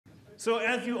So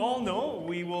as you all know,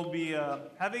 we will be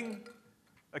having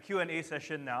a Q&A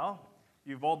session now.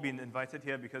 You've all been invited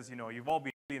here because you've all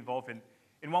been involved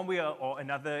in one way or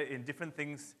another in different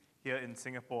things here in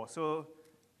Singapore. So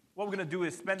what we're going to do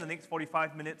is spend the next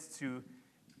 45 minutes to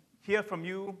hear from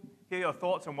you, hear your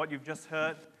thoughts on what you've just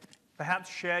heard, perhaps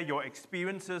share your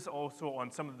experiences also on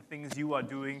some of the things you are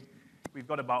doing. We've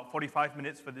got about 45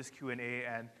 minutes for this Q&A,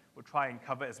 and we'll try and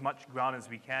cover as much ground as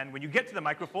we can. When you get to the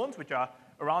microphones, which are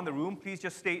around the room, please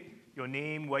just state your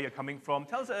name, where you're coming from.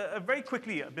 Tell us very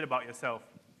quickly a bit about yourself,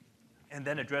 and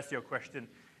then address your question.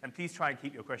 And please try and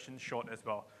keep your questions short as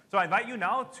well. So I invite you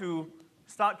now to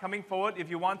start coming forward. If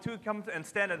you want to, come and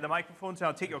stand at the microphones, and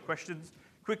I'll take your questions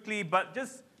quickly. But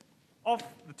just off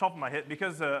the top of my head,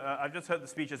 because I've just heard the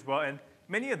speech as well, and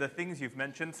many of the things you've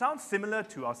mentioned sound similar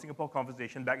to our Singapore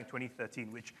conversation back in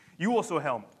 2013, which you also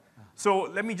helmed. So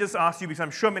let me just ask you, because I'm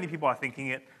sure many people are thinking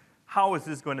it, how is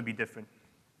this going to be different?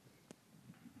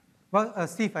 Well,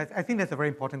 Steve, I think that's a very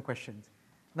important question.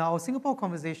 Now, our Singapore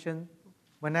conversation,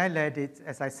 when I led it,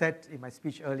 as I said in my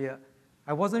speech earlier,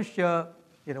 I wasn't sure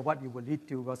what it would lead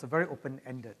to. It was very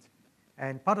open-ended.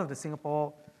 And part of the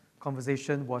Singapore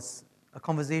conversation was a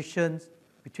conversation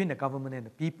between the government and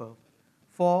the people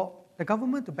for the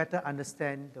government to better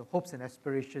understand the hopes and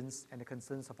aspirations and the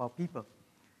concerns of our people.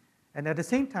 And at the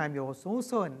same time, it was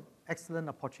also an excellent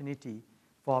opportunity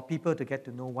for our people to get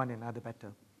to know one another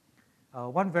better.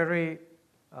 My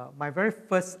very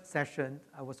first session,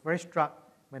 I was very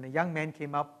struck when a young man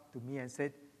came up to me and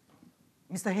said,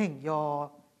 "Mr. Heng,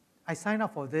 I signed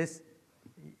up for this.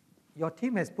 Your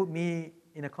team has put me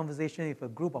in a conversation with a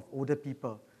group of older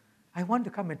people. I want to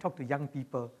come and talk to young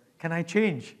people. Can I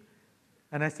change?"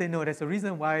 And I said, "No, there's a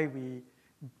reason why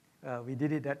we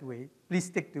did it that way. Please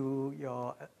stick to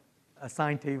your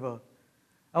assigned table."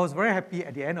 I was very happy.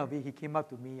 At the end of it, he came up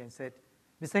to me and said,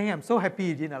 "Mr. Heng, I'm so happy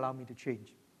you didn't allow me to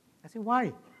change." I said,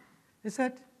 "Why?" He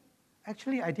said,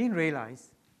 "Actually, I didn't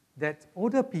realize that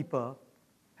older people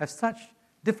have such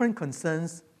different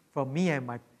concerns from me and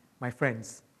my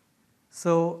friends.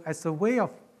 So as a way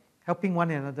of helping one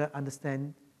another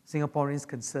understand Singaporeans'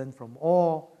 concern from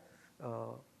all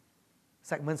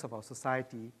segments of our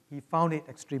society, he found it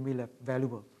extremely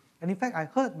valuable." And in fact, I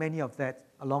heard many of that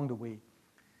along the way.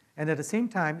 And at the same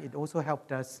time, it also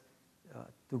helped us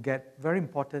to get very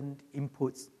important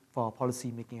inputs for our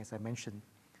policy making, as I mentioned.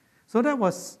 So that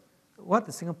was what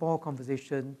the Singapore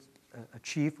conversation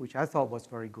achieved, which I thought was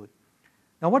very good.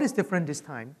 Now, what is different this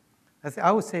time?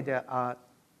 I would say there are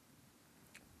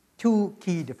two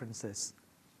key differences.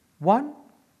 One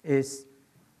is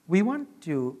we want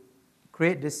to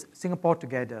create this Singapore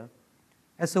Together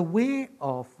as a way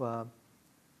of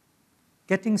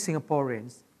getting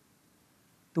Singaporeans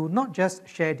to not just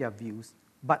share their views,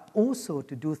 but also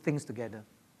to do things together,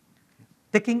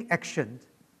 taking action.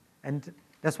 And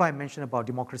that's why I mentioned about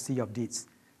democracy of deeds.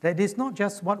 That it is not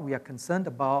just what we are concerned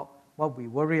about, what we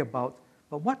worry about,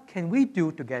 but what can we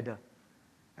do together?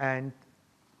 And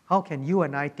how can you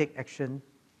and I take action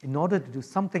in order to do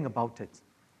something about it?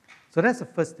 So that's the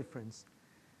first difference.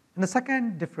 And the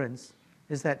second difference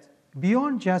is that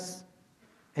beyond just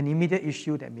an immediate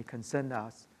issue that may concern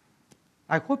us,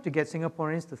 I hope to get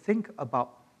Singaporeans to think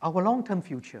about our long-term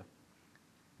future.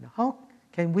 How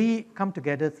can we come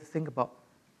together to think about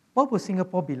what will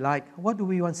Singapore be like? What do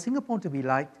we want Singapore to be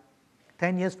like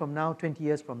 10 years from now, 20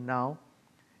 years from now?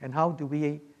 And how do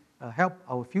we help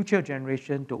our future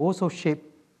generation to also shape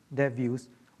their views?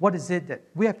 What is it that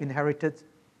we have inherited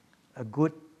a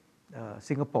good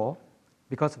Singapore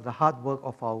because of the hard work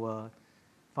of our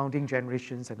founding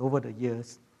generations and over the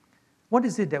years? What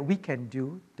is it that we can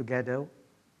do together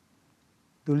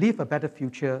to leave a better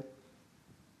future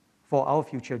for our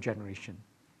future generation?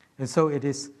 And so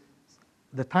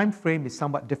the time frame is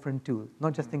somewhat different too,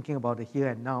 not just thinking about the here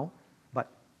and now,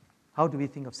 but how do we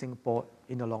think of Singapore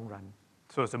in the long run?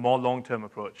 So it's a more long-term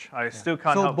approach. I still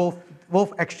can't help. So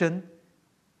both action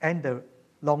and the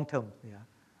long term. Yeah.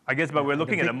 I guess, but we're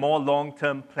looking at a more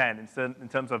long-term plan in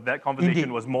terms of that conversation.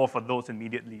 Indeed. Was more for those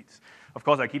immediate leads. Of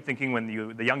course, I keep thinking when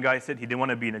the young guy said he didn't want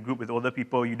to be in a group with older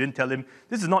people, you didn't tell him,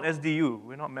 this is not SDU.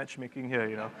 We're not matchmaking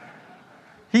here,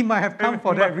 He might have come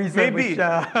for that reason. Maybe.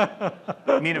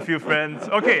 Need a few friends.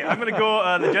 Okay, I'm going to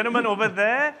go the gentleman over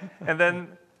there, and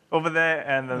then over there,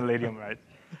 and then the lady on the right.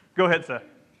 Go ahead, sir.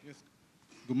 Yes.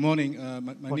 Good morning.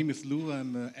 My name is Lou.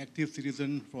 I'm an active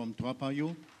citizen from Toa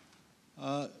Payoh.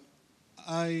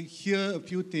 I hear a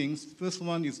few things. First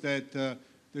one is that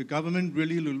the government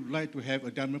really would like to have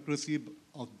a democracy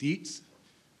of deeds,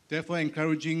 therefore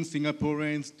encouraging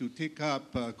Singaporeans to take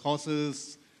up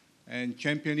causes and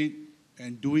champion it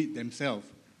and do it themselves.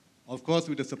 Of course,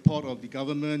 with the support of the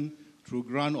government, through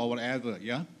grant or whatever,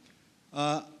 yeah?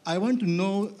 I want to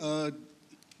know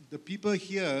the people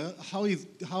here, how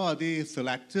are they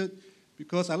selected?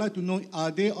 Because I'd like to know,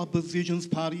 are they opposition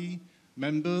party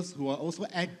members who are also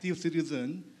active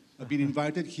citizens been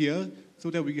invited here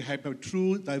so that we have a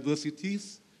true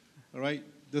diversities, all right?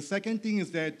 The second thing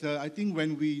is that I think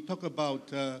when we talk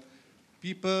about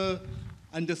people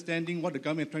understanding what the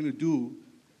government is trying to do,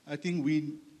 I think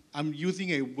I'm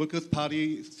using a Workers'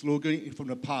 Party slogan from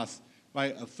the past,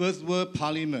 right? A first world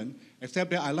parliament, except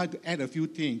that I'd like to add a few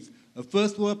things. A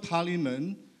first world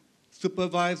parliament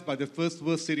supervised by the first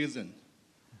world citizen.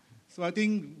 So I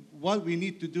think what we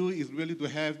need to do is really to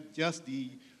have just the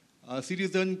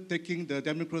citizen taking the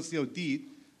democracy of deed,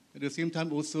 at the same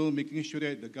time also making sure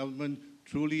that the government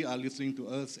truly are listening to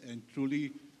us and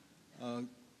truly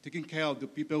taking care of the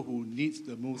people who needs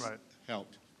the most help.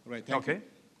 All right, thank you.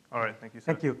 All right, thank you, sir.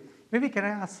 Thank you. Maybe can I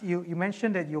ask you, you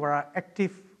mentioned that you are an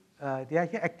active, did I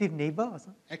hear active neighbor or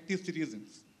something? Active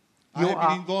citizens. I have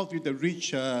been involved with the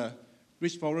REACH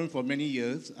Forum for many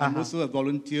years. I'm also a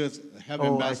volunteer, health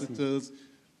ambassadors,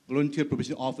 volunteer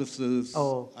probation officers.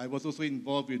 I was also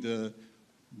involved with the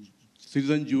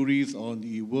citizen juries on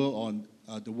the war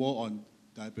on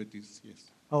diabetes.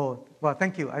 Yes. Oh, well,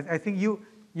 thank you. I think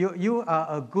you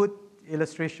are a good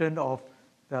illustration of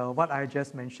what I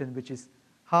just mentioned, which is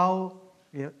how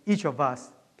each of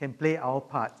us can play our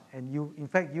part. And in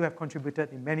fact, you have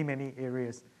contributed in many, many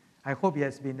areas. I hope it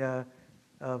has been a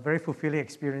very fulfilling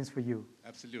experience for you.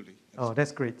 Absolutely. Oh,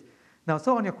 that's great. Now,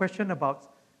 so on your question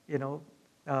about,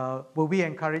 will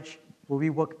we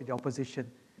work with the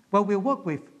opposition? Well, we'll work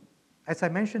with, as I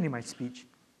mentioned in my speech,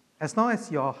 as long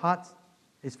as your heart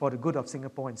is for the good of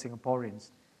Singapore and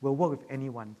Singaporeans, we'll work with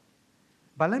anyone.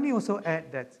 But let me also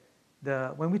add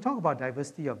that when we talk about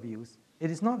diversity of views,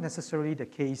 it is not necessarily the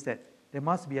case that there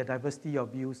must be a diversity of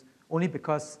views only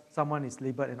because someone is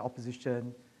labeled an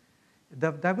opposition.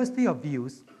 The diversity of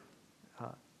views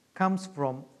comes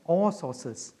from all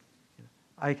sources.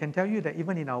 I can tell you that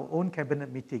even in our own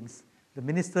cabinet meetings, the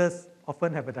ministers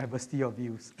often have a diversity of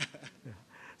views.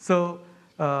 So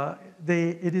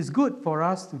it is good for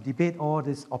us to debate all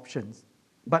these options,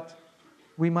 but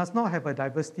we must not have a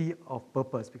diversity of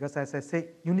purpose because, as I said,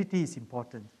 unity is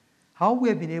important. How we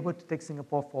have been able to take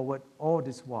Singapore forward all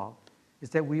this while is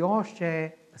that we all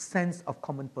share a sense of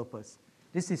common purpose.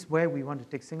 This is where we want to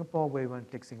take Singapore, where we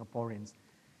want to take Singaporeans.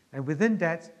 And within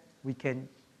that, we can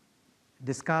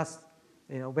discuss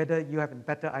whether you have a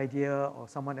better idea or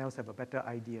someone else have a better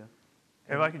idea.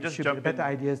 If I could just jump in better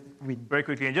ideas win. Very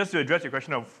quickly, and just to address your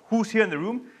question of who's here in the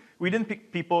room, we didn't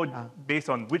pick people based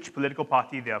on which political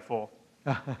party they are for.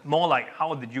 More like,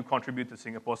 how did you contribute to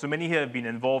Singapore? So many here have been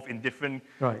involved in different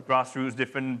grassroots,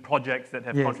 different projects that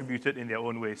have contributed in their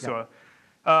own way. So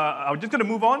I'm just going to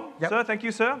move on, sir. Thank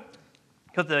you, sir.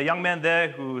 Because the young man there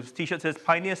whose T-shirt says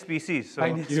Pioneer Species.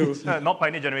 So not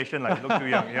Pioneer Generation, like look too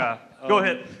young. Yeah, go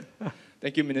ahead.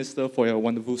 Thank you, Minister, for your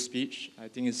wonderful speech. I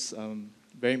think it's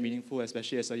very meaningful,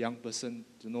 especially as a young person,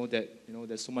 to know that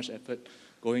there's so much effort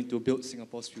going to build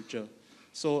Singapore's future.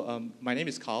 So my name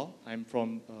is Carl. I'm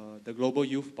from the Global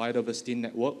Youth Biodiversity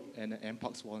Network and an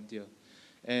MParks volunteer.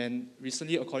 And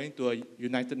recently, according to a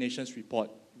United Nations report,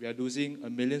 we are losing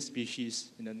 1 million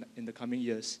species in the coming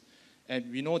years. And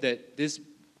we know that this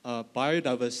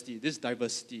biodiversity, this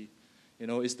diversity,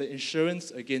 is the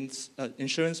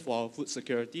insurance for our food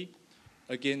security,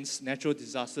 against natural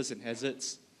disasters and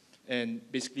hazards, and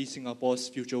basically Singapore's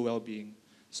future well-being.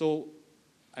 So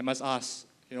I must ask,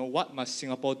 what must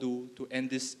Singapore do to end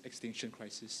this extinction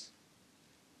crisis?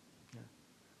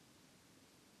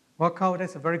 Well, Carl,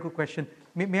 that's a very good question.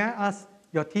 May I ask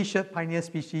your T-shirt, Pioneer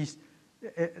Species,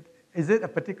 is it a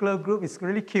particular group? It's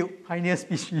really cute, Pioneer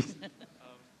Species.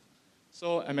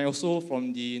 So I'm also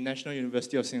from the National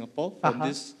University of Singapore, from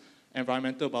this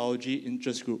environmental biology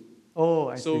interest group. Oh,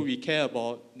 I see. So we care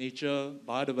about nature,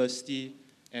 biodiversity,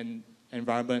 and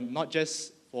environment, not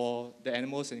just for the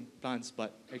animals and plants,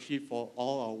 but actually for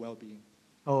all our well-being.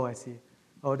 Oh, I see.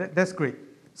 Oh, that's great.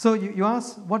 So you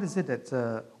asked, what is it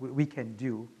that we can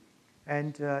do?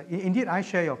 And indeed, I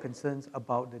share your concerns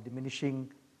about the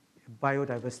diminishing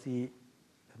biodiversity,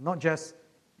 not just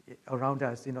around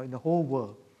us, in the whole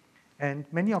world. And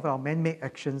many of our man-made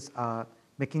actions are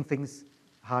making things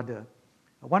harder.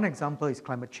 One example is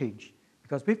climate change.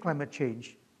 Because with climate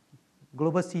change,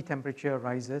 global sea temperature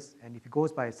rises, and if it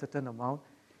goes by a certain amount,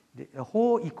 the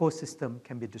whole ecosystem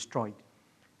can be destroyed.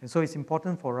 And so it's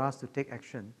important for us to take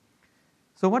action.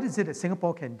 So what is it that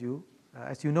Singapore can do?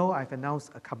 As you know, I've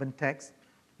announced a carbon tax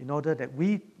in order that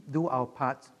we do our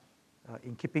part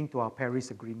in keeping to our Paris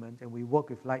Agreement, and we work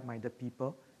with like-minded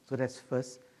people. So that's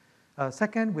first.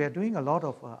 Second, we are doing a lot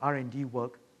of R&D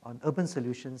work on urban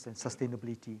solutions and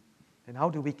sustainability. And how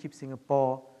do we keep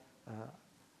Singapore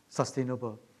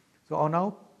sustainable? So on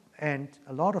our end,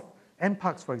 a lot of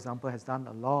NParks, for example, has done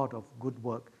a lot of good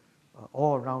work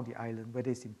all around the island, whether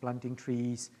it's in planting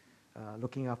trees,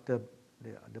 looking after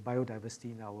the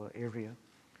biodiversity in our area.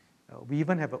 We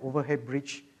even have an overhead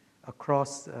bridge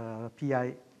across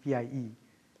PIE,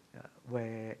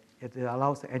 where it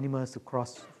allows the animals to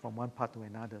cross from one part to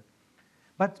another.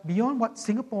 But beyond what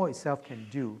Singapore itself can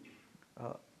do,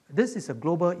 this is a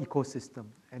global ecosystem,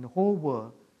 and the whole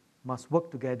world must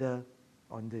work together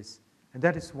on this. And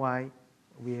that is why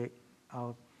we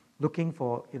are looking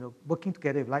for, working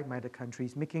together with like-minded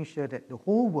countries, making sure that the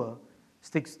whole world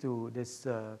sticks to this,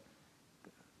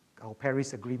 our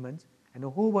Paris Agreement, and the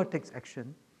whole world takes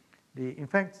action. In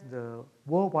fact, the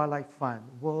World Wildlife Fund,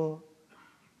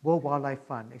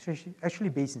 actually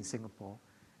based in Singapore,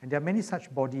 and there are many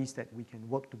such bodies that we can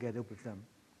work together with them.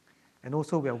 And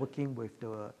also we are working with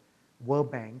the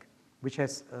World Bank, which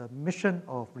has a mission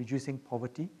of reducing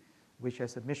poverty, which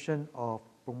has a mission of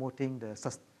promoting the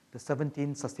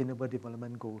 17 Sustainable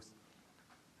Development Goals.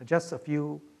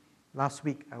 Last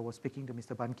week, I was speaking to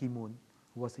Mr. Ban Ki-moon,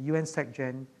 who was the UN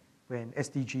Sec-Gen when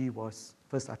SDG was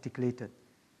first articulated.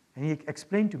 And he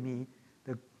explained to me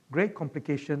the great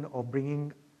complication of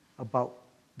bringing about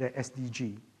the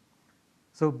SDG.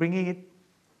 So bringing it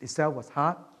itself was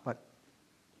hard, but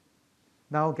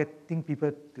now getting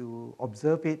people to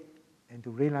observe it and to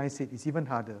realize it is even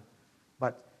harder.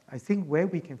 But I think where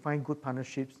we can find good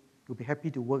partnerships, we'll be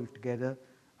happy to work together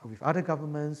with other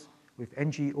governments, with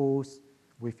NGOs,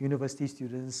 with university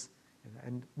students,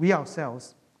 and we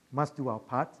ourselves must do our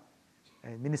part.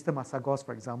 And Minister Masagos,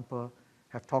 for example,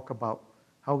 have talked about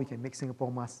how we can make Singapore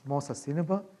more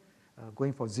sustainable,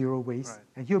 going for zero waste. Right.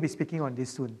 And he'll be speaking on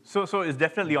this soon. So it's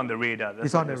definitely on the radar. That's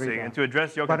it's on the radar. Saying. And to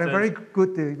address your concerns. But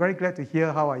I'm very glad to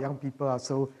hear how our young people are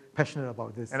so passionate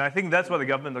about this. And I think that's what the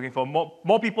government is looking for.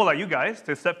 More people like you guys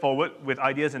to step forward with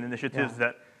ideas and initiatives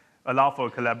that allow for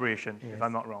collaboration, if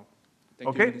I'm not wrong.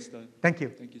 Thank you, Minister. Thank you.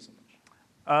 Thank you so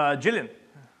much. Gillian.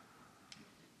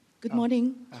 Good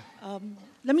morning.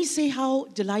 Let me say how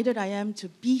delighted I am to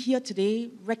be here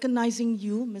today, recognizing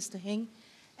you, Mr. Heng,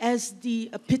 as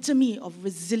the epitome of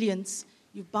resilience.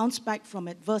 You've bounced back from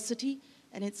adversity,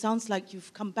 and it sounds like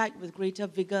you've come back with greater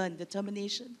vigor and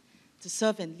determination to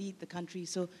serve and lead the country,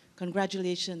 so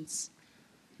congratulations.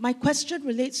 My question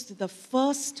relates to the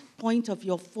first point of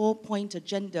your 4-point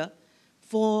agenda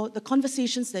for the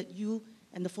conversations that you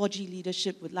and the 4G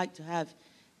leadership would like to have.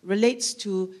 Relates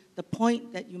to the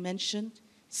point that you mentioned.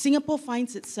 Singapore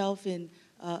finds itself in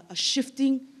a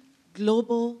shifting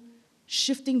global,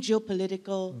 shifting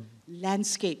geopolitical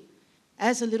landscape.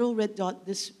 As a little red dot,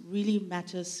 this really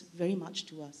matters very much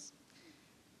to us.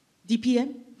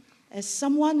 DPM, as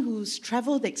someone who's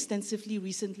traveled extensively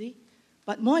recently,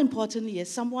 but more importantly,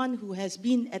 as someone who has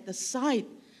been at the side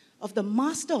of the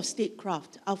master of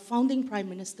statecraft, our founding Prime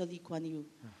Minister Lee Kuan Yew,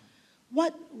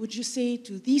 what would you say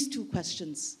to these two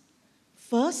questions?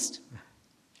 First,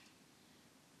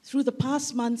 through the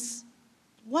past months,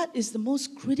 what is the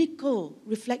most critical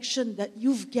reflection that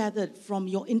you've gathered from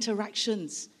your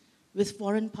interactions with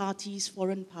foreign parties,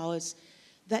 foreign powers,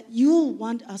 that you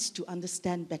want us to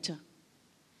understand better?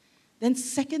 Then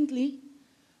secondly,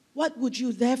 what would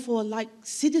you therefore like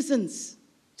citizens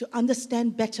to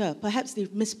understand better? Perhaps they've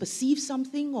misperceived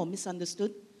something or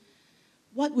misunderstood.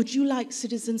 What would you like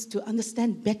citizens to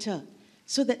understand better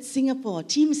so that Singapore,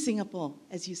 Team Singapore,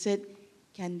 as you said,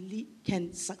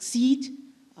 can succeed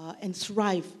and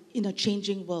thrive in a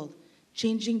changing world,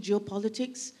 changing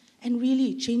geopolitics, and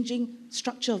really changing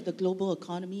structure of the global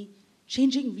economy,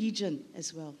 changing region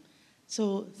as well.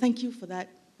 So thank you for that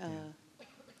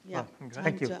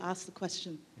time to ask the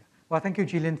question. Yeah. Well, thank you,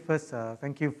 Gillian. First,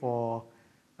 thank you for,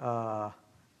 I've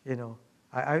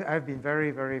been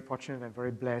very, very fortunate and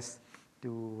very blessed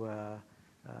to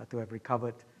have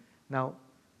recovered. Now,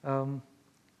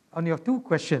 on your two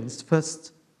questions,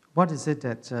 first, what is it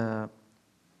that,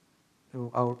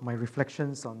 my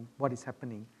reflections on what is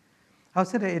happening? I'll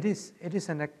say that it is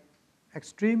an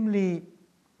extremely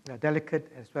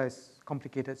delicate as well as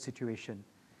complicated situation,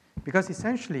 because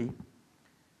essentially,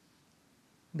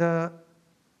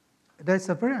 there's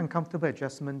a very uncomfortable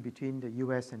adjustment between the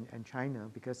US and China,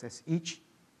 because as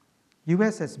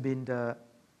US has been the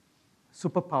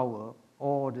superpower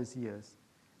all these years,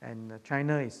 and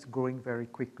China is growing very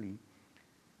quickly.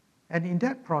 And in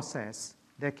that process,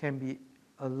 there can be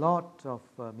a lot of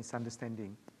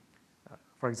misunderstanding.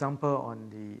 For example, on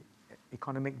the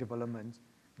economic development,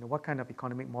 what kind of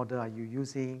economic model are you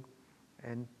using?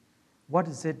 And what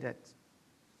is it that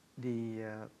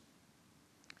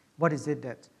what is it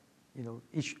that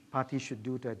each party should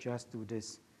do to adjust to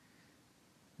this.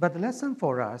 But the lesson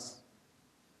for us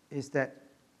is that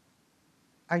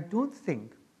I don't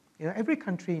think every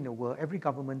country in the world, every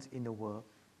government in the world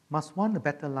must want a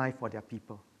better life for their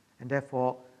people. And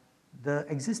therefore, the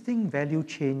existing value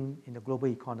chain in the global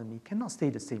economy cannot stay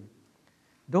the same.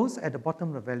 Those at the bottom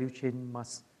of the value chain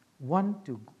must want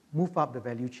to move up the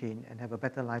value chain and have a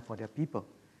better life for their people.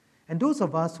 And those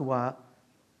of us who are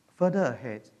further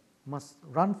ahead must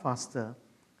run faster,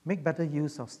 make better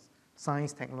use of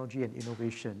science, technology, and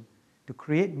innovation to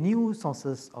create new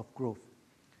sources of growth.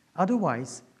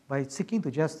 Otherwise, by seeking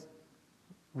to just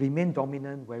remain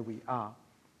dominant where we are,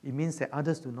 it means that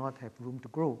others do not have room to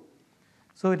grow.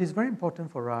 So it is very important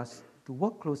for us to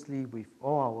work closely with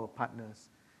all our partners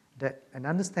and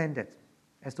understand that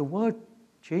as the world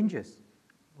changes,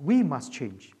 we must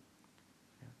change.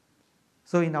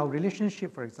 So in our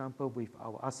relationship, for example, with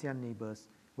our ASEAN neighbors,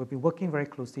 we've been working very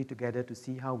closely together to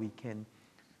see how we can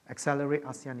accelerate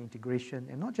ASEAN integration,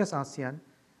 and not just ASEAN,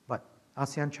 but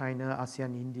ASEAN China,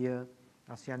 ASEAN India,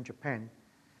 ASEAN Japan.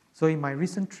 So in my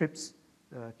recent trips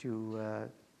to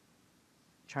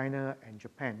China and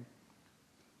Japan,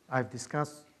 I've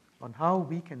discussed on how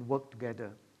we can work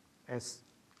together as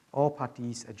all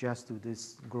parties adjust to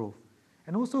this growth,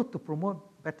 and also to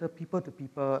promote better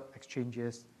people-to-people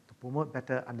exchanges, to promote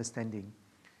better understanding,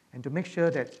 and to make sure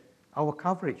that our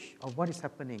coverage of what is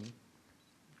happening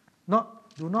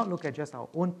do not look at just our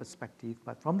own perspective,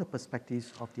 but from the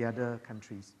perspectives of the other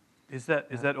countries. Is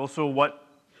that also what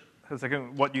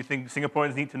you think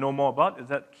Singaporeans need to know more about? Is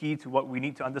that key to what we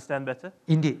need to understand better?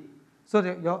 Indeed. So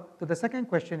the second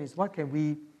question is what can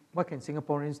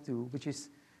Singaporeans do, which is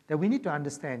that we need to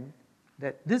understand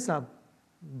that these are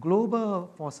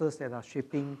global forces that are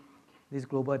shaping these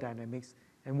global dynamics,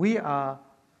 and we are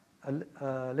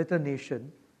a little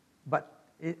nation, but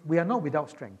we are not without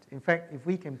strength. In fact, if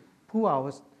we can pool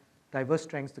our diverse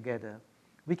strengths together,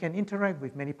 we can interact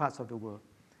with many parts of the world.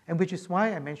 And which is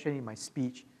why I mentioned in my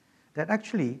speech that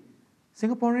actually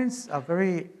Singaporeans are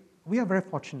very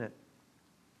fortunate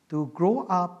to grow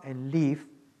up and live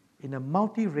in a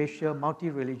multiracial,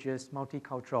 multi-religious,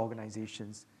 multicultural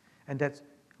organizations, and that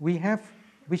we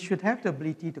should have the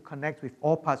ability to connect with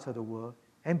all parts of the world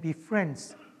and be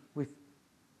friends with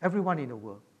everyone in the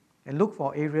world and look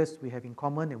for areas we have in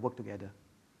common and work together.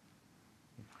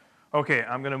 Okay,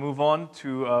 I'm going to move on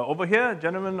to over here,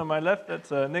 gentleman on my left,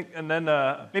 that's Nick, and then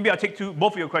maybe I'll take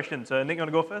both of your questions. Nick, you want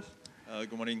to go first?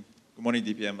 Good morning. Good morning,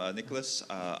 DPM. Nicholas,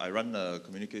 I run a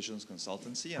communications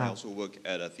consultancy, and I also work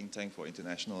at a think tank for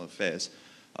international affairs.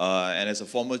 And as a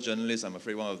former journalist, I'm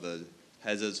afraid one of the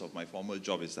hazards of my former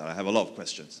job is that I have a lot of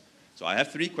questions. So I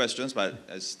have 3 questions, but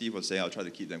as Steve was saying, I'll try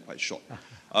to keep them quite short.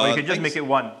 Or you can just make it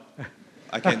one.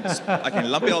 I can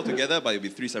lump it all together, but it'll be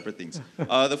 3 separate things.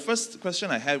 The first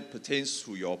question I have pertains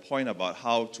to your point about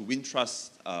how to win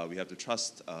trust, we have to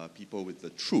trust people with the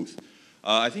truth.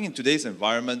 I think in today's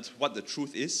environment, what the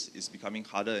truth is becoming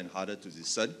harder and harder to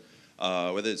discern,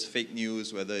 whether it's fake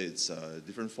news, whether it's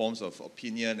different forms of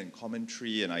opinion and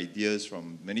commentary and ideas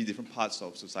from many different parts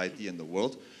of society and the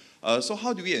world. So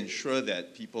how do we ensure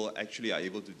that people actually are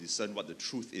able to discern what the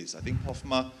truth is? I think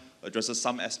POFMA addresses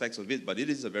some aspects of it, but it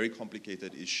is a very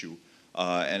complicated issue.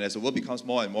 And as the world becomes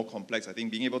more and more complex, I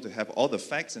think being able to have all the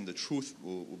facts and the truth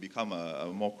will become a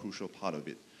more crucial part of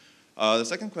it. The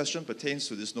second question pertains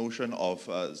to this notion of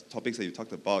topics that you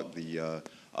talked about, the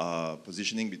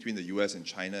positioning between the US and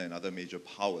China and other major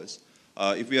powers.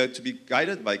 If we are to be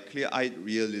guided by clear-eyed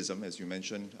realism, as you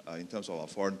mentioned, in terms of our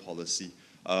foreign policy,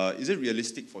 is it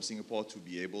realistic for Singapore to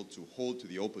be able to hold to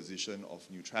the old position of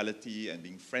neutrality and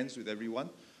being friends with everyone?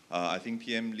 I think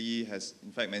PM Lee has,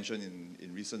 in fact, mentioned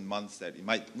in recent months that it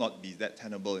might not be that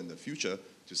tenable in the future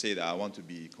to say that I want to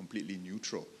be completely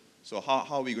neutral. So how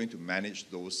are we going to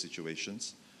manage those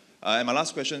situations? And my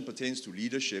last question pertains to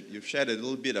leadership. You've shared a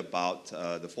little bit about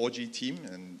the 4G team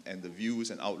and the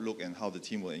views and outlook and how the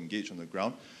team will engage on the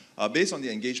ground. Based on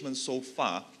the engagement so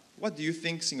far, what do you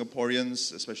think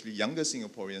Singaporeans, especially younger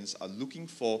Singaporeans, are looking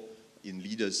for in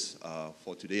leaders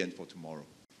for today and for tomorrow?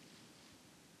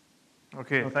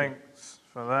 Okay, thanks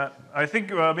for that. I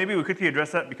think maybe we quickly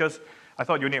address that because I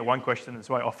thought you only had one question, and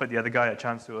so I offered the other guy a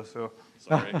chance to also.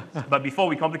 Sorry. But before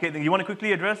we complicate things, you want to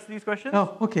quickly address these questions?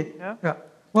 Oh, okay. Yeah.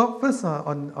 Well, first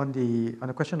on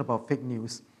the question about fake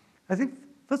news, I think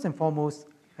first and foremost,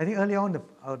 I think earlier on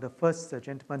the first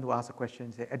gentleman who asked a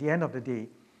question said, at the end of the day,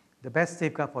 the best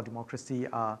safeguard for democracy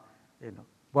are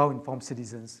well-informed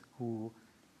citizens who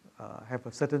have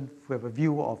a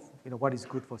view of what is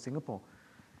good for Singapore.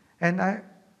 And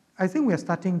I think we are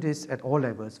starting this at all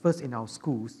levels. First in our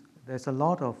schools, there's a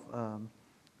lot of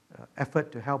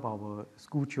effort to help our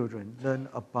school children learn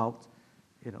about,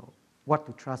 what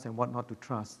to trust and what not to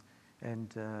trust.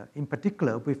 And in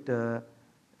particular, with the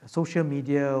social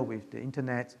media, with the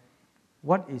internet,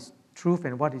 what is truth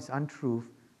and what is untruth,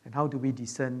 and how do we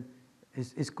discern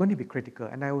is going to be critical.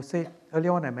 And I will say,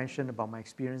 earlier on I mentioned about my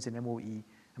experience in MOE.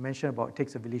 I mentioned about it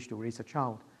takes a village to raise a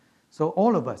child. So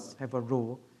all of us have a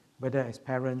role, whether as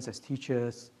parents, as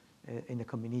teachers, in the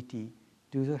community,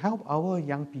 to help our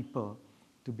young people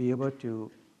to be able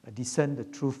to discern the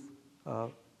truth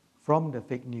from the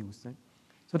fake news. Right?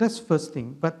 So that's the first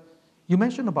thing. But you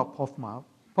mentioned about POFMA.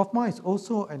 POFMA is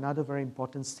also another very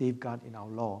important safeguard in our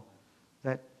law,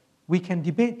 that we can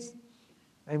debate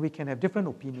and we can have different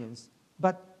opinions,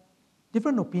 but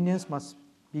different opinions must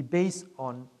be based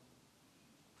on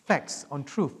facts, on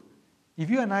truth. If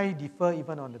you and I differ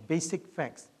even on the basic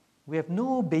facts, we have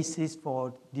no basis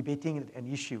for debating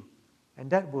an issue, and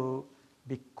that will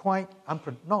be quite not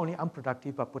only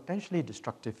unproductive, but potentially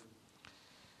destructive.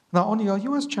 Now, on your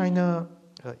US-China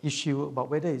issue about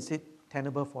whether is it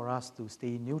tenable for us to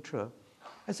stay neutral,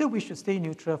 I say we should stay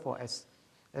neutral for as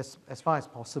far as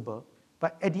possible,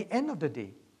 but at the end of the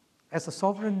day, as a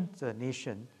sovereign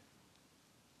nation,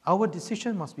 our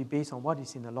decision must be based on what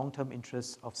is in the long-term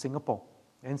interest of Singapore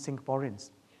and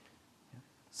Singaporeans.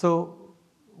 So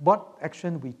what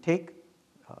action we take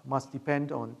must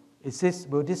depend on,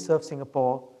 will this serve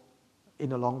Singapore in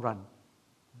the long run?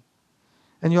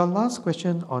 And your last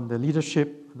question on the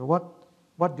leadership,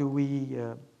 what do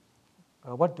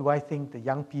I think the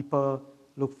young people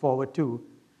look forward to?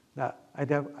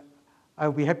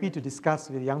 I'll be happy to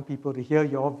discuss with young people to hear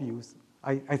your views.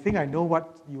 I think I know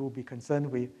what you will be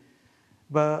concerned with.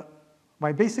 But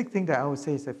my basic thing that I would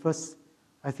say is that first,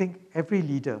 I think every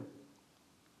leader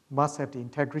must have the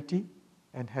integrity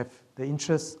and have the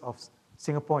interests of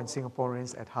Singapore and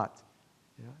Singaporeans at heart.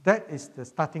 That is the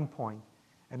starting point.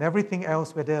 And everything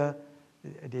else, whether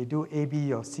they do A,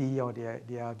 B, or C, or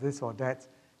they are this or that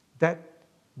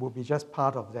will be just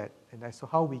part of that. And so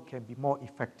how we can be more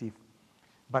effective.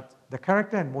 But the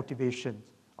character and motivation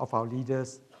of our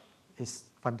leaders is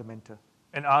fundamental.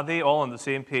 And are they all on the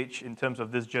same page in terms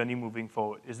of this journey moving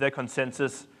forward? Is there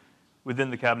consensus within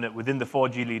the cabinet, within the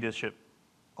 4G leadership?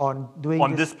 On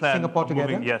doing this plan Singapore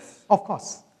together? Moving, yes. Of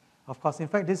course. Of course. In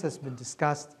fact, this has been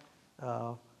discussed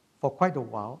for quite a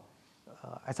while.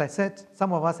 As I said,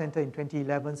 some of us entered in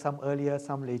 2011, some earlier,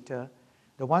 some later.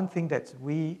 The one thing that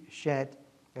we shared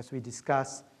as we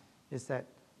discussed is that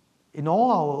in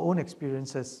all our own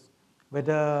experiences,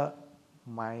 whether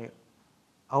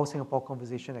our Singapore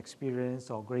Conversation experience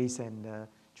or Grace and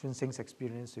Chun Sing's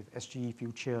experience with SGE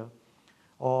Future,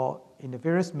 or in the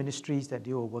various ministries that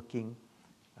they were working,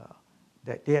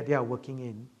 that they are working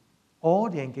in, all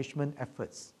the engagement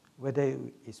efforts, whether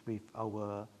it's with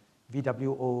our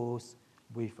VWOs,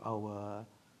 with our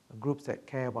groups that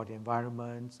care about the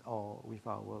environment, or with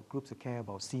our groups that care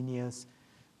about seniors,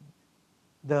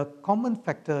 the common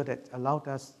factor that allowed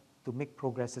us to make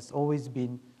progress has always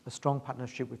been a strong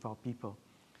partnership with our people.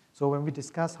 So when we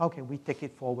discuss how can we take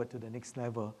it forward to the next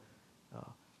level,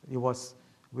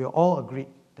 we all agreed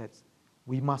that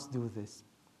we must do this.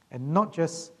 And not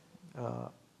just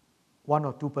one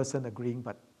or two person agreeing,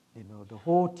 but the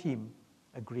whole team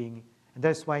agreeing. And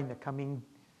that's why in the coming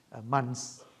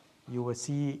months, you will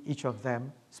see each of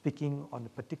them speaking on a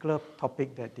particular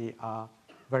topic that they are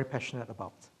very passionate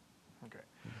about. Okay.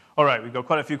 All right, we've got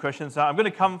quite a few questions now. I'm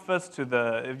going to come first to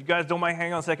if you guys don't mind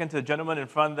hanging on a second, to the gentleman in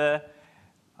front there.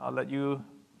 I'll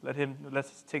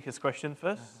let's take his question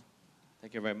first.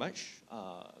 Thank you very much.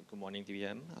 Good morning,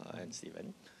 DPM and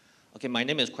Stephen. Okay, my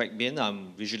name is Quek Bin.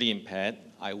 I'm visually impaired.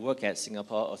 I work at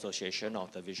Singapore Association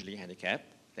of the Visually Handicapped.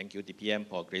 Thank you, DPM,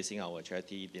 for gracing our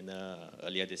charity dinner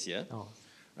earlier this year. Oh.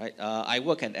 Right. I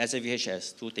work at SAVH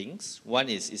as two things. One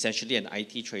is essentially an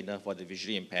IT trainer for the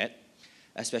visually impaired,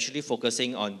 especially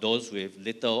focusing on those with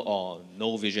little or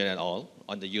no vision at all,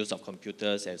 on the use of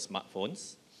computers and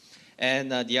smartphones.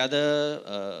 And the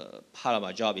other part of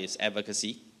my job is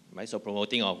advocacy, right? So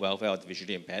promoting of welfare of the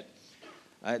visually impaired.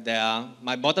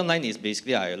 My bottom line is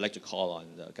basically I like to call on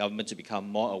the government to become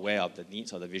more aware of the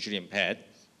needs of the visually impaired.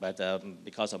 But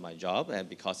because of my job and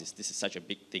because this is such a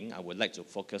big thing, I would like to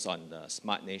focus on the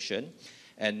smart nation,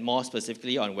 and more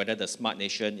specifically on whether the smart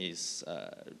nation is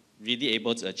really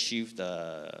able to achieve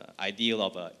the ideal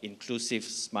of an inclusive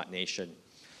smart nation.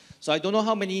 So I don't know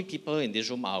how many people in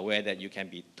this room are aware that you can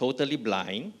be totally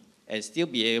blind and still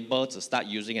be able to start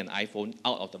using an iPhone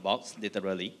out of the box,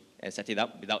 literally, and set it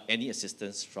up without any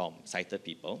assistance from sighted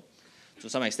people. To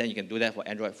some extent, you can do that for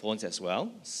Android phones as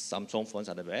well. Samsung phones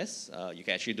are the best. You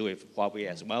can actually do it with Huawei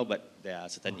as well, but there are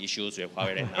certain issues with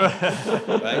Huawei right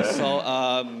now. Right?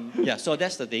 So, yeah, so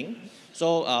that's the thing.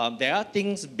 So there are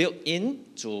things built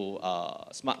into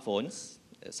smartphones,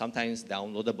 sometimes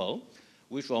downloadable,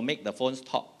 which will make the phones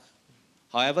talk.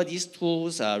 However, these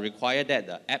tools require that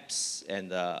the apps and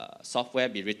the software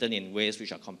be written in ways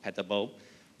which are compatible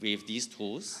with these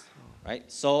tools. Right?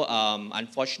 So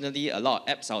unfortunately, a lot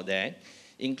of apps out there,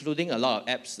 including a lot of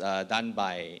apps done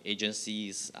by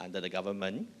agencies under the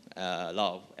government, a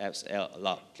lot of apps, a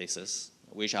lot of places,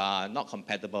 which are not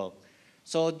compatible.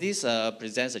 So this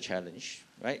presents a challenge,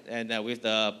 right? And with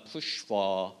the push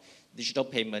for digital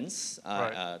payments,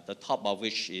 the top of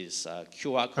which is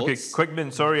QR codes. Okay,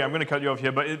 Quickman, sorry, I'm going to cut you off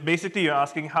here, but basically you're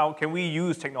asking how can we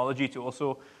use technology to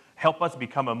also help us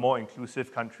become a more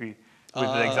inclusive country? With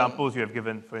the examples you have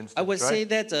given, for instance, I would right? say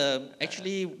that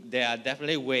actually there are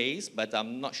definitely ways, but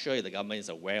I'm not sure if the government is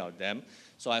aware of them.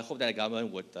 So I hope that the government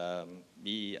would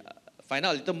find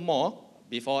out a little more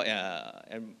before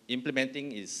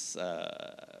implementing its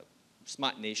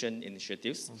Smart Nation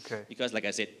initiatives. Okay. Because like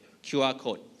I said, QR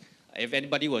code. If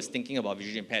anybody was thinking about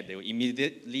visually impaired, they would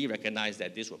immediately recognize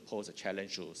that this would pose a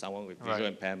challenge to someone with visual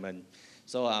impairment.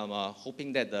 So I'm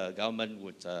hoping that the government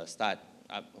would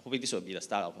I'm hoping this will be the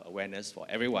start of awareness for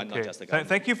everyone, not just the government.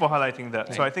 Thank you for highlighting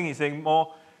that. So I think he's saying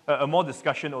more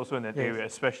discussion also in that area,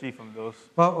 especially from those.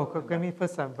 Well, Kwame,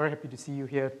 first, I'm very happy to see you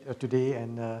here today,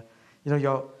 and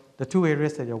the two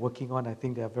areas that you're working on, I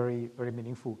think they are very, very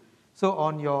meaningful. So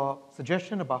on your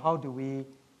suggestion about how do we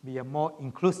be a more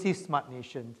inclusive smart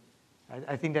nation,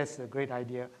 I think that's a great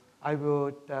idea. I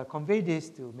would convey this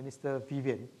to Minister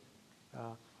Vivian,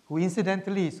 who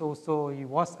incidentally he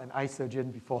was an eye surgeon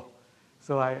before.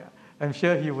 So I'm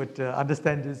sure he would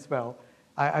understand this well.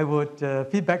 I would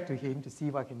feedback to him to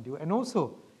see what I can do. And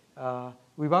also,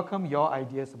 we welcome your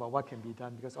ideas about what can be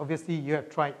done, because obviously you have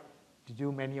tried to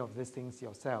do many of these things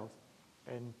yourselves.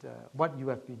 And what you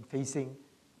have been facing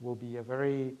will be a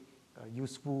very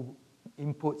useful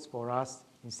inputs for us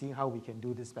in seeing how we can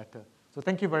do this better. So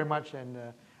thank you very much. And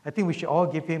I think we should all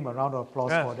give him a round of applause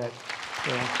for that.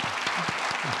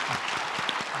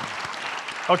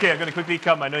 Okay, I'm going to quickly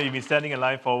come. I know you've been standing in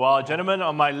line for a while. Gentlemen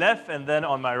on my left and then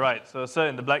on my right. So, sir,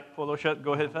 in the black polo shirt,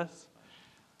 go ahead first.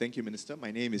 Thank you, Minister.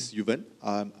 My name is Yuvan.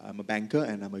 I'm a banker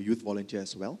and I'm a youth volunteer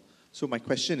as well. So my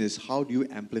question is, how do you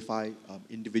amplify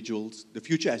the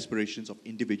future aspirations of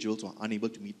individuals who are unable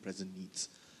to meet present needs?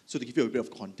 So to give you a bit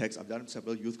of context, I've done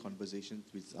several youth conversations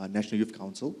with National Youth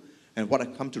Council, and what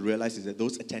I've come to realize is that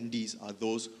those attendees are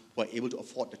those who are able to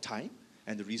afford the time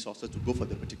and the resources to go for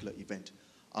the particular event.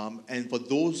 And for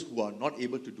those who are not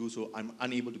able to do so, I'm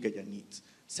unable to get their needs.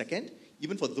 Second,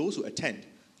 even for those who attend,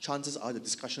 chances are the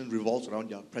discussion revolves around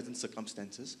their present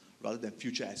circumstances rather than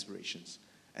future aspirations.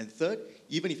 And third,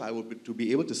 even if I were to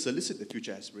be able to solicit the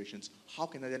future aspirations, how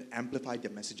can I then amplify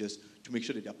their messages to make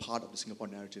sure that they're part of the Singapore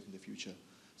narrative in the future?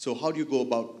 So how do you go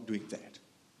about doing that?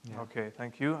 Yeah. Okay,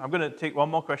 thank you. I'm going to take one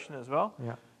more question as well.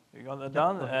 Yeah. You got that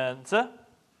down. And sir?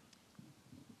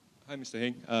 Hi, Mr.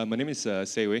 Heng. My name is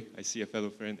Seiwei. I see a fellow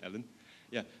friend, Alan.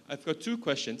 Yeah, I've got two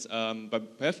questions,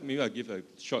 but perhaps maybe I'll give a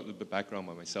short little bit background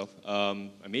on myself.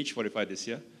 I'm age 45 this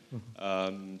year,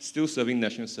 still serving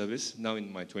national service, now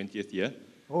in my 20th year.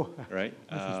 Oh, right.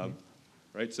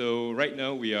 Right. So right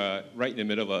now we are right in the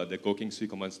middle of the Heng Swee Keat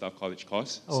Command Staff College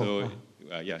course. Oh, so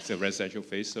yeah, it's a residential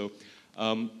phase. So,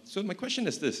 so my question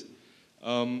is this: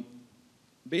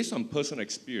 based on personal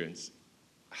experience,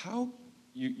 how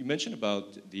you mentioned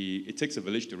about it takes a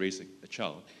village to raise a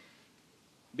child.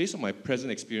 Based on my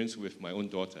present experience with my own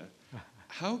daughter,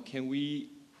 how can we,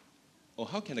 or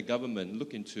how can the government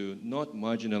look into not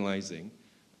marginalizing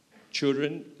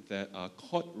children that are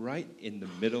caught right in the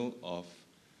middle of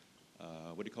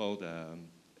what do you call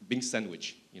being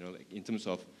sandwiched, like in terms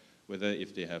of whether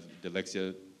if they have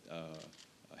dyslexia,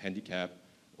 handicap,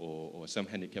 or some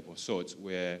handicap of sorts,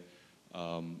 where,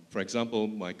 for example,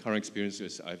 my current experience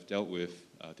is I've dealt with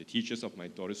the teachers of my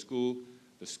daughter's school,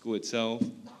 the school itself,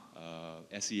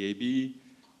 SEAB,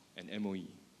 and MOE.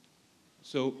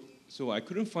 So I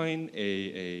couldn't find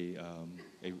a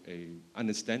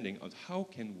understanding of how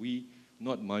can we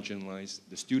not marginalize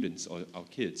the students or our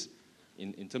kids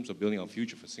in terms of building our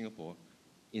future for Singapore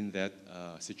in that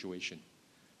situation.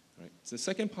 Right. So the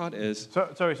second part is...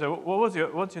 Sorry, so what's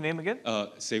your name again?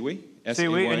 Seiwei.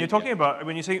 Seiwei, and you're talking about,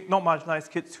 when you say not marginalized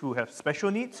kids who have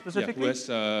special needs specifically? Yeah,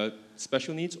 who has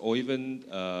special needs or even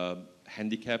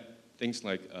handicap, things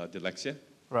like dyslexia.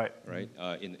 Right. right?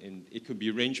 It could be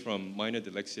range from minor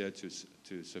dyslexia to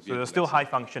severe. So they're dyslexia. still high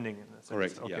functioning in that sense.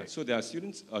 Correct. Okay. Yeah. So there are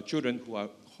students, children who are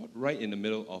caught right in the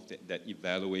middle of that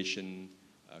evaluation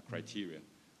criteria,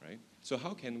 right? So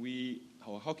how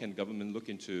can government look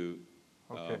into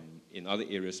in other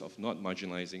areas of not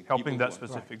marginalizing Helping people that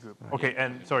specific group. Okay.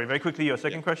 And sorry, very quickly, your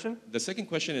second question. The second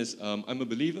question is, I'm a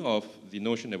believer of the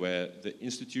notion that where the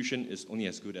institution is only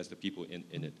as good as the people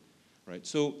in it, right?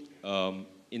 So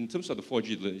in terms of the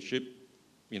 4G leadership,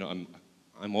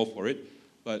 I'm all for it,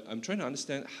 but I'm trying to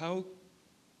understand how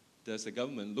does the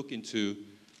government look into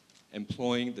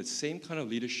employing the same kind of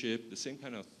leadership, the same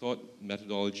kind of thought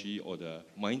methodology or the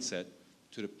mindset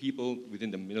to the people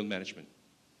within the middle management.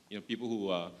 People who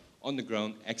are on the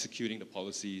ground executing the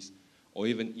policies or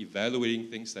even evaluating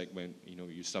things like when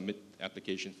you submit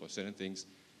applications for certain things.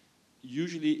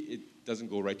 Usually it doesn't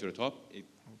go right to the top, it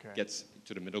gets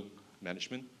to the middle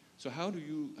management. So how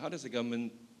does the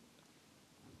government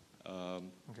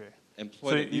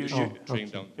employ the leadership training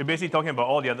down? You're basically talking about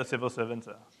all the other civil servants.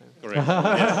 Correct.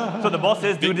 Yes. So the boss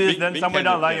says do this, then somewhere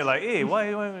down the line yes. you're like, hey, why,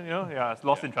 yeah, it's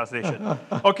lost in translation.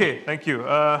 Okay, thank you.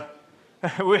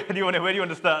 Where do you want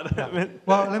to start?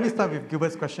 Well, let me start with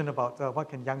Gilbert's question about what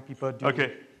can young people do.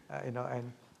 Okay.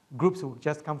 And groups who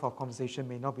just come for conversation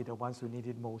may not be the ones who need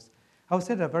it most. I would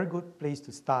say that a very good place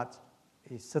to start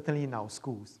is certainly in our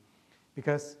schools.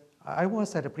 Because I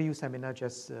was at a pre-U seminar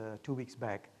just 2 weeks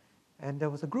back, and there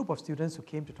was a group of students who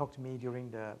came to talk to me during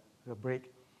the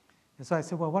break. And so I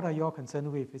said, well, what are you all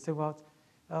concerned with? They said, well,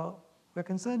 we're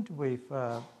concerned with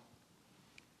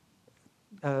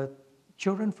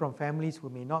children from families who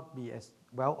may not be as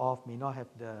well off, may not have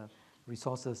the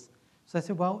resources. So I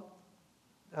said, well,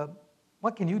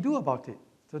 what can you do about it?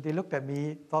 So they looked at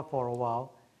me, thought for a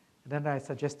while, and then I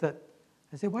suggested,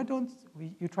 I said, why don't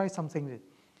you try something? Do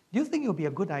you think it would be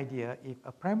a good idea if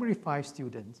a primary 5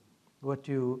 student were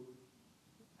to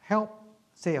help,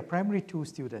 say, a primary 2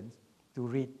 student to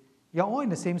read? You're all in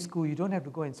the same school, you don't have to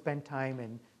go and spend time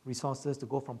and resources to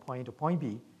go from point A to point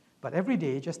B, but every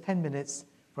day, just 10 minutes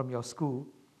from your school,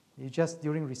 you just,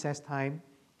 during recess time,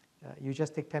 you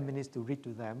just take 10 minutes to read to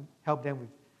them, help them with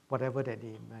whatever that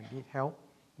they might need help.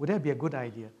 Would that be a good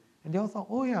idea? And they all thought,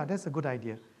 oh yeah, that's a good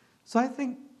idea. So I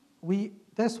think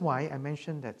that's why I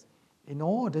mentioned that in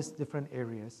all these different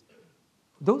areas,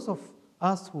 those of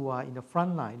us who are in the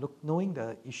front line, knowing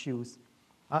the issues,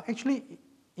 are actually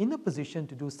in a position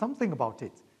to do something about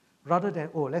it, rather than,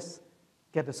 oh, let's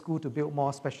get the school to build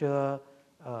more special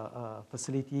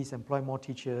facilities, employ more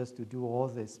teachers to do all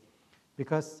this.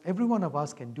 Because every one of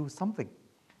us can do something.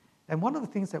 And one of the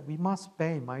things that we must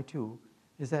bear in mind too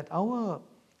is that our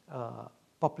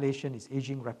population is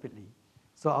aging rapidly.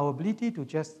 So our ability to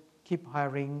just keep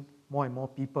hiring more and more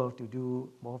people to do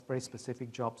more very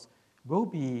specific jobs will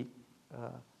be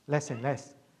less and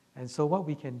less. And so what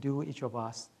we can do, each of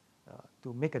us,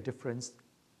 to make a difference,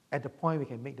 at the point we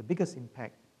can make the biggest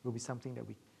impact, will be something that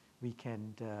we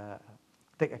can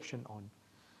take action on.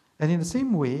 And in the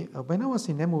same way, when I was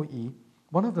in MOE,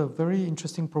 one of the very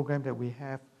interesting programs that we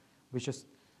have, which is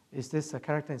this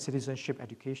character and citizenship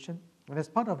education. And as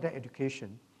part of that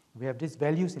education, we have this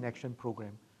values in action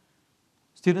program.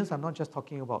 Students are not just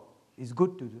talking about, it's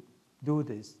good to do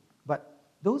this, but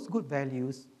those good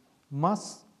values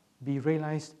must be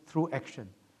realized through action.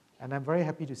 And I'm very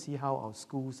happy to see how our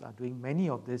schools are doing many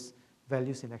of this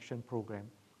values in action program.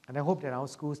 And I hope that our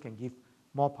schools can give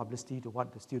more publicity to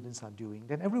what the students are doing.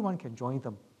 Then everyone can join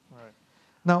them. Right.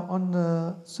 Now, on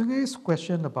Sungai's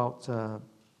question about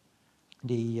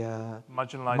the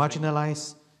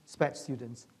marginalized SPED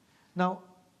students. Now,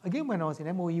 again, when I was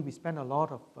in MOE, we spent a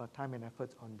lot of time and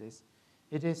effort on this.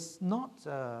 It is not,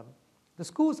 the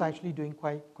schools are actually doing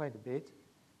quite a bit.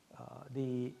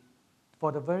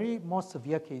 For the very most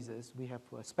severe cases, we have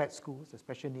SPED schools, the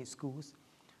special needs schools.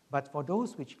 But for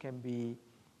those which can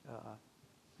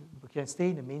stay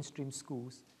in the mainstream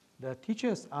schools, the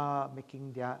teachers are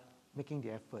making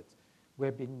the effort.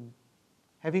 We've been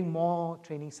having more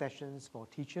training sessions for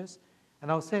teachers. And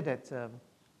I'll say that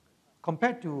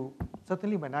compared to,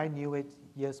 certainly when I knew it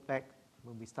years back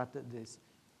when we started this,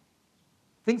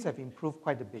 things have improved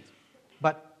quite a bit.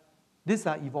 But these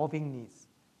are evolving needs.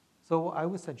 So I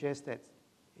would suggest that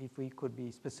if we could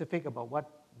be specific about what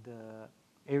the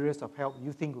areas of help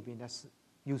you think would be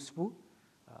useful,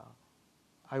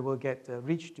 I will get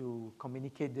REACH to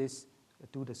communicate this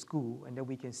to the school, and then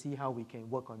we can see how we can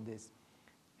work on this.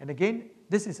 And again,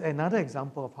 this is another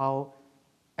example of how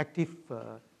active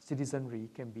citizenry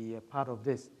can be a part of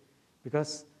this.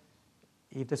 Because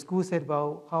if the school said,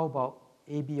 well, how about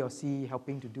A, B, or C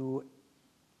helping to do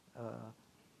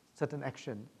certain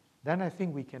action, then I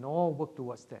think we can all work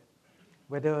towards that.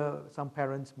 Whether some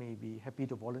parents may be happy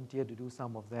to volunteer to do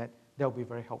some of that, that will be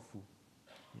very helpful.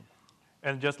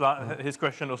 And just his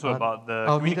question also about the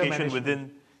communication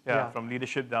within, from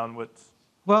leadership downwards.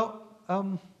 Well,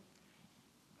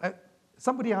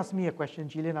 somebody asked me a question,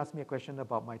 Gillian asked me a question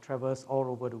about my travels all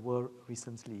over the world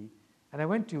recently. And I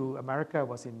went to America, I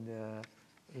was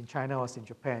in China, I was in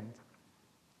Japan.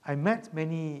 I met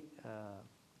many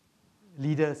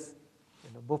leaders,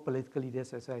 both political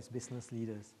leaders as well as business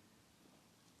leaders.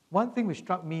 One thing which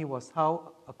struck me was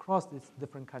how across these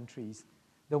different countries,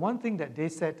 the one thing that they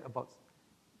said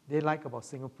they like about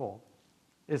Singapore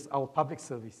is our public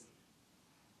service.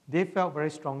 They felt very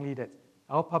strongly that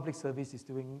our public service is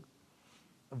doing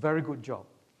a very good job.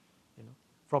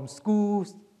 From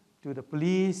schools to the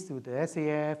police, to the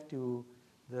SAF, to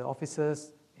the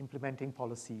officers implementing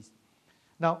policies.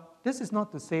 Now, this is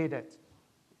not to say that,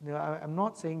 I'm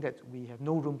not saying that we have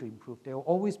no room to improve. There will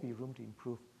always be room to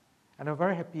improve. And I'm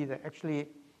very happy that actually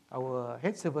our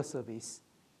head civil service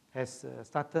has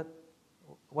started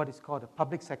what is called a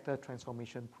public sector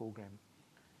transformation program.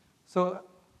 So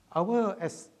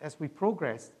as we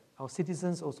progress, our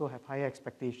citizens also have higher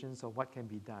expectations of what can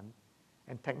be done.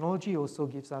 And technology also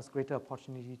gives us greater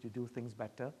opportunity to do things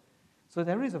better. So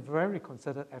there is a very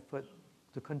concerted effort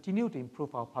to continue to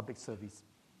improve our public service.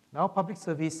 Now, public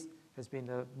service has been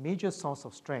a major source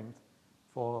of strength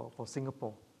for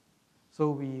Singapore. So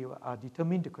we are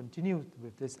determined to continue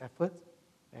with this effort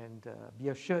and be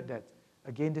assured that,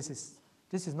 again, this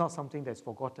is not something that's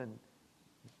forgotten.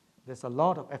 There's a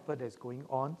lot of effort that's going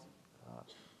on.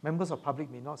 Members of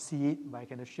public may not see it, but I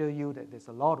can assure you that there's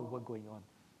a lot of work going on.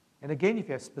 And again, if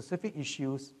you have specific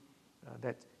issues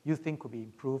that you think could be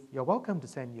improved, you're welcome to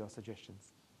send your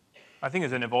suggestions. I think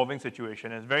it's an evolving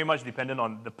situation. It's very much dependent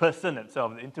on the person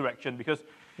itself, the interaction, because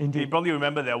Indeed. You probably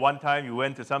remember that one time you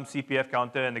went to some CPF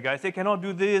counter and the guy said, cannot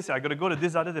do this, I got to go to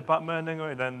this other department,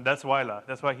 and then that's why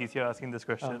he's here asking this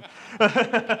question.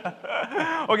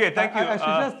 Okay, thank you. I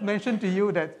should just mention to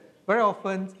you that very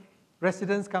often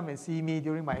residents come and see me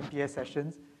during my MPS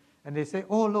sessions, and they say,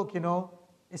 oh, look,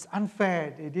 it's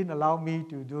unfair, they didn't allow me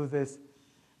to do this.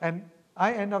 And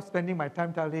I end up spending my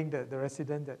time telling the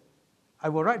resident that I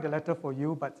will write the letter for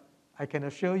you, but I can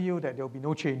assure you that there will be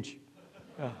no change.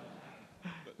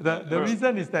 The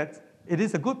reason is that it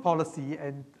is a good policy,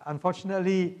 and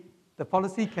unfortunately, the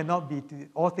policy cannot be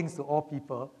all things to all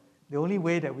people. The only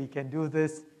way that we can do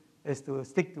this is to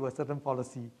stick to a certain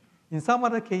policy. In some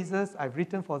other cases, I've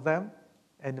written for them,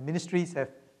 and the ministries have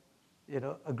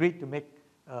agreed to make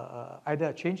either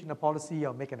a change in the policy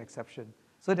or make an exception.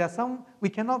 So there are some, it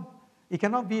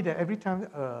cannot be that every time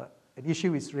an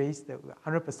issue is raised that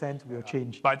 100% will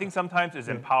change. But I think sometimes it's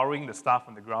empowering the staff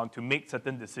on the ground to make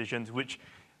certain decisions which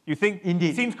you think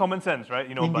seems common sense,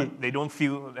 right? But they don't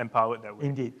feel empowered that way.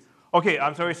 Indeed. Okay,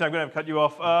 I'm sorry, sir, I'm going to cut you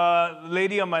off.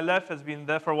 Lady on my left has been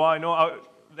there for a while, I know,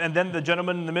 and then the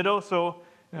gentleman in the middle, so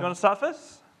you want to start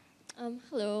first?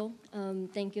 Hello,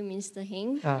 thank you, Mr.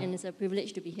 Heng, and it's a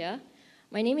privilege to be here.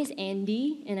 My name is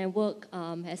Andy, and I work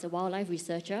as a wildlife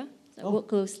researcher. So I work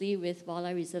closely with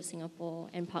Wildlife Reserve Singapore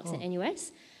and Parks at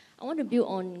NUS. I want to build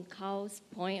on Carl's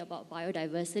point about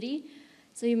biodiversity.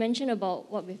 So you mentioned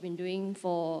about what we've been doing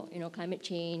for climate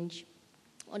change,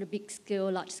 on the big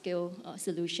scale, large scale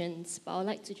solutions. But I would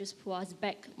like to just pull us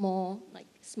back more like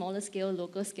smaller scale,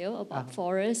 local scale about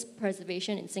forest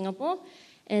preservation in Singapore.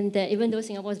 And that even though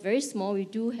Singapore is very small, we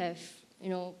do have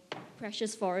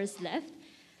precious forests left.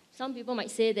 Some people might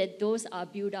say that those are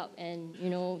built up and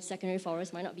secondary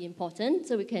forests might not be important,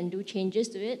 so we can do changes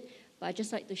to it. But I'd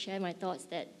just like to share my thoughts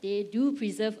that they do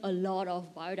preserve a lot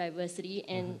of biodiversity,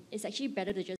 and it's actually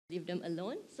better to just leave them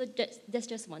alone. So that's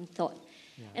just one thought.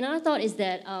 Yeah. Another thought is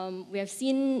that we have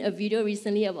seen a video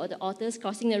recently about the otters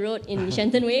crossing the road in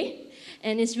Shenton Way,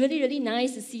 and it's really, really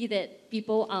nice to see that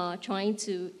people are trying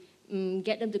to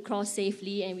get them to cross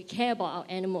safely, and we care about our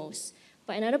animals.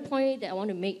 But another point that I want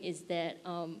to make is that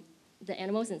the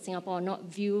animals in Singapore are not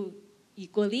viewed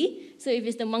equally. So if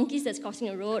it's the monkeys that's crossing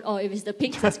the road, or if it's the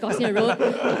pigs that's crossing the road,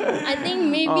 I think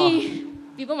maybe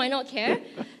people might not care.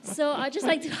 So I'd just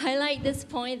like to highlight this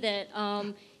point that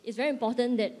it's very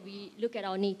important that we look at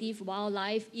our native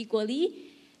wildlife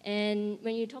equally. And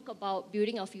when you talk about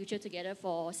building our future together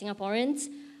for Singaporeans,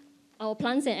 our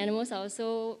plants and animals are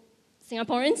also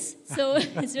Singaporeans, so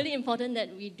it's really important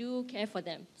that we do care for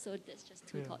them. So that's just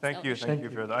two thoughts. Thank you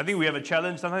for that. I think we have a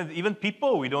challenge. Sometimes even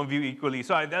people we don't view equally.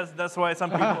 So that's why some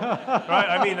people, right?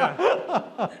 I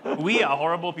mean, we are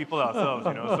horrible people ourselves,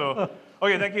 So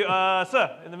okay, thank you,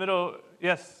 sir, in the middle.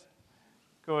 Yes,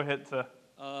 go ahead, sir.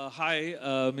 Hi,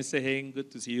 Mr. Heng,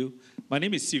 good to see you. My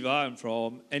name is Siva, I'm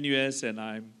from NUS and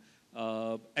I'm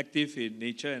active in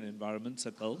nature and environment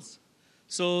circles.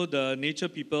 So the nature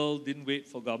people didn't wait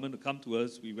for government to come to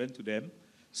us, we went to them.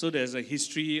 So there's a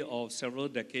history of several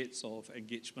decades of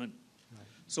engagement. Right.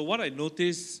 So what I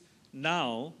notice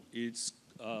now, it's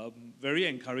very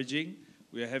encouraging.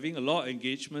 We are having a lot of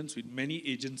engagements with many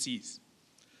agencies.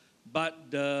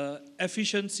 But the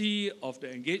efficiency of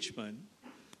the engagement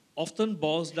often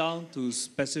boils down to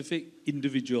specific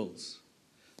individuals.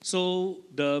 So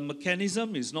the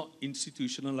mechanism is not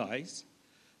institutionalized.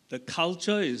 The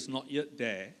culture is not yet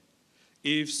there.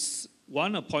 If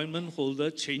one appointment holder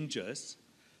changes,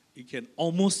 it can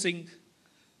almost sink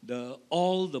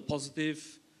all the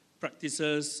positive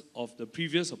practices of the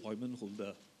previous appointment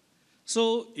holder.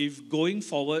 So if going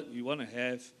forward we want to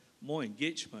have more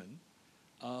engagement,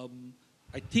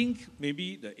 I think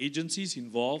maybe the agencies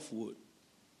involved would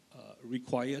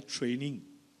require training.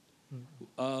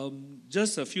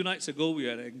 Just a few nights ago, we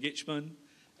had an engagement,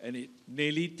 and it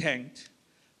nearly tanked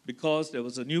because there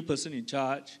was a new person in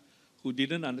charge who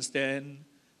didn't understand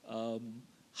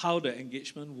how the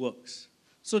engagement works.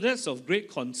 So that's of great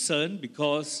concern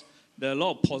because there are a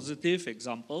lot of positive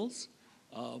examples,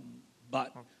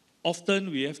 but often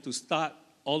we have to start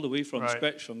all the way from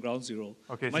scratch, from ground zero.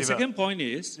 Okay, My Siva. second point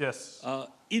is, yes.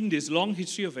 In this long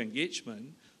history of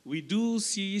engagement, we do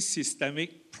see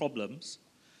systemic problems,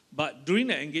 but during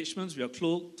the engagements, we are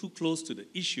too close to the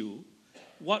issue.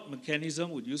 What mechanism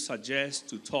would you suggest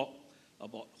to talk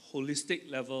about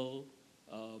holistic level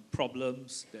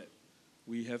problems that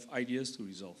we have ideas to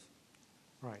resolve?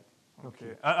 Right.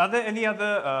 Okay. Are there any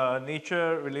other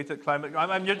nature-related climate?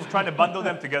 I'm just trying to bundle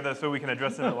them together so we can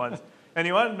address them at once.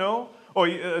 Anyone? No? Oh,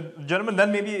 gentlemen,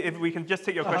 then maybe if we can just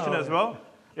take your question as well.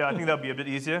 Yeah, I think that'll be a bit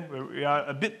easier. We are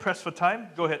a bit pressed for time.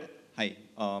 Go ahead. Hi,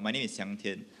 my name is Xiang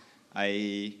Tian.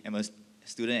 I am a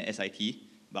student at SIT,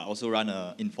 but I also run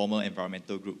an informal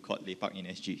environmental group called Lepak in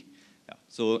SG. Yeah.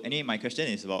 So anyway, my question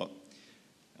is about,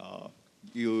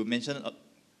 you mentioned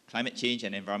climate change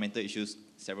and environmental issues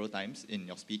several times in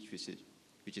your speech,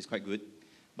 which is quite good.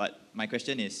 But my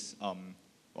question is,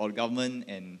 while government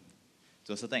and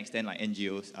to a certain extent like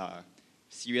NGOs are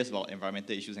serious about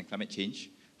environmental issues and climate change,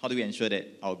 how do we ensure that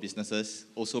our businesses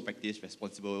also practice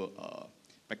responsible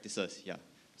practices? Yeah.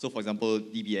 So for example,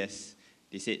 DBS,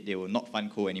 they said they will not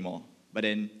fund coal anymore, but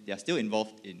then they are still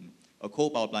involved in a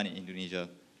coal power plant in Indonesia.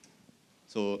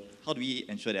 So how do we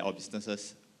ensure that our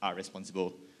businesses are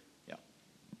responsible? Yeah.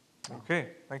 Okay,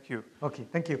 thank you. Okay,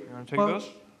 thank you. You want to take those?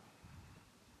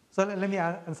 So let me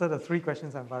answer the three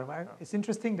questions on environment. It's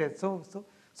interesting that so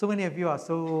many of you are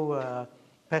so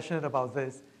passionate about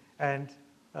this, and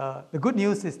the good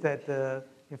news is that,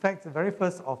 in fact, the very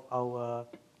first of our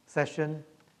session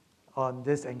on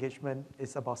this engagement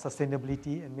is about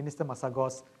sustainability, and Minister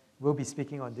Masagos will be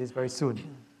speaking on this very soon.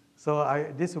 So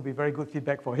this will be very good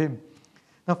feedback for him.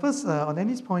 Now first, on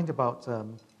Annie's point about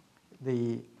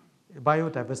the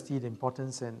biodiversity, the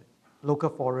importance and local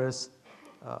forests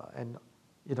and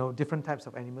different types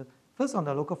of animals. First on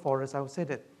the local forests, I would say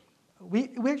that we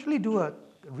actually do a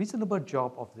reasonable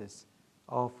job of this,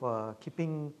 of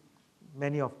keeping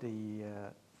many of the,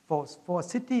 for a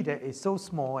city that is so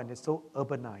small and is so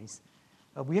urbanized,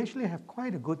 we actually have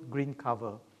quite a good green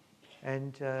cover.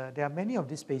 And there are many of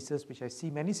these spaces which I see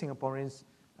many Singaporeans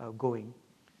going.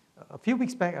 A few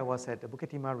weeks back, I was at the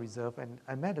Bukit Timah Reserve and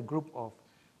I met a group of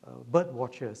bird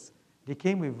watchers. They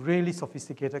came with really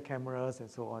sophisticated cameras and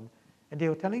so on. And they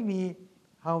were telling me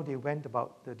how they went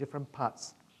about the different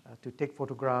parts to take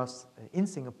photographs in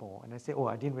Singapore. And I said, oh,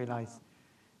 I didn't realize.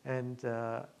 And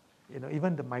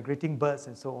even the migrating birds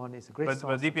and so on is a great source.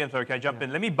 But DPM, sorry, can I jump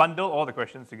in? Let me bundle all the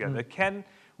questions together.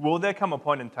 Will there come a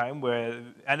point in time where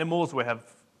animals will have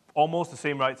almost the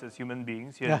same rights as human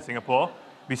beings here in Singapore,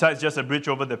 besides just a bridge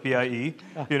over the PIE?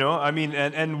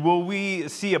 And will we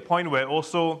see a point where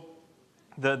also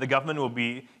the government will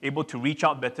be able to reach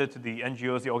out better to the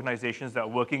NGOs, the organizations that are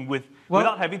working with,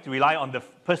 without having to rely on the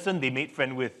person they made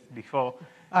friend with before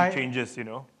it changes,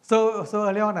 So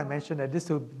early on I mentioned that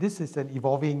this is an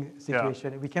evolving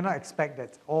situation. We cannot expect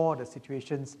that all the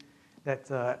situations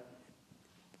that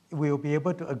we'll be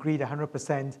able to agree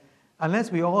 100%,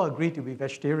 unless we all agree to be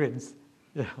vegetarians,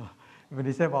 when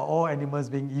they say about all animals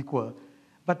being equal.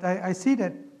 But I see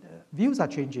that views are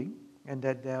changing, and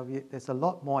that there's a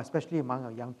lot more, especially among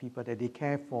our young people, that they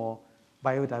care for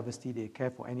biodiversity, they care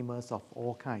for animals of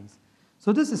all kinds.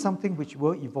 So this is something which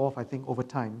will evolve, I think, over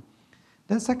time.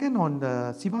 Then second, on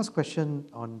the Siva's question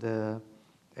on the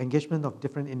engagement of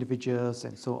different individuals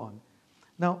and so on.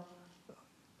 Now,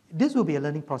 this will be a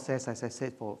learning process, as I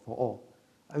said, for all.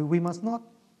 we must not,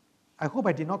 I hope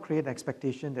I did not create an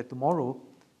expectation that tomorrow,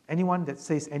 anyone that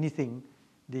says anything,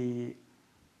 the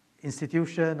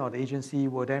institution or the agency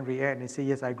will then react and say,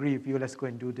 yes, I agree with you, let's go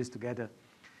and do this together.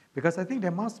 Because I think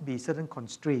there must be certain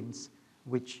constraints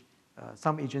which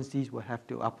some agencies will have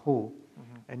to uphold,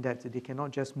 and that they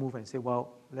cannot just move and say,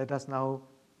 well, let us now,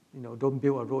 don't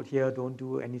build a road here, don't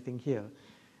do anything here.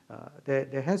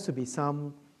 There has to be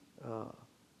some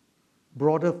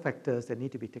broader factors that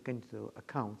need to be taken into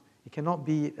account. It cannot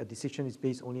be a decision is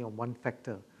based only on one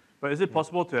factor. But is it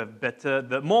possible to have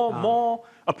better, more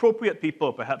appropriate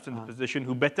people perhaps in the position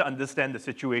who better understand the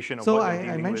situation of what they're dealing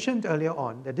with? So I mentioned earlier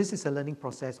on that this is a learning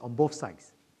process on both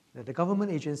sides. That the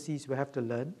government agencies will have to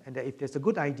learn, and that if there's a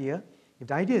good idea, if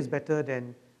the idea is better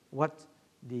than what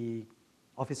the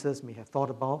officers may have thought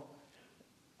about,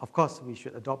 of course we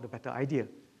should adopt the better idea.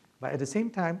 But at the same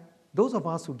time, those of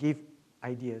us who give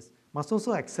ideas must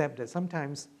also accept that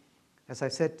sometimes, as I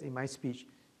said in my speech,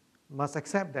 must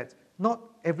accept that not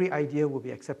every idea will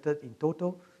be accepted in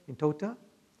total,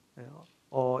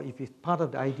 or if it's part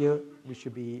of the idea,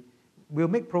 we'll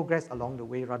make progress along the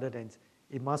way rather than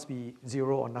it must be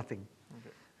zero or nothing.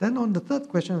 Okay. Then on the third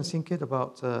question, I was thinking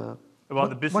about the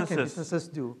businesses. What can businesses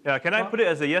do? Yeah, can I put it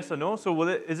as a yes or no? So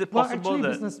is it possible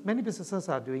actually, many businesses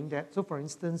are doing that. So for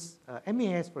instance,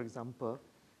 MAS, for example,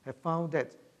 have found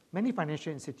that many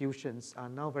financial institutions are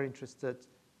now very interested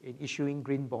in issuing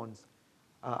green bonds.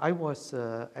 I was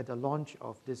at the launch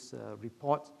of this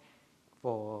report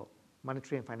for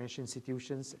monetary and financial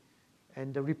institutions,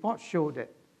 and the report showed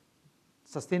that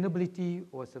sustainability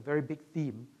was a very big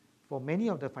theme for many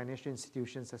of the financial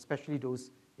institutions, especially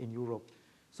those in Europe.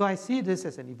 So I see this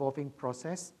as an evolving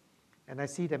process, and I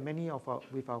see that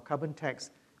with our carbon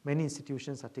tax, many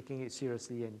institutions are taking it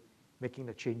seriously and making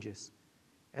the changes.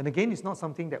 And again, it's not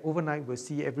something that overnight we'll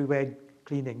see everywhere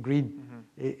clean and green.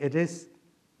 It is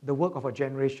the work of a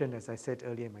generation, as I said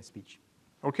earlier in my speech.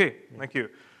 Okay, thank you.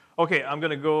 Okay, I'm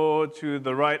going to go to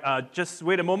the right. Just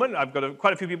wait a moment. I've got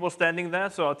quite a few people standing there,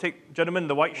 so I'll take gentleman in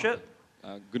the white shirt.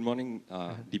 Good morning,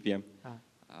 DPM.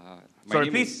 Sorry,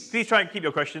 please try and keep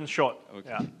your questions short. Okay.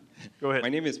 Yeah. Go ahead. My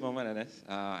name is Mohammed Anas.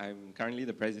 I'm currently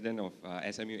the president of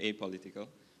SMU Apolitical.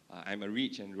 I'm a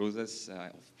REACH and Roses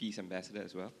of Peace ambassador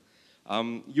as well.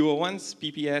 You were once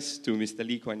PPS to Mr.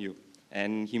 Lee Kuan Yew,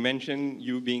 and he mentioned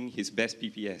you being his best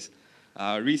PPS.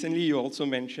 Recently, you also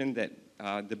mentioned that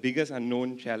the biggest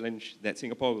unknown challenge that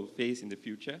Singapore will face in the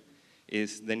future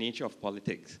is the nature of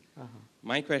politics.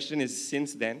 My question is,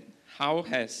 since then, how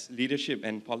has leadership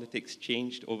and politics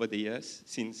changed over the years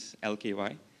since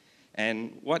LKY?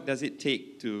 And what does it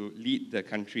take to lead the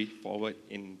country forward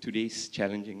in today's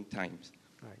challenging times?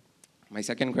 Right. My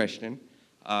second question,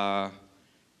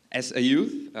 as a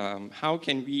youth, how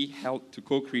can we help to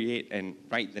co-create and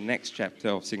write the next chapter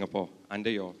of Singapore under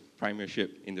your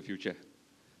premiership in the future?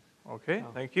 Okay,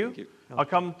 thank you. I'll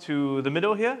come to the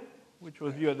middle here, which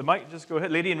was you at the mic. Just go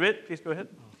ahead. Lady in red, please go ahead.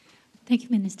 Thank you,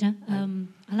 Minister.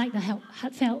 I like the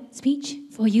heartfelt speech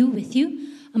for you, with you.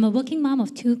 I'm a working mom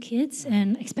of 2 kids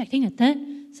and expecting a third,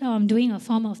 so I'm doing a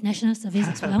form of national service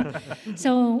as well.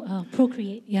 So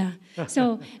procreate, yeah.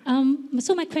 So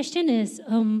my question is,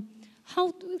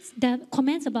 how the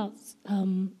comments about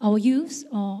our youth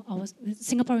or our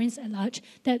Singaporeans at large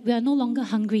that we are no longer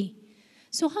hungry.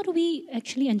 So how do we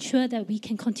actually ensure that we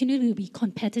can continue to be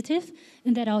competitive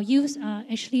and that our youth are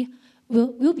actually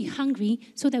will be hungry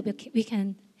so that we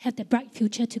can have that bright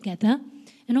future together?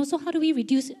 And also, how do we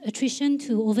reduce attrition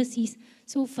to overseas?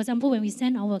 So, for example, when we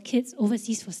send our kids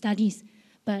overseas for studies,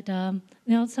 but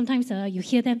sometimes you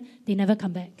hear them, they never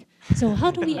come back. So how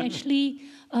do we actually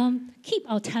keep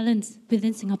our talents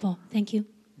within Singapore? Thank you.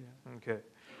 Yeah.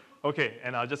 Okay,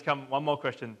 and I'll just come one more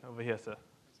question over here, sir.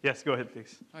 Yes, go ahead,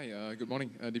 please. Hi, good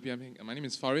morning, DPM Heng. My name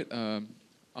is Farid.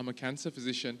 I'm a cancer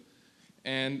physician.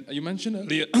 And you mentioned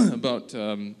earlier about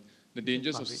the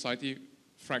dangers of society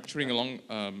fracturing along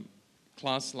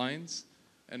class lines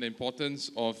and the importance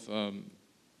of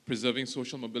preserving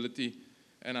social mobility.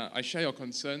 And I share your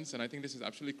concerns, and I think this is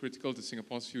absolutely critical to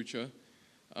Singapore's future.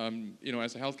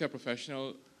 As a healthcare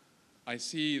professional, I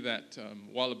see that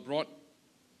while a broad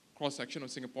cross-section of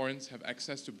Singaporeans have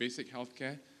access to basic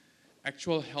healthcare,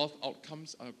 actual health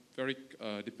outcomes are very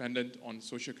dependent on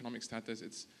socioeconomic status.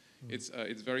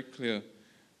 It's very clear.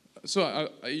 So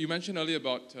you mentioned earlier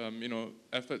about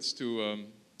efforts to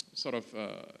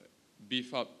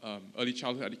beef up early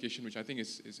childhood education, which I think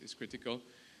is critical.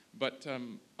 But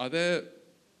are there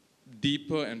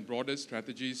deeper and broader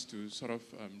strategies to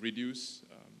reduce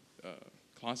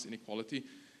class inequality?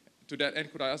 To that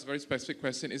end, could I ask a very specific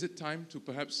question? Is it time to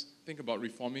perhaps think about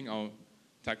reforming our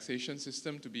taxation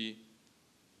system to be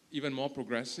even more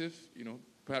progressive,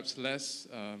 perhaps less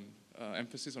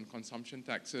emphasis on consumption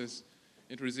taxes,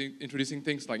 introducing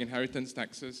things like inheritance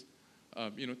taxes,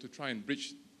 to try and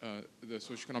bridge the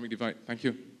socioeconomic divide. Thank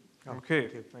you. Okay,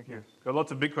 thank you. Got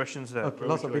lots of big questions there. Okay,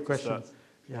 lots of big questions.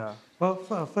 Yeah. Well,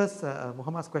 first,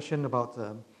 Muhammad's question about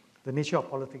the nature of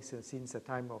politics since the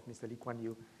time of Mr. Lee Kuan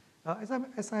Yew.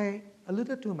 As I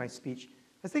alluded to in my speech,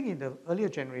 I think in the earlier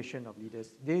generation of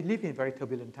leaders, they lived in very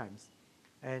turbulent times.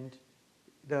 And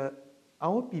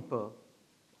our people,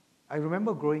 I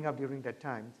remember growing up during that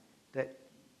time, that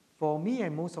for me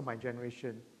and most of my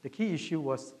generation, the key issue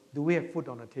was, do we have food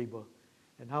on the table?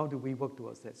 And how do we work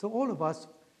towards that? So all of us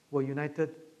were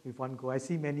united with one goal. I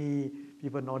see many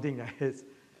people nodding their heads.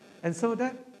 And so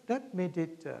that made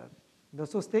it,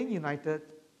 so staying united,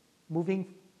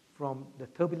 moving from the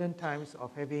turbulent times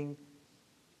of having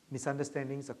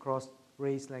misunderstandings across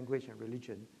race, language, and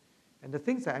religion. And the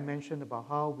things that I mentioned about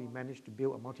how we managed to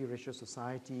build a multiracial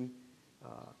society,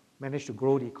 managed to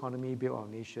grow the economy, build our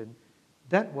nation,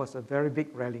 that was a very big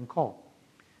rallying call.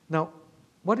 Now,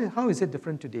 how is it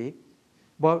different today?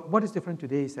 Well, what is different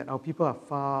today is that our people are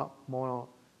far more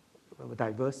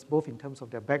diverse, both in terms of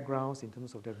their backgrounds, in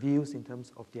terms of their views, in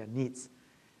terms of their needs.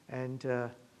 And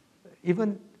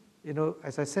even,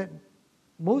 as I said,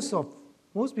 most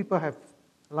people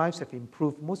lives have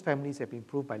improved, most families have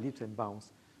improved by leaps and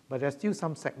bounds, but there are still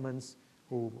some segments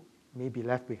who may be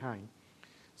left behind.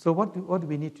 So what do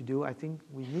we need to do? I think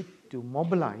we need to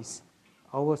mobilize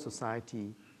our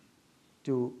society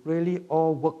to really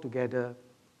all work together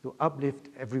to uplift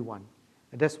everyone.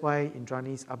 And that's why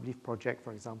Indrani's Uplift Project,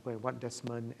 for example, and what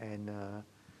Desmond and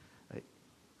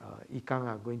Ikang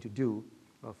are going to do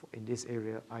in this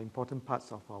area are important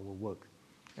parts of our work.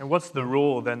 And what's the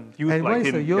role then youth and like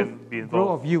him can be involved?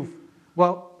 Role of youth?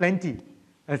 Well, plenty.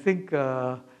 I think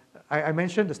I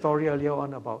mentioned the story earlier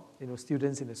on about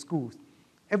students in the schools.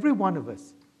 Every one of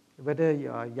us, whether you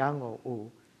are young or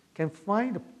old, can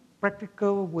find a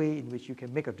practical way in which you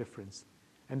can make a difference.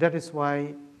 And that is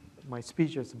why my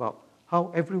speech is about how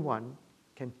everyone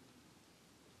can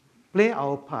play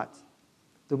our part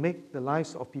to make the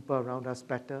lives of people around us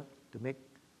better, to make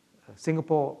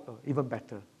Singapore even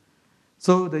better.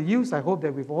 So the youth, I hope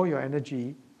that with all your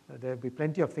energy, there will be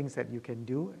plenty of things that you can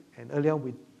do. And earlier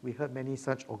we heard many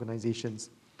such organizations.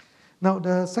 Now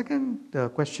the second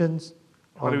questions.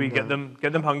 How do we get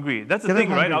them hungry? That's the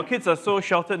thing, right? Our kids are so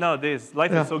sheltered nowadays.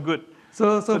 Life is so good.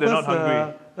 So they're not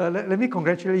hungry. Let me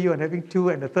congratulate you on having 2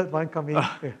 and the third one coming.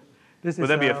 This Would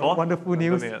that be a fourth? Wonderful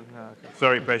news. Okay.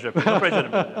 Sorry, pressure. No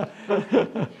pressure.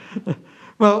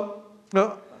 Well,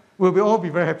 we'll all be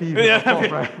very happy with our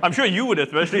fourth, right? I'm sure you would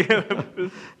especially.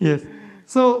 Yes.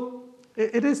 So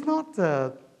it is not.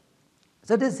 So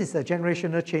this is a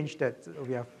generational change that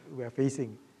we are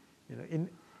facing.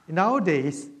 In our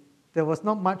days, there was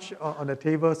not much on the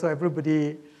table, so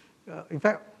everybody. In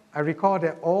fact, I recall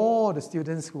that all the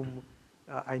students whom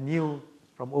I knew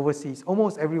from overseas,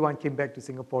 almost everyone came back to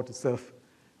Singapore to serve.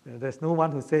 There's no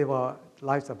one who say, well,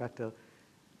 lives are better.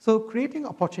 So creating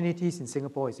opportunities in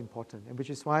Singapore is important, and which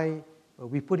is why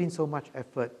we put in so much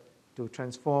effort to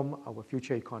transform our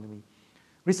future economy.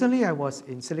 Recently, I was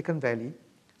in Silicon Valley,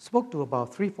 spoke to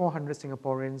about 300-400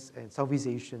 Singaporeans and Southeast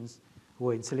Asians who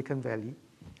were in Silicon Valley,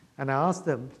 and I asked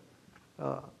them,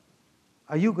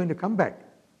 are you going to come back?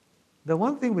 The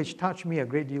one thing which touched me a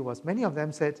great deal was many of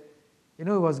them said, it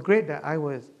was great that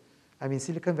I'm in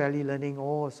Silicon Valley learning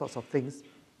all sorts of things,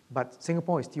 but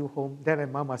Singapore is still home. Dad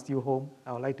and Mom are still home.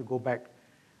 I would like to go back.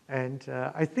 And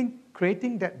I think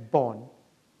creating that bond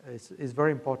is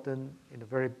very important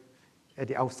at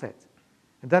the outset.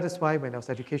 And that is why when I was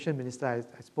Education Minister,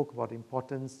 I spoke about the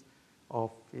importance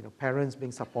of parents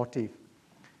being supportive.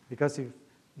 Because if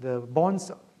the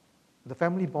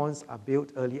family bonds are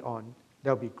built early on, that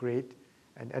will be great.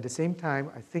 And at the same time,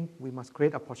 I think we must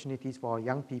create opportunities for our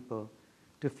young people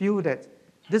to feel that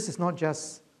this is not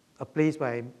just a place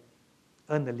where I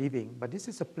earn a living, but this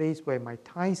is a place where my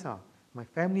ties are, my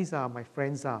families are, my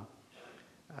friends are.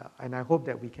 And I hope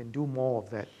that we can do more of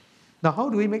that. Now, how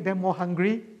do we make them more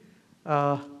hungry?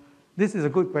 This is a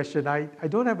good question. I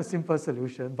don't have a simple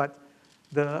solution, but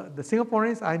the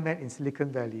Singaporeans I met in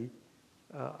Silicon Valley,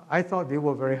 I thought they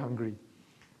were very hungry.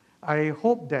 I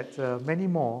hope that many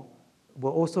more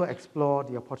will also explore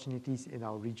the opportunities in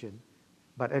our region.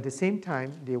 But at the same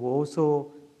time, they will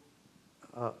also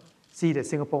see that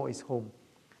Singapore is home.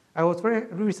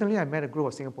 Recently I met a group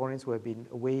of Singaporeans who have been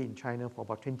away in China for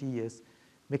about 20 years,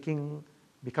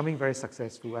 becoming very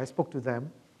successful. I spoke to them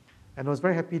and was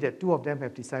very happy that 2 of them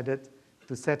have decided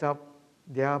to set up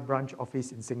their branch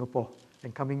office in Singapore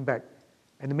and coming back.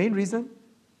 And the main reason,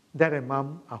 Dad and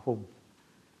Mom are home.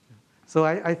 So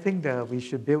I think that we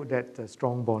should build that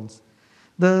strong bonds.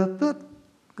 The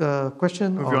third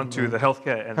question Moving on to the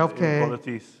healthcare and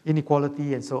inequalities.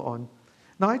 Inequality and so on.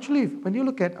 Now, actually, when you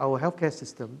look at our healthcare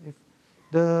system,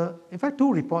 in fact,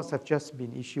 2 reports have just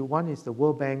been issued. One is the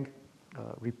World Bank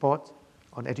report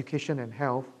on education and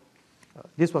health.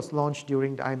 This was launched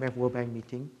during the IMF World Bank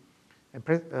meeting. And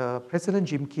President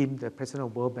Jim Kim, the president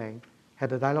of World Bank,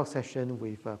 had a dialogue session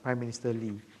with Prime Minister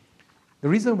Lee. The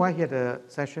reason why he had a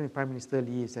session with Prime Minister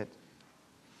Lee is that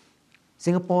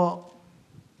Singapore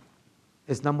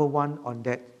is number 1 on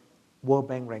that World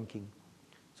Bank ranking.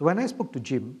 So when I spoke to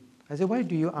Jim, I said, why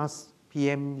do you ask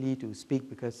PM Lee to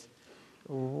speak? Because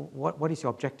what is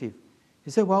your objective? He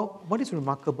said, well, what is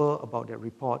remarkable about that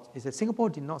report is that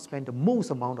Singapore did not spend the most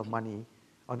amount of money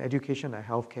on education and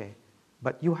healthcare,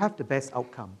 but you have the best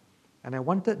outcome. And I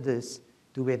wanted this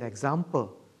to be an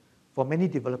example for many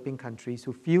developing countries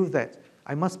who feel that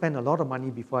I must spend a lot of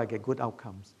money before I get good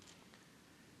outcomes.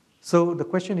 So the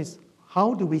question is,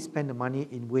 how do we spend the money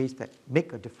in ways that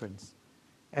make a difference?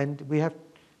 And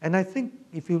I think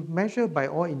if you measure by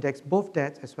all index, both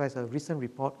that as well as a recent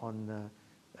report on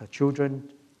children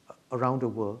around the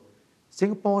world,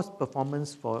 Singapore's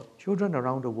performance for children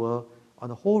around the world on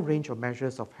a whole range of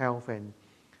measures of health and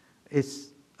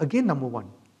is again number 1.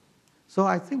 So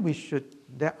I think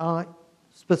there are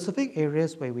specific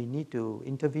areas where we need to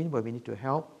intervene, where we need to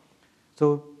help.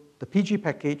 So the PG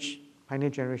package, Pioneer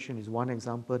Generation is one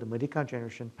example, the Merdeka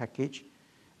Generation package.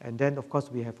 And then of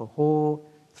course we have a whole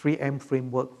 3M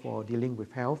framework for dealing with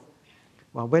health.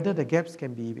 Well, whether the gaps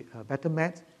can be better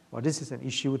met, well, this is an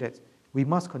issue that we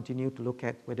must continue to look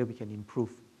at whether we can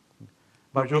improve.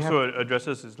 But which also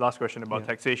addresses his last question about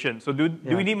taxation. So do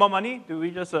we need more money? Do we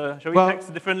just, shall we tax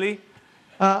differently?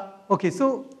 Okay,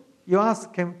 so you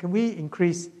ask, can we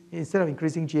increase, instead of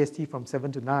increasing GST from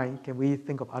 7 to 9, can we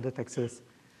think of other taxes?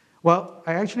 Well,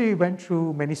 I actually went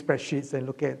through many spreadsheets and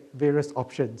looked at various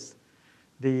options.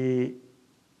 And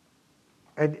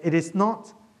it is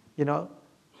not,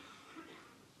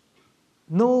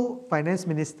 no finance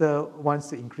minister wants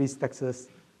to increase taxes,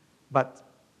 but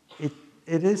it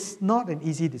is not an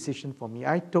easy decision for me.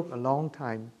 I took a long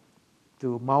time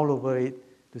to mull over it,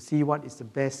 to see what is the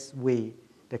best way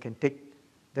that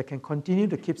can continue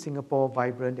to keep Singapore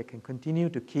vibrant, that can continue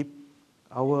to keep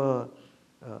our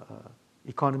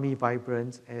economy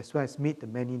vibrant, as well as meet the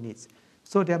many needs.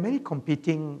 So there are many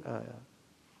competing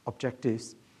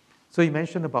objectives. So you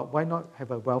mentioned about why not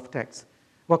have a wealth tax.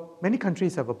 Well, many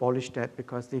countries have abolished that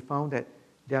because they found that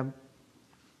there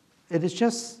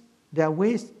are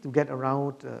ways to get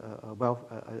around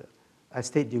a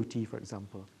state duty, for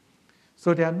example.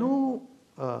 So there are no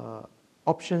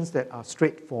options that are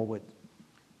straightforward.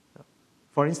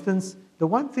 For instance, the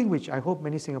one thing which I hope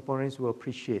many Singaporeans will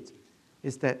appreciate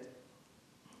is that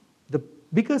the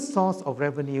biggest source of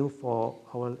revenue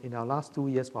in our last 2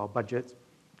 years for our budget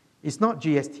is not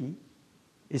GST,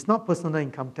 it's not personal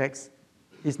income tax,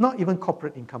 it's not even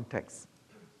corporate income tax.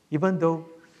 Even though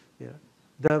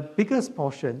the biggest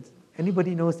portion,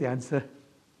 anybody knows the answer,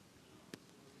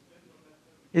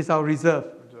 is our reserve,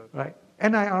 right?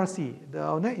 NIRC,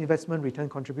 our net investment return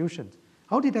contributions.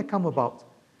 How did that come about?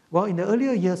 Well, in the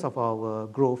earlier years of our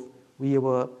growth,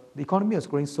 the economy was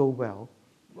growing so well,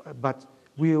 but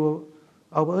our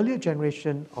earlier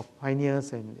generation of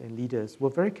pioneers and leaders were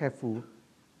very careful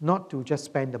not to just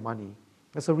spend the money.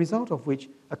 As a result of which,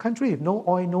 a country with no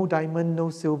oil, no diamond, no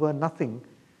silver, nothing,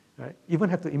 right, even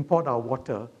have to import our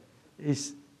water,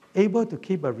 is able to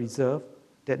keep a reserve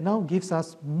that now gives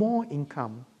us more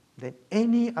income than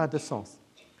any other source,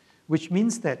 which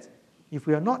means that if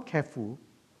we are not careful,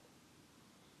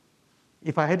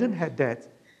 if I hadn't had that,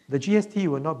 the GST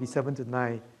will not be 7 to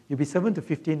 9, it will be 7 to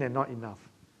 15 and not enough.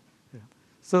 Yeah.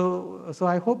 So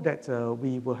I hope that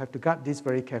we will have to guard this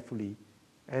very carefully,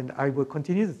 and I will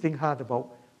continue to think hard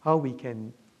about how we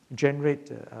can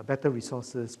generate better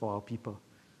resources for our people.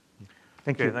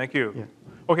 Thank you. Thank you. Yeah.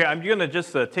 Okay, I'm going to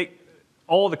just take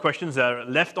all the questions that are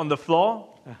left on the floor.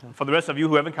 For the rest of you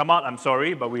who haven't come out, I'm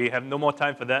sorry, but we have no more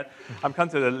time for that. I'll come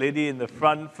to the lady in the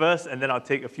front first, and then I'll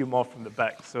take a few more from the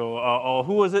back. So, or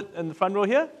who was it in the front row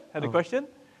here? Had a question?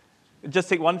 Just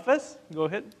take one first. Go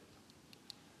ahead.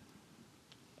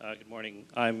 Good morning.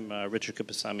 I'm Richard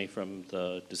Kapasamy from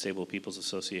the Disabled People's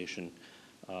Association.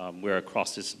 We're a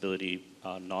cross-disability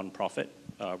nonprofit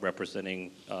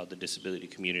representing the disability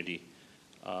community.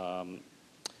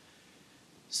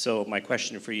 So my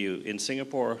question for you, in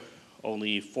Singapore,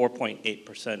 only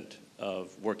 4.8%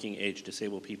 of working age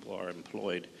disabled people are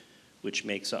employed, which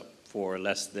makes up for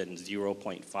less than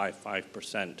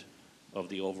 0.55% of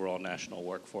the overall national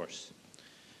workforce.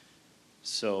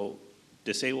 So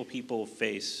disabled people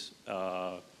face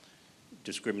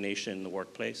discrimination in the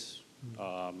workplace,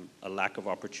 a lack of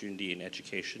opportunity in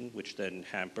education, which then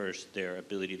hampers their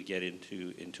ability to get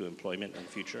into employment in the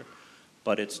future.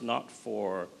 But it's not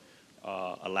for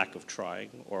a lack of trying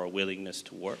or a willingness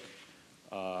to work.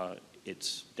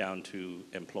 It's down to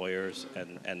employers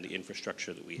and the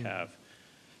infrastructure that we have.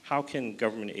 How can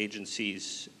government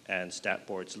agencies and stat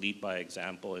boards lead by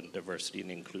example in diversity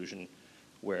and inclusion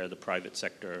where the private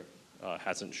sector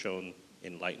hasn't shown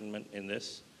enlightenment in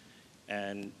this?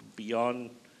 And beyond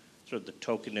sort of the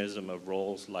tokenism of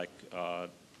roles like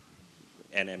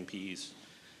NMPs,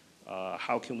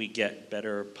 how can we get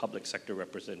better public sector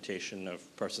representation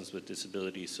of persons with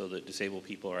disabilities so that disabled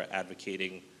people are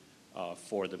advocating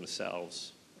for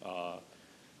themselves?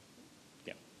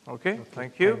 Yeah. Okay,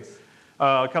 thank you.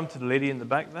 I'll come to the lady in the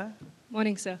back there.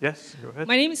 Morning, sir. Yes, go ahead.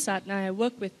 My name is Sadna. I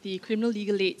work with the Criminal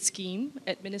Legal Aid Scheme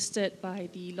administered by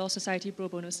the Law Society Pro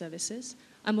Bono Services.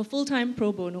 I'm a full-time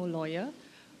pro bono lawyer.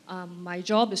 My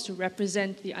job is to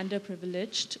represent the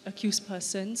underprivileged, accused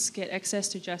persons, get access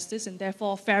to justice, and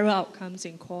therefore fairer outcomes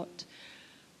in court.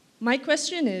 My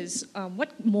question is,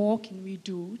 what more can we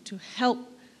do to help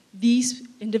these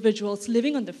individuals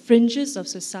living on the fringes of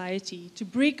society to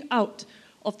break out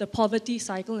of the poverty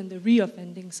cycle and the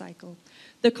reoffending cycle?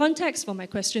 The context for my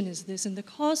question is this: in the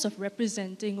course of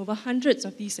representing over hundreds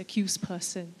of these accused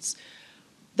persons,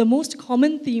 the most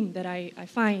common theme that I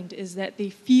find is that they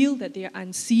feel that they are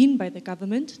unseen by the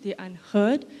government, they are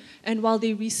unheard, and while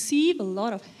they receive a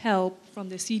lot of help from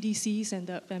the CDCs and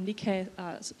the family care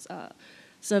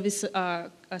service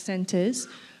centers,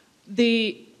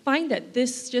 they find that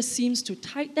this just seems to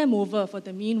tide them over for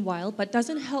the meanwhile, but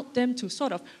doesn't help them to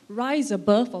sort of rise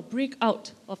above or break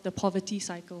out of the poverty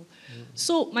cycle.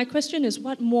 So my question is,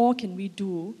 what more can we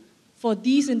do for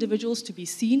these individuals to be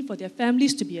seen, for their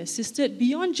families to be assisted,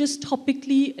 beyond just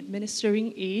topically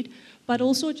administering aid, but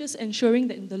also just ensuring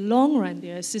that in the long run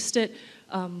they're assisted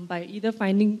by either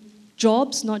finding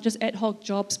jobs, not just ad hoc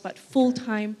jobs, but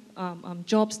full-time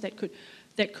jobs that could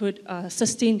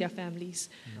sustain their families.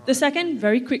 The second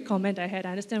very quick comment I had, I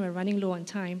understand we're running low on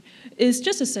time, is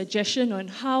just a suggestion on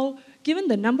how, given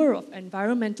the number of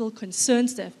environmental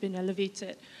concerns that have been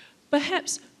elevated,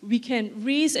 perhaps we can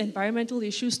raise environmental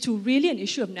issues to really an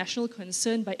issue of national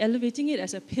concern by elevating it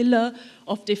as a pillar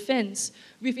of defense.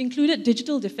 We've included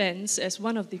digital defense as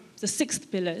one of the 6th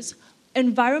pillars.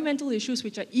 Environmental issues,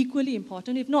 which are equally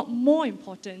important, if not more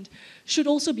important, should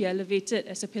also be elevated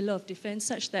as a pillar of defense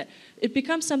such that it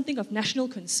becomes something of national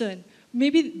concern.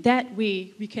 Maybe that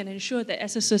way we can ensure that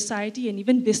as a society and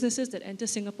even businesses that enter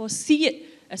Singapore see it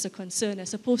as a concern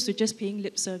as opposed to just paying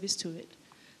lip service to it.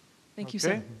 Thank you,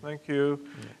 sir. Okay, thank you.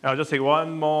 I'll just take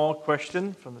one more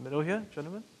question from the middle here,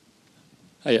 gentlemen.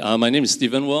 Hi, my name is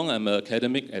Stephen Wong. I'm an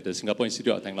academic at the Singapore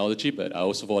Institute of Technology, but I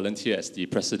also volunteer as the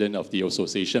president of the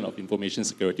Association of Information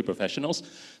Security Professionals.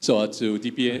 So to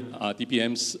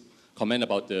DPM's comment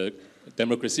about the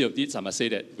democracy of deeds, I must say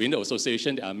that within the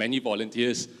association, there are many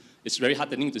volunteers. It's very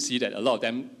heartening to see that a lot of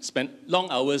them spend long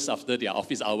hours after their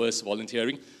office hours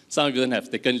volunteering. Some of them have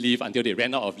taken leave until they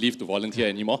ran out of leave to volunteer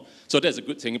anymore. So that's a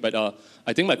good thing. But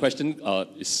I think my question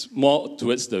is more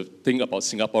towards the thing about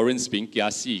Singaporeans being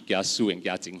kia si, kia su, and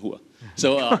kia jing hu.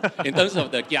 So in terms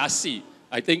of the kia si,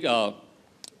 I think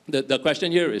the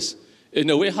question here is, in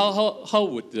a way, how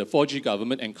would the 4G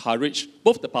government encourage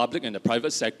both the public and the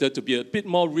private sector to be a bit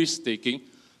more risk-taking,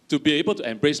 to be able to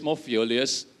embrace more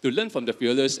failures, to learn from the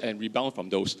failures and rebound from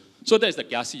those? So that's the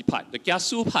kia si part. The kia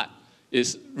su part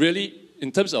is really,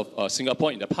 in terms of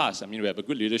Singapore in the past, I mean, we have a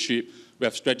good leadership, we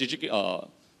have strategic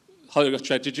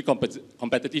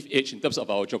competitive edge in terms of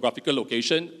our geographical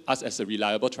location, us as a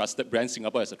reliable, trusted brand,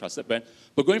 Singapore as a trusted brand.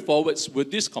 But going forwards, would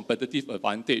this competitive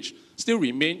advantage still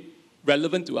remain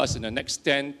relevant to us in the next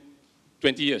 10,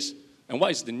 20 years? And what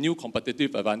is the new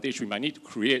competitive advantage we might need to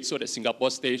create so that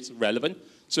Singapore stays relevant,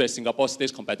 so that Singapore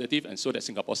stays competitive, and so that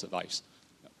Singapore survives?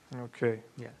 Okay.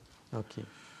 Yeah. Okay.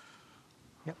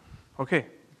 Yep. Okay.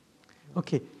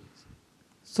 Okay.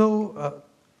 So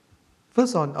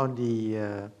first on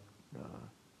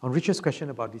Richard's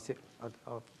question about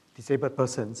disabled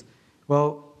persons,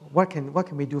 well, what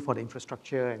can we do for the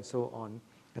infrastructure and so on,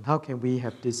 and how can we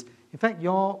have this? In fact,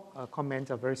 your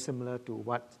comments are very similar to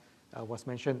what was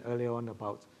mentioned earlier on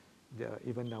about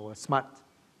even our smart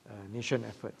nation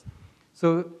effort.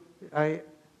 So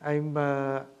I'm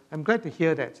glad to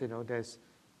hear that there's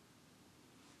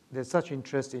such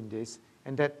interest in this,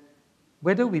 and that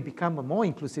whether we become a more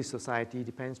inclusive society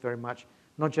depends very much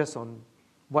not just on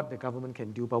what the government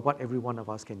can do, but what every one of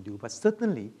us can do. But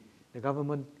certainly, the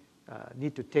government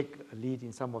need to take a lead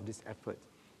in some of this effort.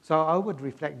 So I would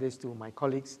reflect this to my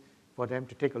colleagues for them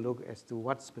to take a look as to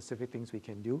what specific things we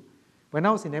can do. When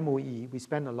I was in MOE, we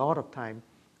spent a lot of time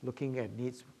looking at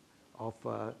needs of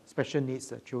special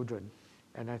needs children.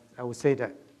 And I would say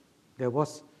that there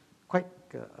was quite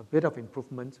a bit of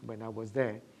improvement when I was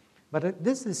there. But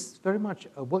this is very much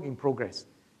a work in progress.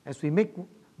 As we make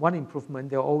one improvement,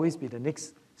 there will always be the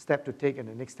next step to take and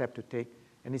the next step to take.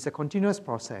 And it's a continuous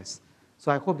process.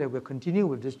 So I hope that we'll continue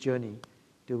with this journey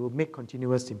to make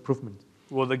continuous improvement.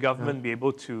 Will the government be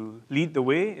able to lead the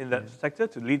way in that sector,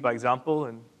 to lead by example?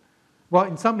 And well,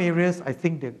 in some areas, I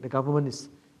think the government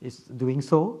is doing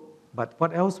so. But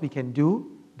what else we can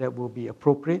do that will be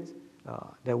appropriate,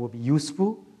 that will be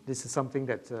useful, this is something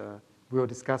that we'll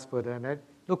discuss further. And I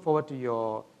look forward to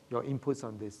your inputs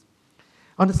on this.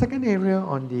 On the second area,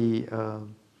 on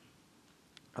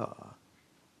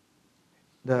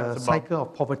the cycle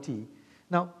of poverty.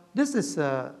 Now, this is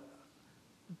that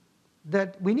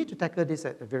we need to tackle this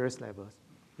at various levels.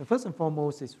 The first and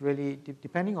foremost is really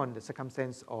depending on the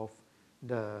circumstance of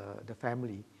the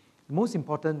family. The most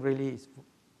important really is,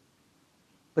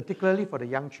 particularly for the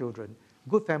young children,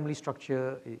 good family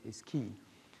structure is key.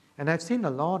 And I've seen a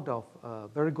lot of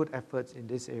very good efforts in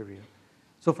this area.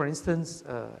 So for instance,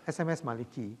 SMS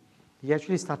Maliki, he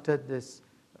actually started this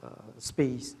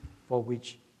space for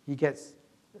which he gets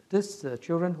these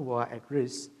children who are at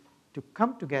risk to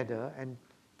come together, and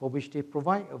for which they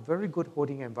provide a very good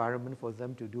holding environment for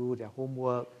them to do their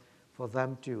homework, for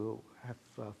them to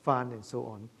have fun and so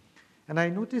on. And I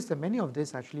noticed that many of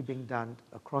this actually being done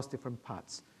across different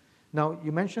parts. Now,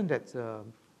 you mentioned that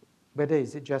whether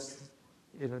is it just,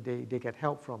 they get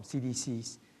help from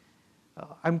CDCs.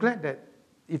 I'm glad that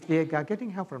if they are getting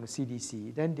help from the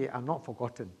CDC, then they are not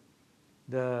forgotten.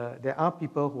 There are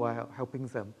people who are helping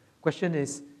them. Question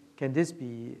is, can this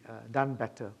be done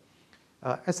better?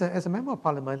 As a member of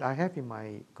parliament, I have in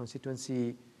my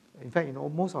constituency, in fact, in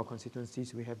most of our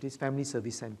constituencies, we have this family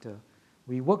service center.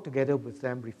 We work together with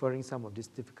them, referring some of these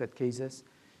difficult cases,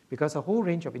 because a whole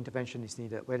range of intervention is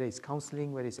needed, whether it's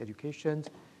counseling, whether it's education,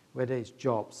 whether it's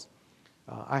jobs.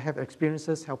 I have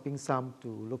experiences helping some to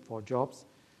look for jobs,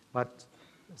 but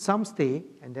some stay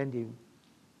and then they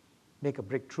make a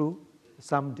breakthrough,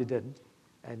 some didn't,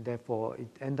 and therefore it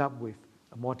ends up with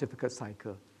a more difficult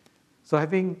cycle. So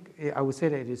I would say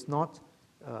that it is not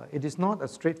a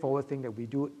straightforward thing that we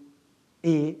do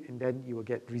A and then you will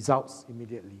get results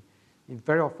immediately.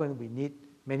 Very often we need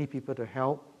many people to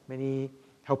help, many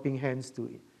helping hands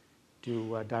to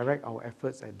direct our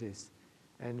efforts at this.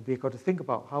 And we've got to think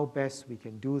about how best we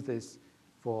can do this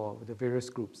for the various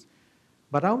groups.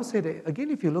 But I would say that, again,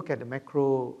 if you look at the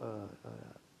macro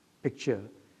picture,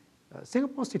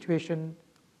 Singapore's situation,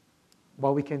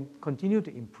 while we can continue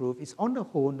to improve, is on the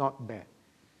whole not bad.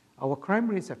 Our crime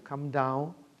rates have come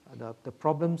down. The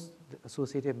problems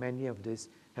associated with many of this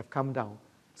have come down,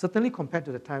 certainly compared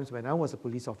to the times when I was a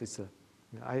police officer.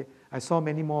 I saw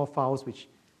many more files which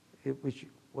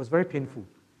was very painful.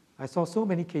 I saw so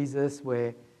many cases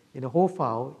where in a whole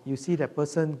file, you see that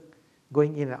person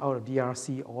going in and out of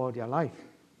DRC all their life.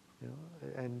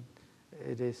 And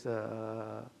it is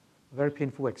a very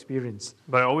painful experience.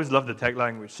 But I always love the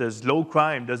tagline which says, low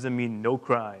crime doesn't mean no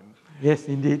crime. Yes,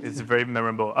 indeed. It's very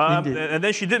memorable. And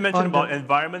then she did mention about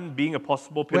environment being a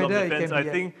possible pillar of defense. I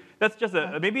think that's just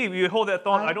maybe you hold that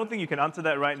thought. I don't think you can answer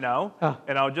that right now.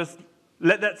 And I'll just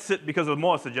let that sit because of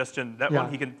more suggestion. That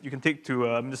one you can take to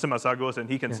Mr. Masagos and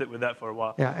he can sit with that for a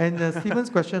while. Yeah, and Stephen's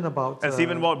question about... and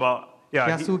Stephen, what about...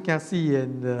 Kiasu, Kiasi,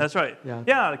 and... that's right.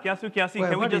 Kiasu, Kiasi.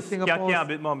 Can we just Kia a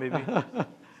bit more, maybe?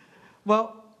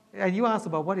 Well, and you asked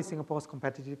about what is Singapore's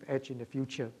competitive edge in the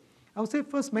future. I would say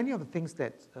first, many of the things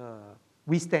that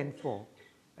we stand for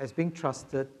as being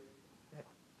trusted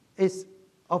is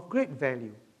of great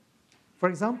value. For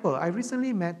example, I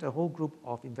recently met a whole group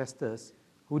of investors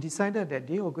who decided that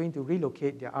they were going to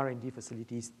relocate their R&D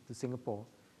facilities to Singapore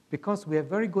because we have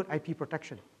very good IP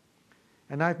protection.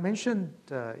 And I've mentioned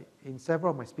in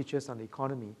several of my speeches on the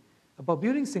economy about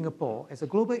building Singapore as a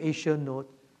global Asia node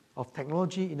of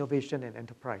technology, innovation, and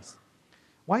enterprise.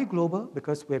 Why global?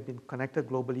 Because we have been connected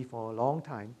globally for a long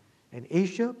time. And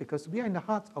Asia, because we are in the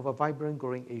heart of a vibrant,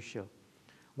 growing Asia.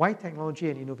 Why technology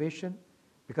and innovation?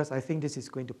 Because I think this is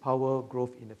going to power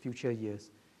growth in the future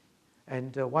years.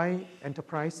 And why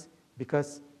enterprise?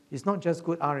 Because it's not just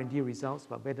good R&D results,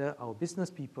 but whether our business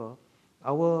people,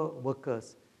 our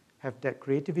workers, have that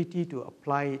creativity to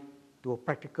apply it to a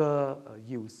practical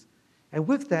use. And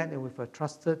with that, and with a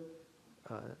trusted,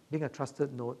 being a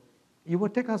trusted node, it will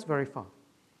take us very far.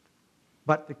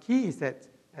 But the key is that,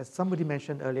 as somebody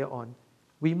mentioned earlier on,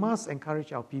 we must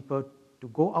encourage our people to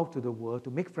go out to the world, to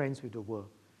make friends with the world.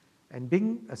 And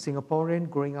being a Singaporean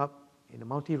growing up in a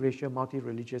multiracial,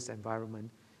 multi-religious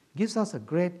environment gives us a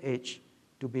great edge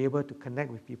to be able to connect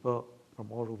with people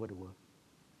from all over the world.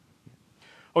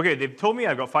 Okay, they've told me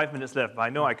I've got 5 minutes left, but I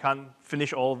know I can't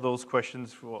finish all those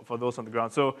questions for those on the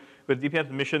ground. So with DPM's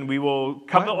permission, we will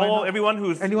cover everyone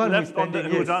who's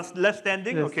left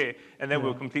standing, yes. okay, and then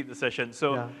we'll complete the session.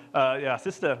 So,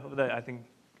 sister over there, I think,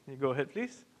 can you go ahead,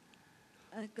 please?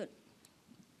 Good.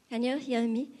 Can you hear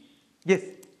me? Yes.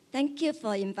 Thank you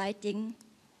for inviting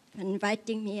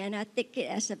me, and I take it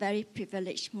as a very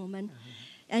privileged moment.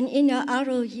 And in your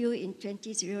ROU in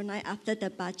 2009, after the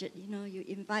budget, you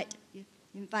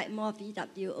invite more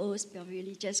VWOs, more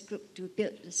religious group to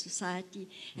build the society.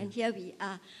 And here we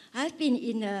are. I've been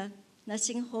in a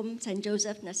nursing home, St.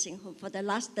 Joseph Nursing Home, for the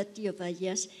last 30 over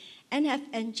years, and have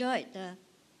enjoyed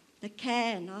the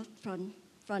care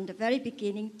from the very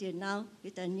beginning till now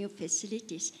with the new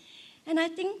facilities. And I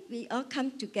think we all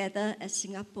come together as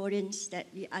Singaporeans that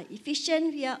we are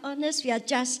efficient, we are honest, we are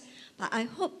just, but I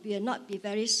hope we will not be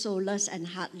very soulless and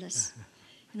heartless.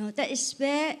 That is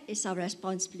where is our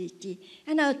responsibility.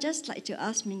 And I would just like to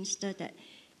ask Minister that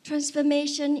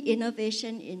transformation,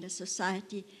 innovation in the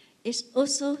society is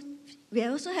also, we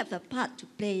also have a part to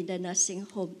play in the nursing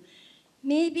home.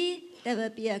 Maybe there will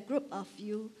be a group of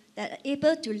you that are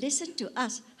able to listen to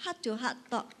us, heart-to-heart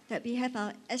talk, that we have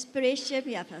our aspiration,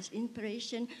 we have our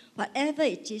inspiration, whatever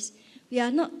it is. We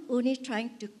are not only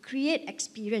trying to create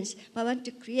experience, but want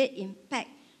to create impact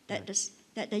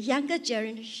that the younger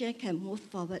generation can move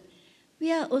forward.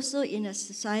 We are also in a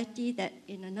society that,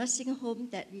 in a nursing home,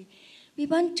 that we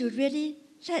want to really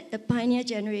let the pioneer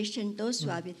generation, those who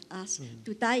are with us,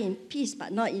 to die in peace,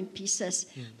 but not in pieces.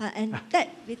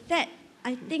 With that,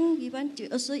 I think we want to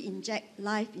also inject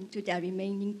life into their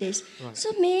remaining days. Right. So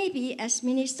maybe as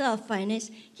Minister of Finance,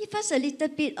 give us a little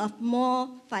bit of more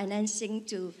financing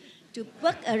to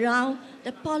work around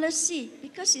the policy,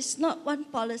 because it's not one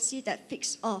policy that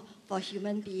fits all for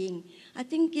human being. I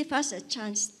think give us a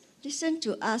chance, listen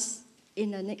to us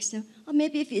in the next time, or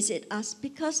maybe visit us,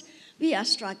 because we are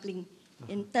struggling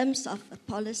in terms of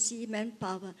policy,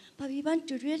 manpower, but we want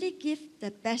to really give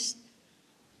the best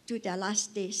to their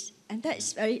last days, and that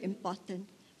is very important.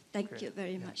 Thank you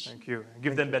very much. Thank you.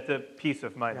 Give them better peace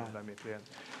of mind, if I may say.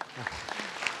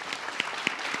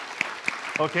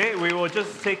 Okay, we will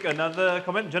just take another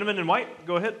comment. Gentleman in white,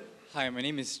 go ahead. Hi, my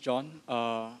name is John.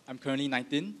 I'm currently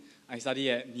 19. I study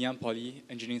at Ngee Ann Poly,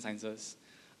 Engineering Sciences.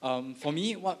 For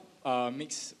me, what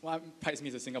prides me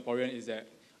as a Singaporean is that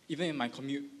even in my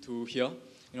commute to here,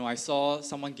 I saw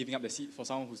someone giving up the seat for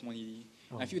someone who's more needy.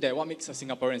 I feel that what makes a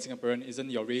Singaporean isn't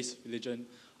your race, religion,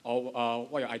 or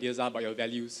what your ideas are, but your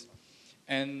values.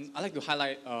 And I'd like to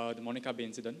highlight the Monica Bay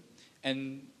incident.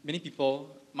 And many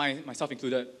people, myself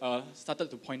included, started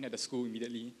to point at the school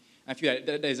immediately. I feel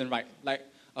that isn't right. Like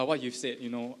what you've said,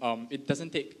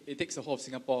 it takes the whole of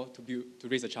Singapore to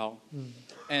raise a child.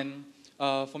 And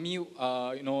for me,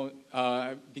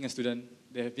 being a student,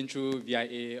 they have been through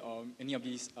VIA or any of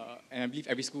these, and I believe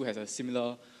every school has a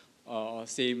similar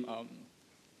same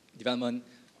development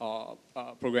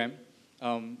program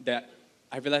that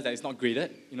I realized that it's not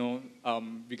graded,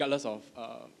 regardless of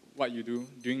what you do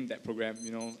during that program,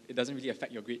 it doesn't really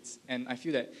affect your grades. And I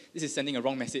feel that this is sending a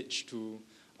wrong message to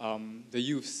the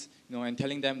youths, and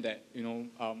telling them that,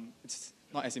 it's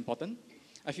not as important.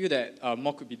 I feel that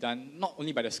more could be done, not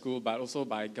only by the school, but also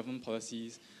by government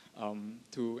policies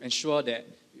to ensure that,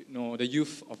 the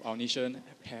youth of our nation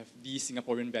have these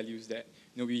Singaporean values that,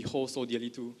 we hold so dearly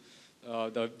to,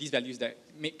 these values that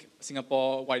make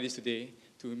Singapore what it is today,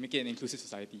 to make it an inclusive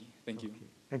society. Thank you.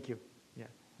 Thank you. Yeah.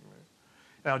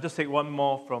 And I'll just take one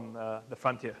more from the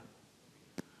front here.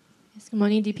 Yes, good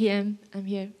morning, DPM. I'm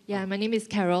here. Yeah, my name is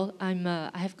Carol. I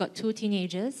have got 2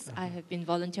 teenagers. I have been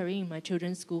volunteering in my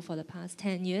children's school for the past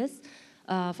 10 years.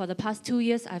 For the past 2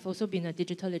 years, I've also been a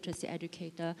digital literacy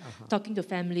educator, talking to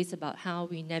families about how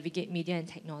we navigate media and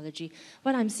technology.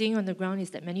 What I'm seeing on the ground is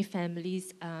that many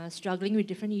families are struggling with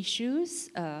different issues,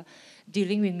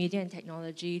 dealing with media and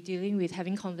technology, dealing with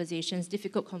having conversations,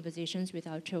 difficult conversations with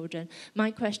our children.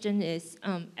 My question is,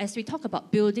 as we talk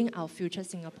about building our future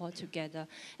Singapore together,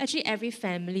 actually every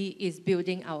family is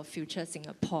building our future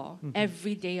Singapore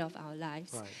every day of our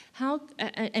lives.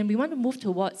 Right. And we want to move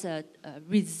towards a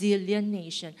resilient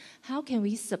nation. How can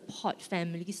we support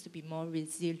families to be more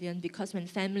resilient? Because when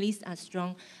families are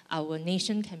strong, our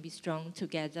nation can be strong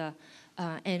together.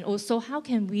 And also, how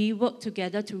can we work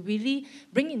together to really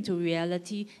bring into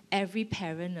reality every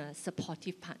parent a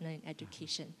supportive partner in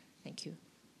education? Thank you.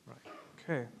 Right.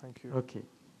 Okay, thank you. Okay.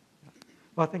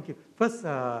 Well, thank you. First,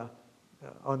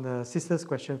 on the sister's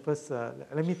question first,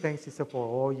 let me thank sister for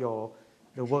all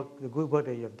the good work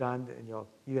that you have done, and you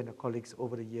and your colleagues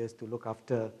over the years to look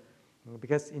after.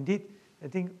 Because indeed, I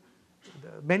think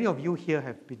many of you here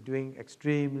have been doing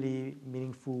extremely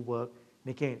meaningful work,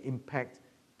 making an impact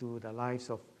to the lives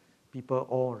of people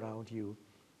all around you.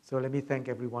 So let me thank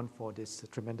everyone for this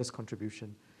tremendous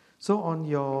contribution. So on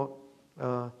your,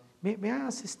 may I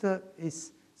ask, sister,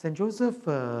 is St. Joseph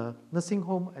Nursing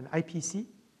Home an IPC?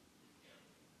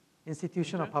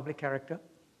 Institution of Public Character?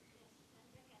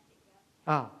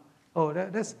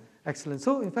 That's excellent.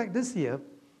 So in fact, this year,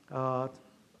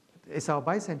 it's our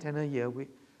bicentennial year.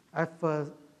 I've,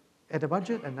 at the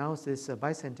budget, announced this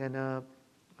bicentennial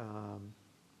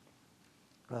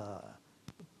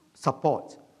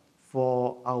support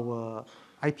for our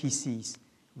IPCs,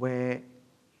 where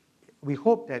we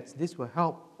hope that this will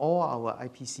help all our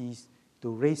IPCs to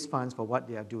raise funds for what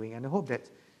they are doing. And I hope that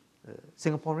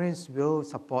Singaporeans will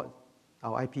support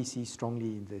our IPCs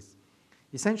strongly in this.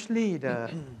 Essentially, the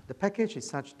package is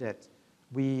such that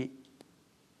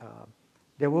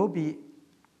there will be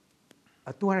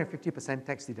a 250%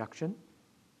 tax deduction,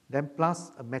 then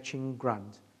plus a matching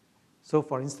grant. So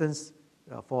for instance,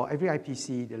 for every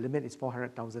IPC, the limit is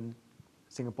 400,000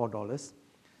 Singapore dollars.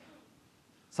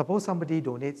 Suppose somebody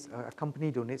donates, a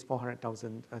company donates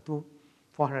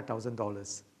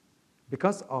 $400,000.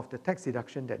 Because of the tax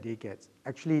deduction that they get,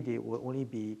 actually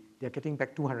they're getting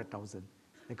back 200,000.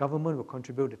 The government will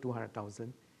contribute the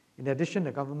 200,000. In addition,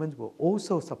 the government will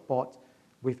also support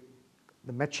with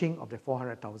the matching of the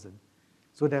 400,000.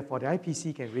 So therefore, the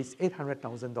IPC can raise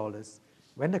 $800,000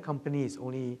 when the company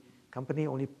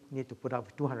only need to put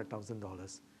up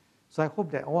 $200,000. So I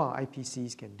hope that all our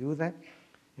IPCs can do that.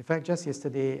 In fact, just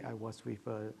yesterday, I was with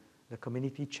the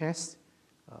community chest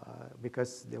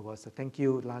because there was a thank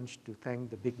you lunch to thank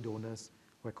the big donors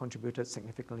who have contributed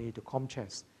significantly to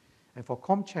ComChest. And for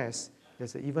ComChest,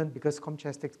 because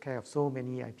ComChest takes care of so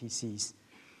many IPCs,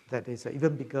 that there's an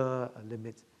even bigger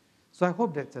limit. So I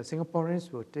hope that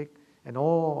Singaporeans will take, and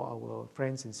all our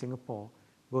friends in Singapore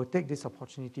will take this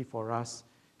opportunity for us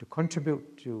to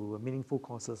contribute to meaningful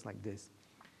causes like this.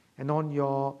 And on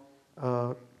your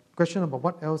question about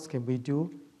what else can we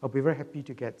do, I'll be very happy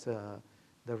to get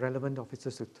the relevant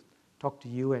officers to talk to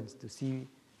you and to see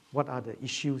what are the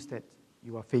issues that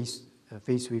you are faced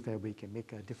with and we can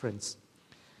make a difference.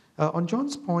 On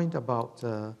John's point about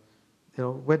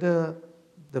whether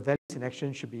the values in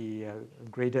action should be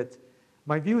graded,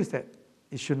 my view is that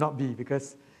it should not be,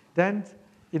 because then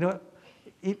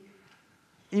it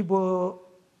will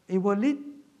lead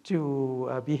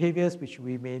to behaviors which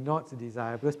we may not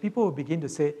desire, because people will begin to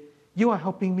say, you are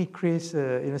helping me, Chris,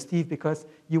 Steve, because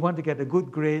you want to get a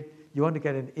good grade, you want to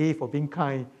get an A for being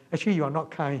kind. Actually, you are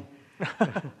not kind.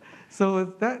 So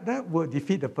that will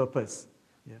defeat the purpose.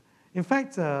 Yeah. In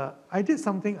fact, I did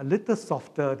something a little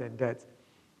softer than that.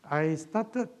 I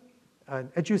started an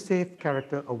EduSafe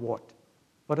Character Award.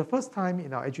 For the first time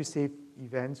in our EduSafe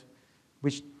events,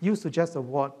 which used to just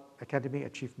award academic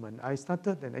achievement, I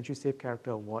started an EduSafe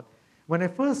Character Award. When I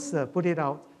first put it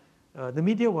out, the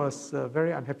media was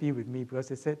very unhappy with me because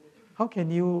they said, how can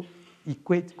you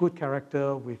equate good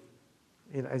character with,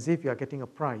 as if you are getting a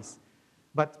prize?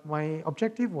 But my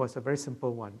objective was a very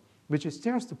simple one, which is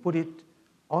just to put it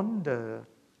on the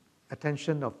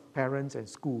attention of parents and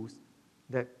schools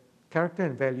that character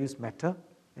and values matter,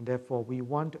 and therefore we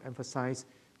want to emphasize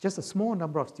just a small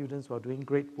number of students who are doing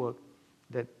great work,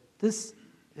 that this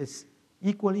is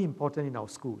equally important in our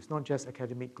schools, not just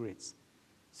academic grades.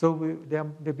 So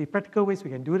there'll be practical ways we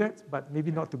can do that, but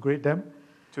maybe not to grade them.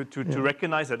 To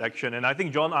recognize that action. And I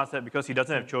think John asked that because he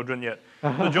doesn't have children yet.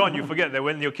 So John, you forget that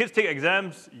when your kids take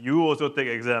exams, you also take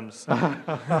exams.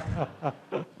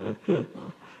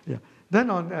 Yeah. Then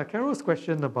on Carol's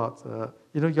question about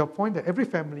your point that every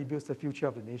family builds the future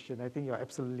of the nation, I think you're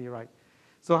absolutely right.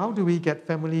 So how do we get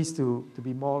families to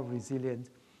be more resilient?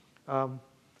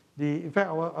 In fact,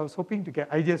 I was hoping to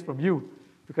get ideas from you,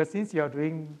 because since you are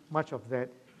doing much of that,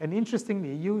 and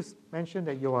interestingly, you mentioned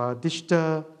that you are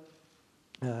digital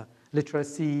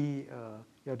literacy,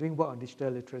 you're doing work on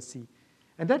digital literacy.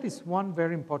 And that is one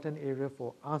very important area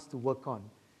for us to work on.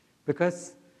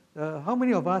 Because how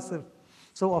many of us have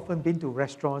so often been to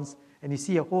restaurants and you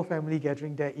see a whole family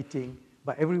gathering there eating,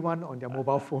 but everyone on their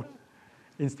mobile phone,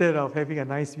 instead of having a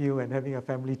nice meal and having a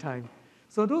family time.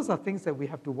 So those are things that we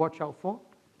have to watch out for.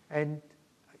 And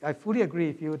I fully agree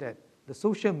with you that the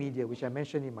social media, which I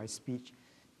mentioned in my speech,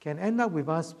 can end up with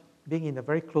us being in a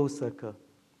very close circle.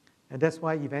 And that's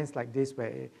why events like this,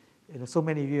 where so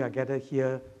many of you are gathered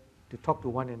here to talk to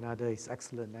one another, is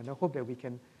excellent. And I hope that we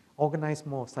can organize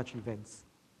more of such events.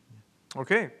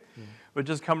 Okay. We'll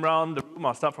just come around the room.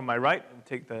 I'll start from my right and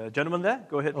take the gentleman there.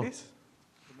 Go ahead, please.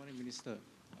 Good morning, Minister.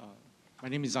 My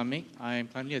name is Zamik. I'm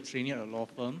currently a trainee at a law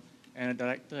firm and a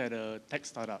director at a tech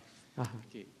startup.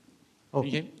 Okay. Can you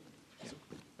hear me? Yeah.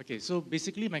 Okay, so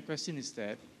basically my question is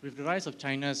that with the rise of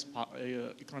China's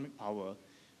economic power,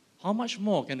 how much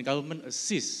more can the government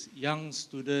assist young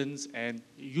students and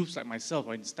youths like myself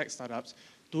or in tech startups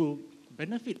to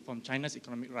benefit from China's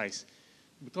economic rise?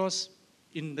 Because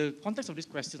in the context of this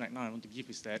question right now I want to give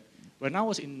is that when I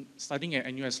was studying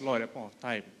at NUS Law at that point of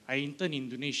time, I interned in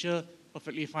Indonesia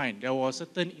perfectly fine. There were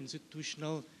certain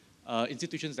institutions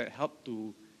that helped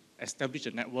to establish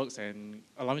the networks and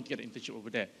allow me to get an internship over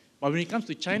there. But when it comes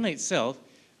to China itself,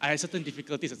 I had certain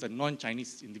difficulties as a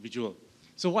non-Chinese individual.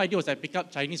 So what I did was I picked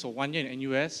up Chinese for 1 year in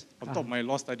NUS on top of my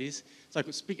law studies, so I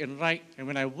could speak and write. And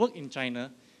when I worked in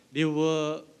China, they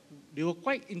were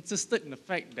quite interested in the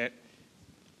fact that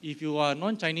if you are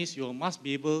non-Chinese, you must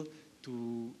be able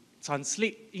to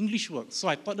translate English works. So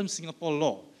I taught them Singapore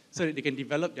law so that they can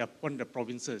develop one of their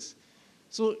provinces.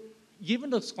 So given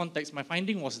those contexts, my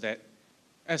finding was that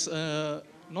as a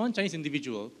non-Chinese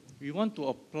individual, we want to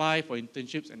apply for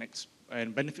internships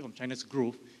and benefit from China's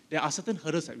growth, there are certain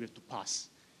hurdles that we have to pass.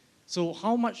 So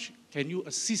how much can you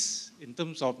assist in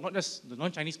terms of not just the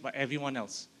non-Chinese, but everyone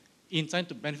else in trying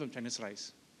to benefit from China's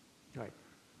rise? Right.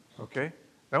 Okay.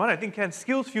 That one I think can.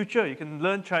 Skills Future, you can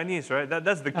learn Chinese, right?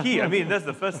 That's the key. I mean, that's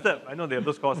the first step. I know they have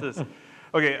those courses.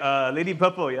 Okay, Lady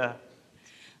Purple, yeah.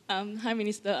 Hi,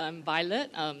 Minister. I'm Violet.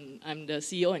 I'm the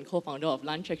CEO and co-founder of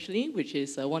Lunch, actually, which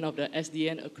is one of the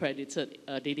SDN-accredited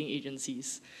dating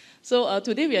agencies. So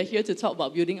today we are here to talk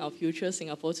about building our future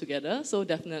Singapore together. So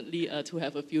definitely to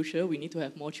have a future, we need to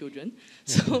have more children.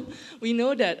 So we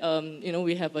know that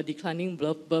we have a declining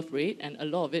birth rate, and a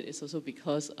lot of it is also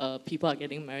because people are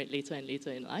getting married later and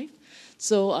later in life.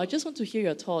 So I just want to hear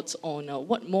your thoughts on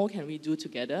what more can we do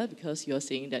together, because you're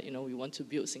saying that we want to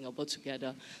build Singapore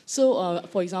together. So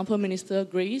for example, Minister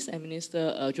Grace and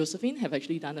Minister Josephine have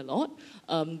actually done a lot,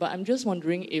 but I'm just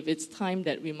wondering if it's time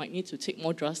that we might need to take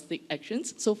more drastic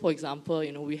actions. So for example,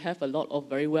 we have a lot of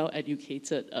very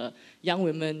well-educated young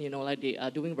women, like they are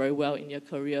doing very well in their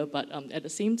career, but at the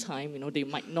same time, they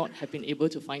might not have been able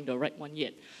to find the right one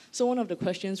yet. So one of the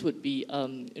questions would be,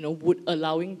 would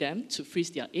allowing them to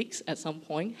freeze their eggs at some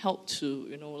point help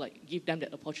to, give them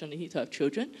that opportunity to have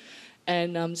children?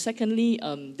 And secondly,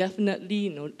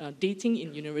 definitely, dating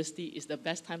in university is the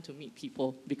best time to meet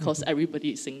people because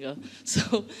everybody is single.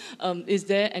 So is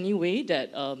there any way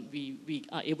that we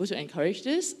are able to encourage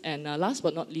this? And last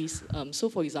but not least, so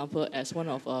for example, as one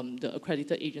of the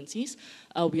accredited agencies,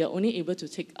 we are only able to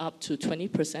take up to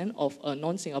 20% of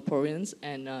non-Singaporeans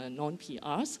and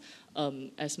non-PRs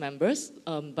as members,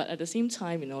 but at the same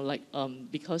time,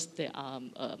 because there are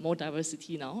more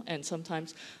diversity now, and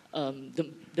sometimes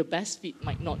the best fit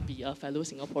might not be fellow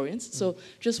Singaporeans. So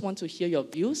just want to hear your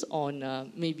views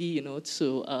on maybe,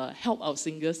 to help our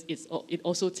singles, it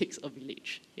also takes a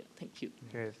village. Yeah, thank you.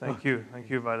 Okay, thank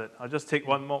you, Violet. I'll just take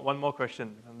one more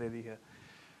question, lady here.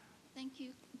 Thank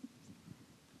you.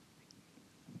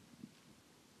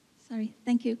 Sorry,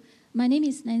 thank you. My name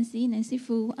is Nancy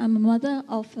Fu. I'm a mother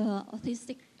of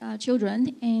autistic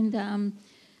children, and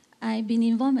I've been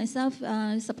involved myself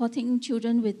supporting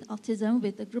children with autism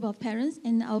with a group of parents,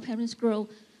 and our parents grow,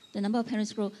 the number of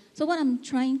parents grow. So what I'm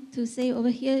trying to say over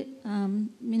here,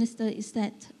 Minister, is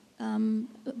that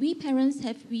we parents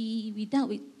we dealt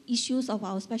with issues of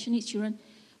our special needs children.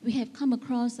 We have come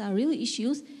across real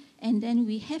issues, and then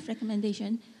we have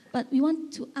recommendation. But we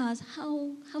want to ask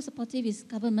how supportive is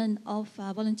government of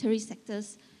voluntary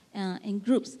sectors and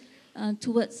groups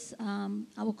towards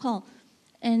our call.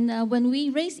 And when we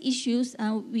raise issues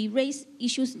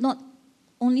not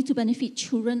only to benefit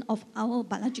children of our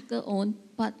biological own,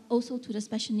 but also to the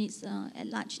special needs at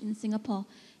large in Singapore.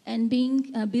 And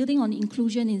building on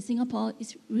inclusion in Singapore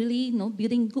is really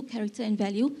building good character and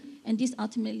value, and this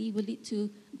ultimately will lead to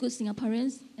good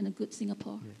Singaporeans and a good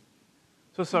Singapore. Yeah.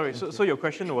 So sorry, so your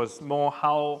question was more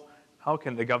how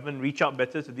can the government reach out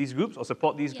better to these groups or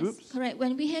support these groups? Yes, correct.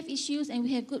 When we have issues and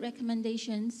we have good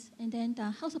recommendations, and then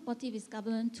how supportive is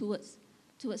government towards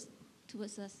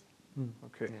us?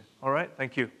 Okay. Yeah. All right.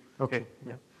 Thank you. Okay.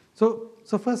 Yeah. So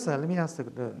first, let me answer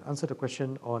the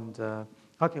question on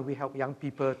how can we help young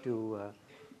people to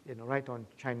write on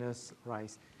China's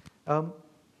rise.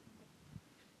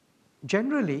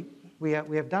 Generally, we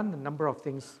have done a number of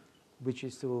things, which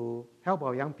is to help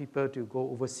our young people to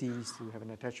go overseas to have an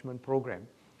attachment program.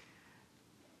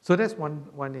 So that's one.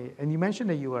 And you mentioned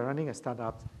that you are running a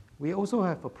startup. We also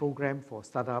have a program for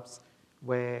startups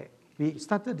where we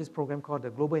started this program called the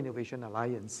Global Innovation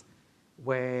Alliance,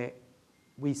 where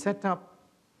we set up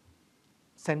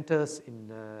centers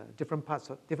in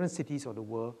different cities of the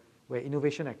world where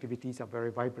innovation activities are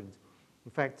very vibrant.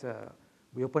 In fact,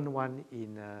 we opened one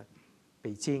in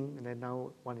Beijing, and then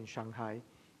now one in Shanghai,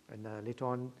 and later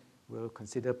on we'll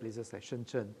consider places like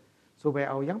Shenzhen. So where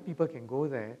our young people can go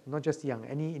there, not just young,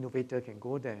 any innovator can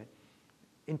go there,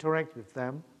 interact with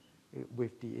them,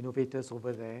 with the innovators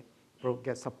over there,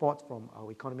 get support from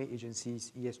our economic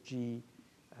agencies, ESG,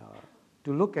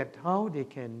 to look at how they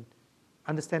can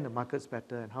understand the markets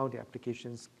better and how the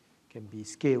applications can be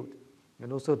scaled,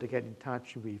 and also to get in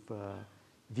touch with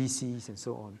VCs and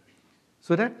so on.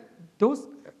 So that those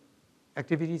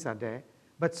activities are there,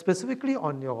 but specifically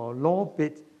on your law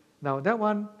bit, now that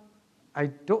one, I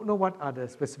don't know what are the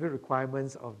specific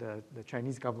requirements of the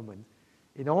Chinese government.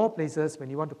 In all places, when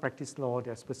you want to practice law,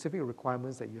 there are specific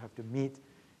requirements that you have to meet,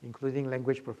 including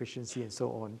language proficiency and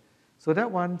so on. So that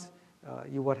one,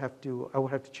 I would have to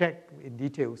check in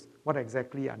details what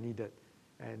exactly are needed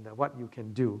and what you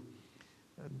can do.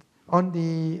 On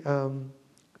the,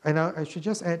 and I should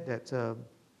just add that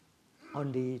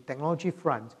on the technology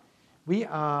front, we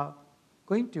are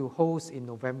going to host in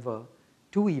November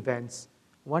 2 events.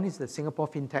 One is the Singapore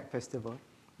FinTech Festival.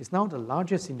 It's now the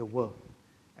largest in the world.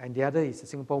 And the other is the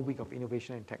Singapore Week of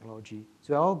Innovation and Technology.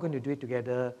 So we're all going to do it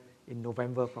together in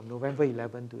November, from November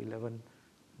 11 to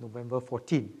November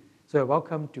 14. So you're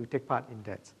welcome to take part in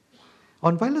that.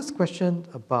 On Violet's question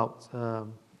about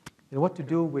what to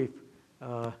do with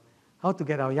how to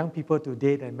get our young people to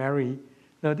date and marry,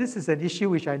 now this is an issue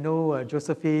which I know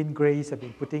Josephine, Grace have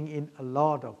been putting in a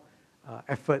lot of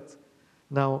effort.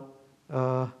 Now,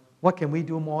 what can we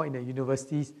do more in the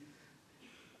universities?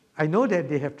 I know that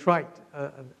they have tried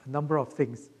a number of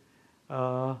things.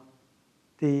 What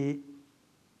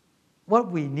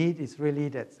we need is really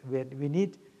that we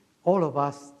need all of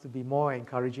us to be more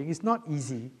encouraging. It's not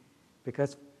easy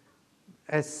because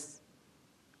as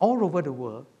all over the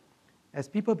world, as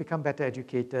people become better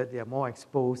educated, they are more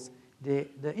exposed,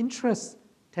 the interests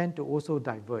tend to also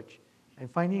diverge. And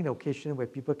finding an occasion where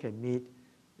people can meet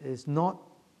is not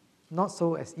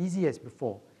so as easy as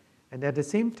before. And at the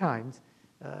same time,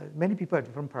 many people have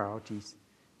different priorities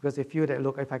because they feel that,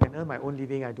 look, if I can earn my own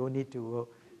living, I don't need to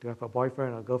have a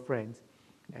boyfriend or girlfriend.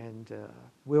 And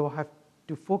we'll have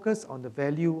to focus on the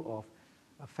value of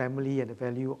a family and the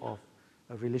value of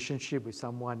a relationship with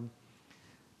someone.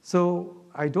 So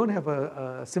I don't have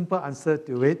a simple answer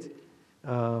to it.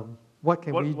 What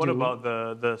can we do? What about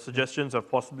the suggestions of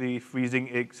possibly freezing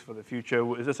eggs for the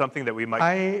future? Is this something that we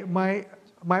might...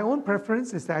 My own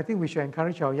preference is that I think we should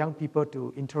encourage our young people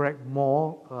to interact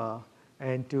more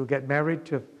and to get married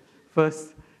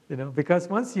first, because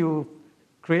once you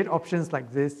create options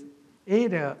like this,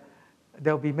 there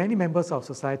will be many members of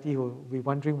society who will be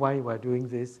wondering why we're doing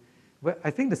this. But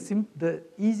I think the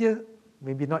easier,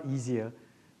 maybe not easier,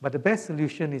 but the best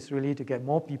solution is really to get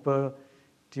more people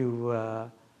to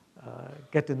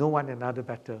get to know one another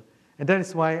better. And that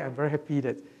is why I'm very happy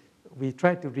that we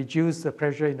try to reduce the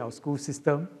pressure in our school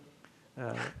system.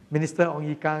 Minister Ong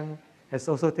Ye Kang has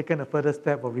also taken a further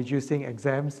step of reducing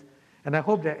exams. And I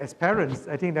hope that as parents,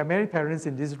 I think there are many parents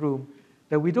in this room,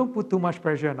 that we don't put too much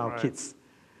pressure on our kids.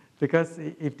 Because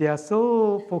if they are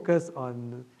so focused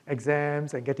on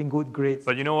exams and getting good grades...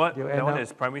 But you know what? That one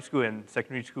is primary school and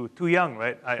secondary school. Too young,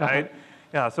 right?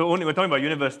 Yeah, so only we're talking about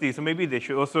university, so maybe they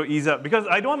should also ease up. Because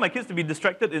I don't want my kids to be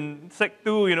distracted in Sec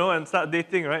 2, and start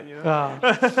dating, right?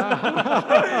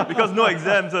 Because no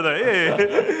exams, so like, hey.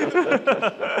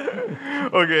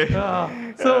 Okay.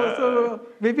 So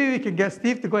maybe we can get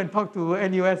Steve to go and talk to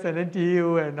NUS and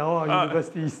NTU and all our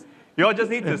universities. You all just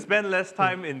need to spend less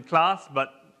time in class,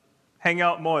 but hang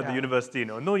out more at the university.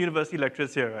 No university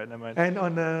lectures here, right? Never mind. And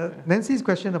on Nancy's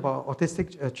question about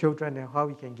autistic children and how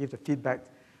we can give the feedback,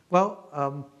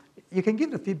 well, you can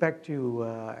give the feedback to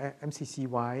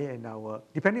MCCY and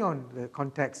depending on the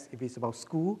context, if it's about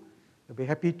school, we'll be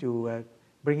happy to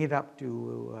bring it up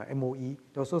to MOE.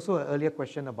 There was also an earlier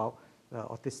question about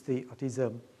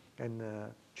autism and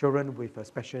children with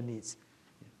special needs.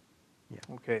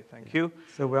 Yeah. Okay, thank you.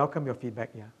 So welcome your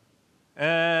feedback,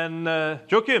 And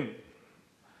Joachim.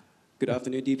 Good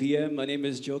afternoon, DPM. My name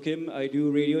is Joachim. I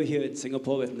do radio here in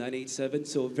Singapore with 987.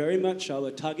 So very much our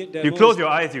target demo. You close your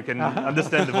eyes, you can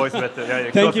understand the voice better.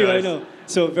 Yeah, Thank you, I know.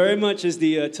 So very much is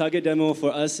the target demo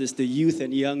for us is the youth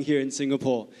and young here in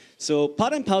Singapore. So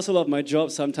part and parcel of my job,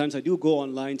 sometimes I do go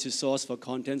online to source for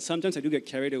content. Sometimes I do get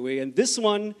carried away. And this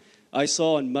one I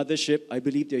saw on Mothership. I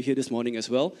believe they're here this morning as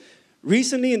well.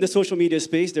 Recently in the social media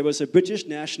space, there was a British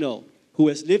national who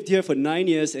has lived here for 9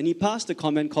 years, and he passed a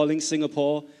comment calling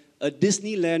Singapore a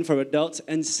Disneyland for adults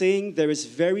and saying there is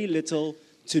very little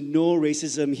to no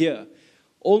racism here,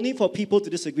 only for people to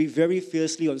disagree very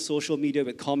fiercely on social media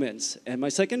with comments. And my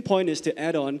second point is to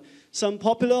add on, some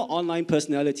popular online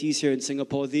personalities here in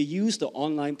Singapore, they use the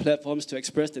online platforms to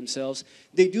express themselves.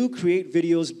 They do create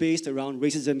videos based around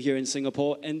racism here in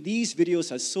Singapore, and these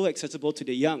videos are so accessible to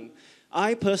the young.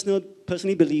 I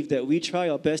personally believe that we try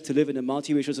our best to live in a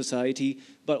multiracial society,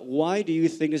 but why do you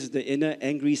think this is the inner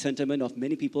angry sentiment of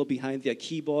many people behind their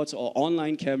keyboards or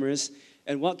online cameras?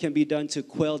 And what can be done to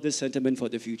quell this sentiment for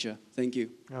the future? Thank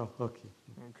you. Oh, okay.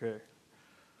 Okay.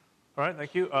 All right,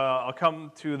 thank you. I'll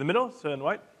come to the middle, Sir in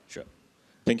White. Sure.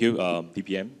 Thank you,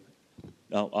 DPM.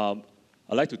 Now,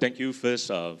 I'd like to thank you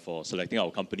first for selecting our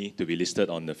company to be listed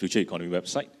on the Future Economy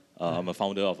website. I'm a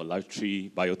founder of a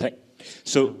Lifetree Biotech.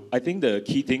 So I think the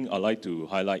key thing I'd like to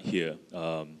highlight here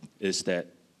is that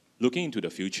looking into the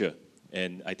future,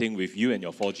 and I think with you and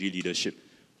your 4G leadership,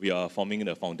 we are forming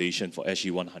the foundation for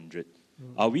SG 100.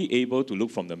 Are we able to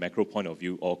look from the macro point of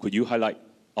view, or could you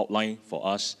outline for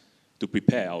us to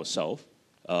prepare ourselves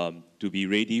to be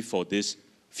ready for this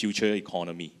future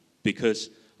economy? Because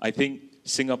I think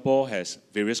Singapore has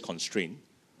various constraints,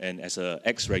 and as an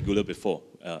ex-regular before,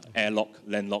 airlock,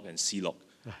 landlock, and sea lock,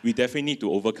 we definitely need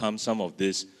to overcome some of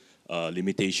this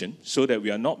limitation so that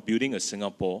we are not building a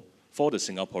Singapore for the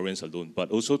Singaporeans alone, but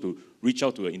also to reach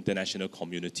out to an international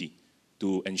community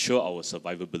to ensure our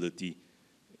survivability.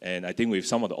 And I think with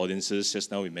some of the audiences just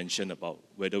now we mentioned about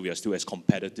whether we are still as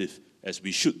competitive as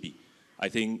we should be. I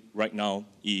think right now,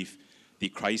 if the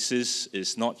crisis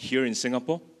is not here in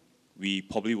Singapore, we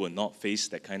probably will not face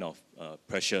that kind of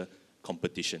pressure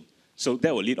competition. So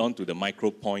that will lead on to the micro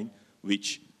point,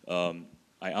 which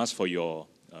I ask for your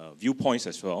viewpoints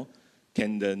as well.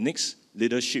 Can the next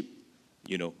leadership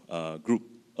group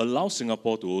allow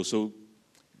Singapore to also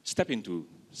step into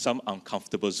some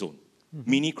uncomfortable zone,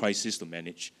 mini crisis to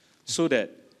manage, so that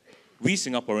we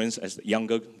Singaporeans, as a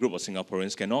younger group of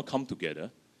Singaporeans, can all come together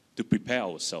to prepare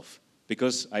ourselves?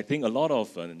 Because I think a lot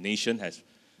of nation has,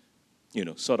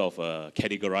 sort of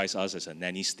categorized us as a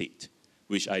nanny state,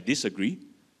 which I disagree,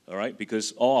 all right?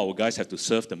 Because all our guys have to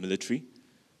serve the military,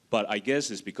 but I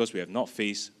guess it's because we have not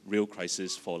faced real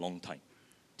crisis for a long time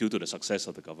due to the success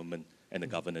of the government and the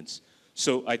governance.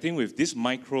 So I think with this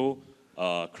micro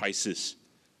crisis,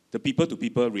 the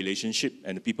people-to-people relationship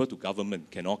and the people-to-government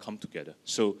can all come together.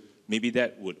 So maybe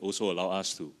that would also allow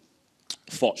us to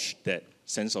forge that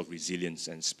sense of resilience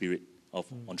and spirit of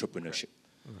entrepreneurship.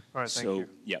 All right, thank you.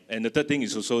 Yeah, and the third thing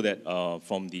is also that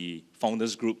from the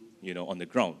founders group, on the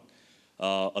ground,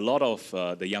 a lot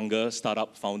of the younger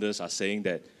startup founders are saying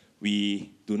that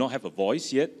we do not have a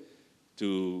voice yet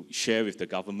to share with the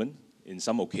government in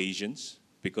some occasions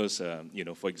because,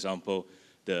 for example,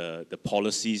 the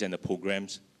policies and the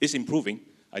programs is improving.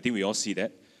 I think we all see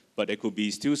that. But there could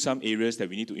be still some areas that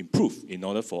we need to improve in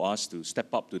order for us to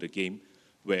step up to the game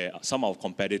where some of our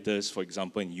competitors, for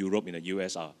example, in Europe, in the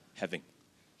US, are having.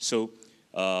 So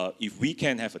if we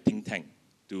can have a think tank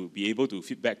to be able to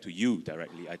feedback to you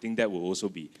directly, I think that will also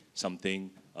be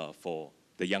something for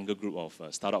the younger group of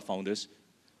startup founders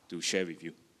to share with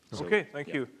you. So, okay,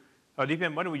 thank you.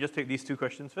 DPM, why don't we just take these two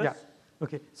questions first? Yeah.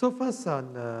 Okay, so first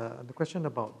on the question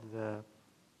about the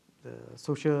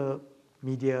social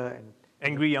media and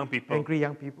angry young people. Angry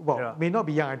young people. Well, may not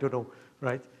be young, I don't know,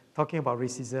 right? Talking about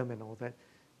racism and all that.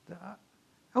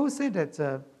 I would say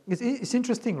that it's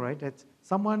interesting, right? That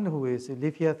someone who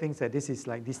live here thinks that this is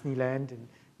like Disneyland and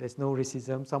there's no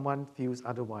racism. Someone feels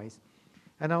otherwise.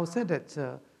 And I would say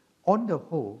that on the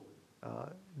whole,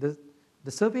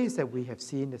 the surveys that we have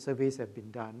seen, the surveys that have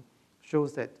been done,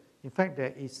 shows that in fact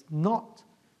there is not,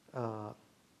 the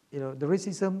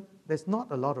racism, there's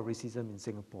not a lot of racism in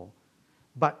Singapore.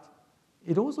 But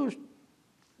it also,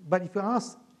 but if you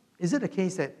ask, is it a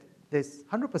case that there's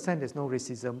 100% there's no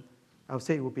racism? I would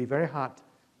say it would be very hard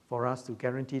for us to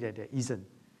guarantee that there isn't.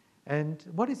 And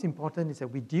what is important is that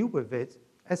we deal with it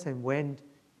as and when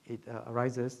it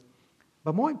arises,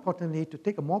 but more importantly, to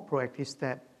take a more proactive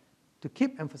step to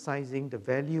keep emphasizing the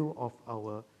value of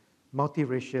our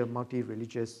multiracial,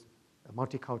 multi-religious,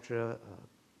 multicultural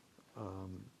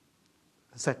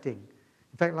setting.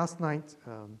 In fact, last night,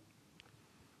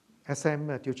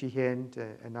 SM Teo Chee Hian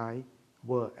and I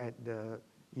were at the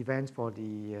event for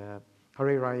the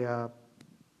Hari Raya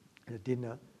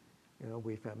dinner,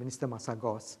 with Minister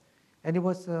Masagos, and it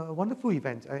was a wonderful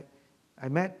event. I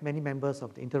met many members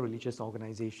of the interreligious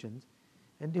organizations,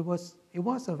 and it was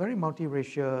a very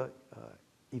multiracial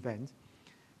event.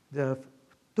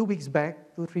 3 weeks back,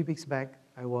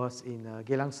 I was in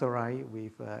Geylang Serai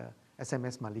with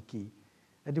SMS Maliki,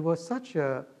 and it was such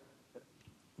a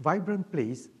vibrant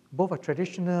place, both a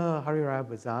traditional Hari Raya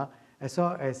Bazaar as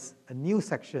well as a new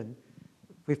section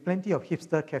with plenty of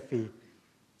hipster cafe.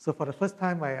 So for the first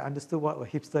time, I understood what a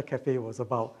hipster cafe was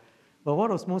about. But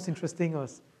what was most interesting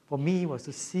was, for me, was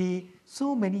to see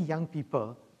so many young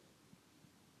people,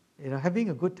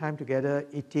 having a good time together,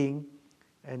 eating,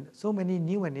 and so many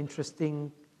new and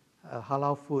interesting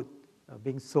halal food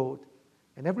being sold,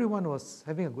 and everyone was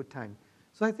having a good time.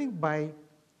 So I think by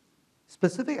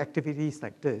specific activities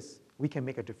like this, we can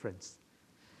make a difference.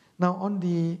 Now, on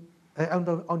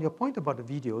your point about the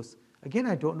videos, again,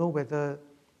 I don't know whether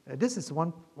this is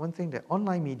one thing that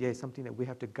online media is something that we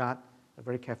have to guard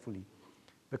very carefully,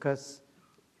 because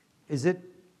is it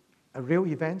a real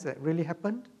event that really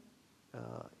happened?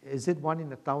 Is it 1 in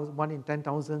 1,000, 1 in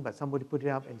 10,000, but somebody put it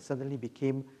up and suddenly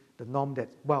became the norm that,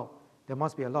 well, there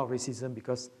must be a lot of racism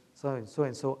because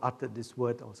so-and-so uttered this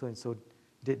word or so-and-so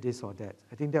did this or that.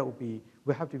 I think that would be,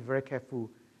 we have to be very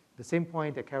careful. The same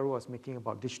point that Carol was making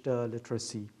about digital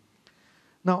literacy.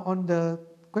 Now, on the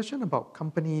question about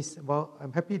companies, well,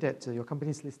 I'm happy that your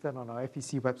company is listed on our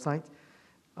FEC website.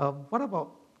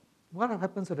 What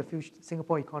happens to the future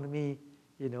Singapore economy,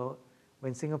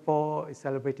 when Singapore is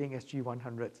celebrating SG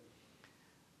 100?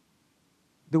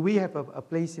 Do we have a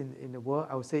place in the world?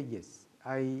 I would say yes.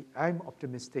 I'm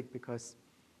optimistic because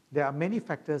there are many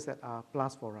factors that are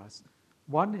plus for us.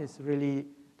 One is really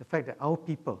the fact that our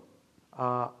people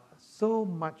are so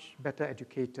much better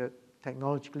educated,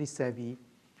 technologically savvy,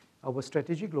 our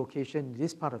strategic location in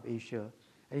this part of Asia.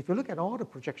 And if you look at all the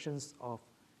projections of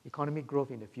economic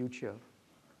growth in the future,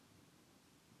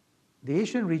 the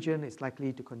Asian region is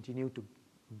likely to continue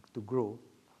to grow,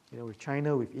 with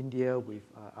China, with India, with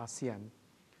ASEAN.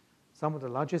 Some of the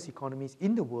largest economies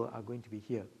in the world are going to be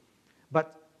here.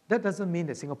 But that doesn't mean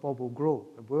that Singapore will grow.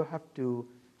 We'll have to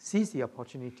seize the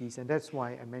opportunities, and that's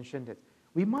why I mentioned that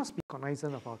we must be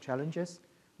cognizant of our challenges,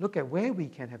 look at where we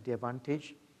can have the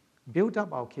advantage, build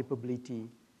up our capability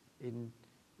in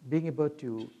being able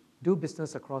to do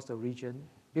business across the region,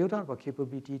 build up our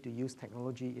capability to use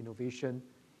technology, innovation,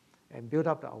 and build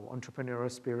up our entrepreneurial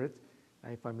spirit.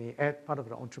 If I may add, part of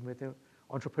the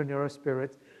entrepreneurial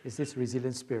spirit is this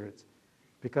resilient spirit,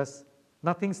 because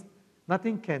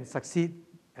nothing can succeed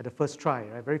at the first try.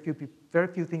 Right? Very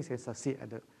few things can succeed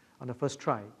on the first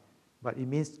try, but it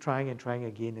means trying and trying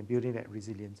again and building that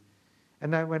resilience.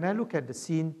 And when I look at the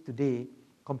scene today,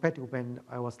 compared to when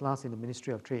I was last in the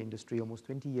Ministry of Trade Industry almost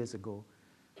 20 years ago,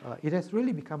 it has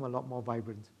really become a lot more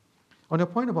vibrant. On your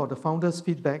point about the founders'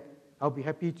 feedback, I'll be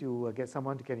happy to get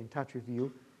someone to get in touch with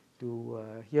you to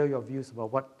hear your views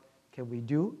about what can we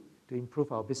do to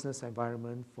improve our business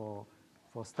environment for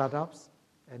startups.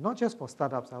 And not just for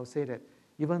startups, I would say that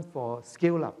even for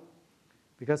scale-up,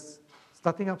 because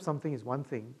starting up something is one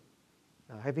thing.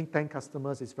 Having 10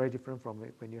 customers is very different from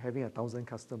when you're having 1,000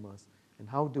 customers. And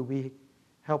how do we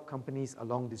help companies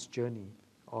along this journey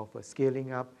of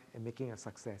scaling up and making a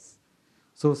success?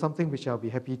 So something which I'll be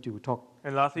happy to talk.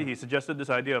 And lastly, he suggested this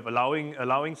idea of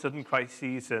allowing certain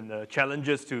crises and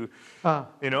challenges to,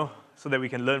 so that we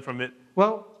can learn from it.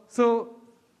 Well, so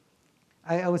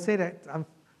I would say that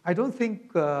I don't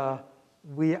think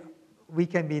we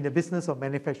can be in the business of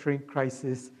manufacturing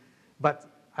crisis, but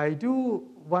I do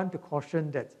want to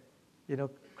caution that,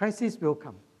 crises will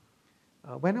come.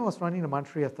 When I was running the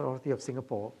Monetary Authority of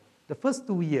Singapore, the first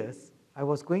 2 years, I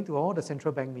was going to all the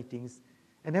central bank meetings,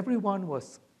 and everyone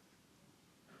was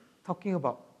talking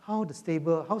about how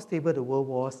stable the world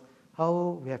was,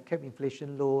 how we have kept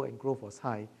inflation low and growth was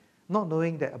high, not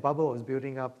knowing that a bubble was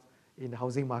building up in the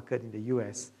housing market in the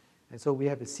US. And so we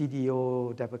have the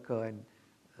CDO debacle and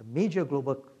a major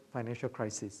global financial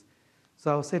crisis.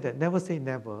 So I'll say that never say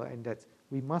never, and that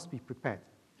we must be prepared.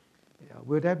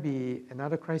 Will there be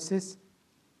another crisis?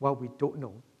 Well, we don't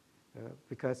know,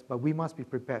 but we must be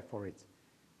prepared for it.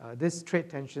 This trade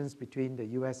tensions between the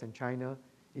US and China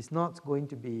is not going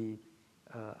to be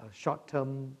a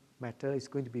short-term matter. It's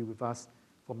going to be with us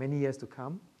for many years to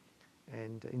come.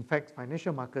 And in fact,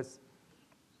 financial markets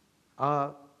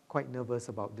are quite nervous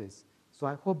about this. So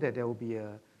I hope that there will be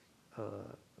a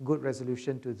good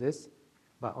resolution to this.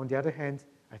 But on the other hand,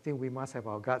 I think we must have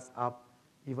our guards up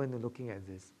even looking at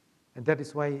this. And that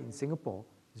is why in Singapore,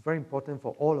 it's very important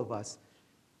for all of us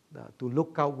to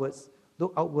look outwards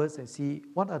and see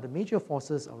what are the major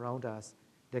forces around us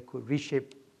that could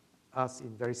reshape us in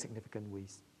very significant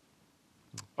ways.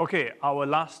 Okay, our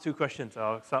last two questions.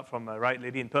 I'll start from right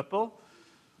lady in purple.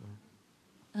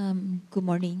 Good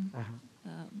morning,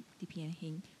 DPM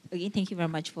Heng. Again, thank you very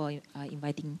much for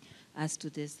inviting us to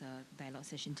this dialogue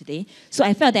session today. So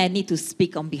I felt that I need to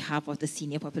speak on behalf of the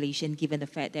senior population, given the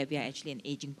fact that we are actually an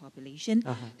aging population.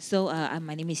 So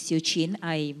my name is Siu Chin.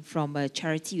 I'm from a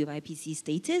charity with IPC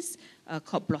status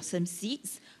called Blossom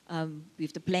Seeds,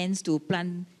 with the plans to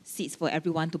plant seeds for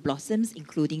everyone to blossom,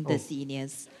 including the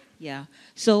seniors. Yeah.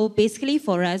 So basically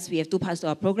for us, we have two parts to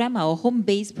our program. Our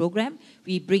home-based program,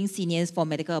 we bring seniors for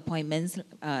medical appointments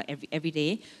every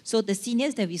day. So the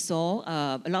seniors that we saw,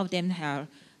 a lot of them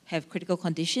have critical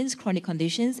conditions, chronic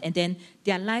conditions, and then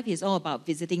their life is all about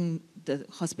visiting the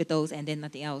hospitals and then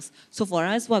nothing else. So for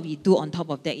us, what we do on top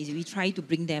of that is we try to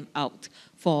bring them out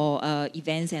for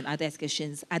events and other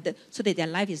excursions, so that their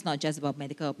life is not just about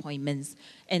medical appointments.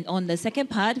 And on the second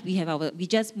part, we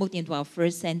just moved into our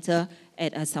first center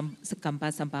at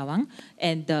Sekampa, Sembawang,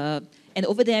 and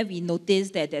over there we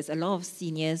noticed that there's a lot of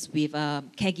seniors with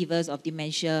caregivers of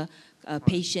dementia,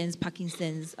 patients,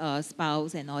 Parkinson's,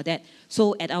 spouse, and all that.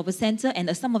 So at our center,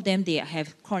 and some of them, they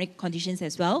have chronic conditions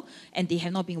as well, and they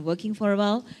have not been working for a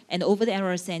while. And over there at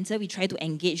our center, we try to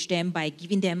engage them by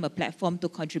giving them a platform to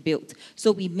contribute.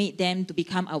 So we made them to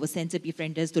become our center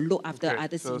befrienders to look after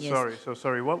other seniors.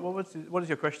 Sorry. What is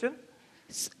your question?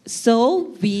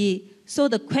 So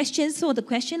the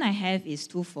question I have is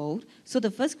twofold. So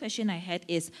the first question I had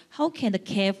is, how can the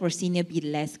care for senior be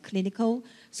less clinical?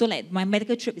 So like my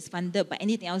medical trip is funded, but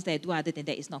anything else that I do other than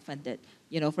that is not funded,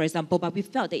 for example. But we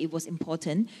felt that it was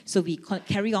important, so we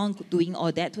carry on doing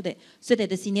all that so that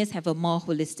the seniors have a more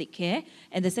holistic care.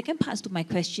 And the second part to my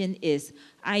question is,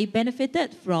 I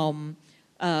benefited from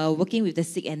working with the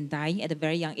sick and dying at a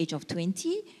very young age of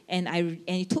 20, and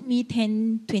it took me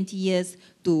 10, 20 years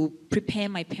to prepare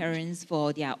my parents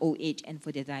for their old age and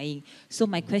for their dying. So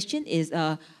my question is,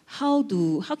 how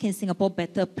can Singapore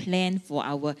better plan for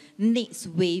our next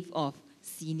wave of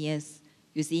seniors?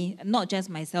 You see, not just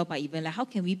myself, but even like how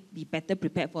can we be better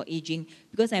prepared for aging?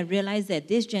 Because I realized that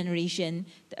this generation,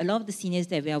 a lot of the seniors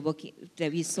that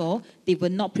we saw, they were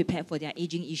not prepared for their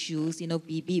aging issues,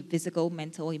 be it physical,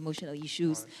 mental, emotional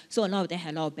issues. So a lot of them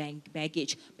had a lot of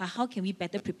baggage. But how can we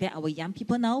better prepare our young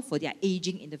people now for their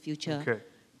aging in the future? Okay.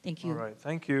 Thank you. All right,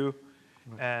 thank you.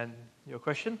 And your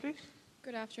question, please?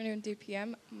 Good afternoon,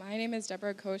 DPM. My name is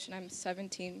Deborah Koch, and I'm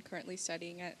 17, currently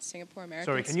studying at Singapore American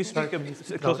Sorry, can you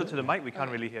speak closer to the mic? We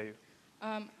can't really hear you.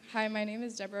 Hi, my name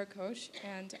is Deborah Koch,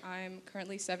 and I'm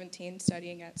currently 17,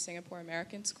 studying at Singapore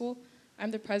American School. I'm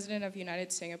the president of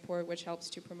United Singapore, which helps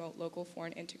to promote local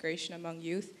foreign integration among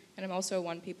youth, and I'm also a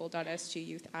onepeople.sg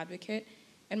youth advocate.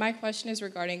 And my question is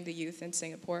regarding the youth in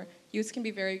Singapore. Youth can be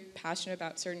very passionate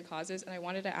about certain causes, and I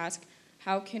wanted to ask,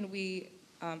 how can we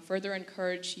further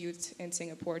encourage youth in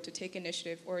Singapore to take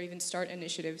initiative or even start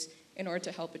initiatives in order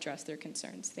to help address their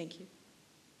concerns? Thank you.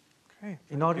 Okay.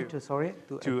 In order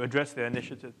to address their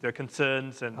initiative, their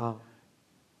concerns and.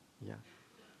 Yeah.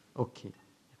 Okay.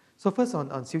 So first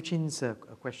on Siu Chin's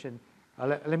question,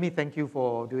 let me thank you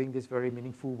for doing this very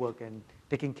meaningful work and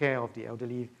taking care of the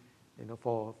elderly,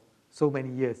 for so many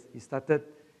years. You started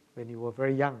when you were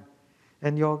very young,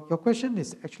 and your question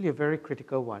is actually a very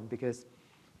critical one, because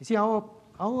you see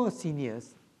our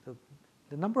seniors,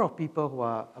 the number of people who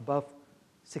are above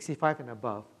 65 and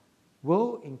above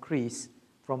will increase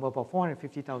from about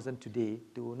 450,000 today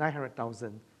to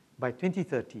 900,000 by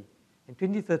 2030. And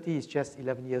 2030 is just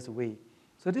 11 years away.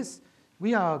 So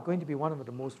we are going to be one of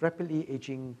the most rapidly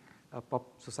aging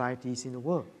societies in the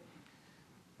world.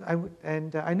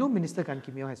 I know Minister Gan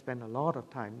Kim Yong has spent a lot of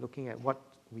time looking at what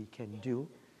we can do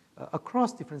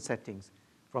across different settings,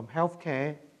 from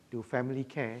healthcare to family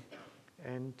care.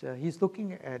 And he's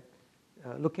looking at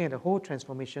a whole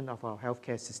transformation of our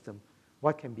healthcare system.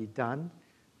 What can be done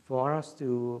for us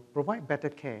to provide better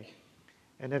care?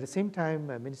 And at the same time,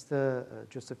 Minister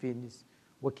Josephine is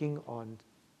working on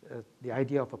the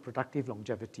idea of a productive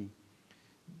longevity.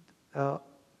 A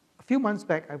few months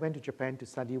back, I went to Japan to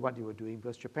study what they were doing,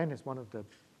 because Japan has one of the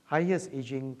highest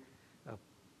aging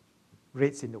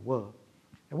rates in the world.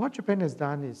 And what Japan has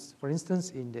done is, for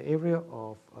instance, in the area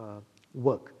of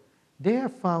work, they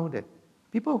have found that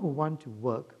people who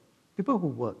work,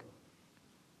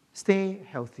 stay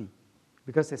healthy,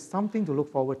 because there's something to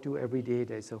look forward to every day.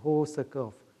 There's a whole circle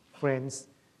of friends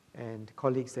and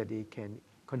colleagues that they can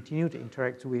continue to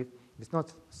interact with. It's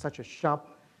not such a sharp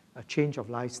change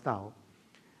of lifestyle.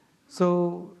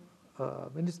 So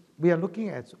we are looking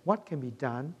at what can be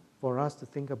done for us to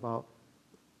think about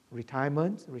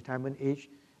retirement age,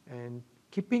 and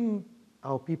keeping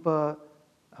our people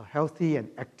healthy and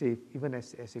active even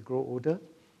as they grow older.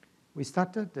 We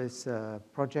started this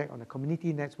project on a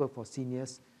community network for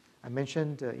seniors. I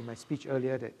mentioned in my speech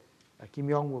earlier that Kim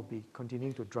Yong will be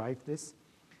continuing to drive this.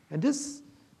 And this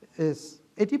is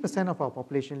 80% of our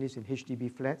population lives in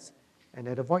HDB flats, and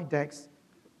at the void decks,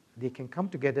 they can come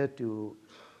together to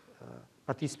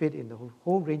participate in the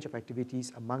whole range of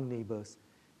activities among neighbors.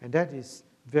 And that is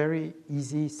very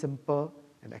easy, simple,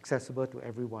 and accessible to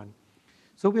everyone.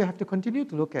 So we have to continue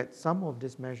to look at some of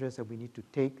these measures that we need to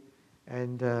take,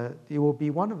 and it will be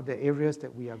one of the areas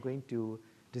that we are going to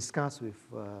discuss with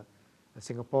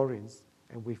Singaporeans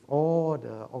and with all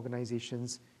the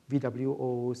organizations,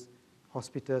 VWOs,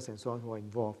 hospitals, and so on who are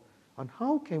involved, on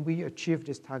how can we achieve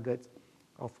this target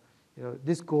of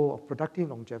this goal of productive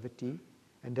longevity,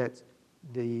 and that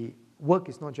the work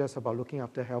is not just about looking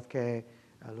after healthcare,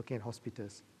 looking at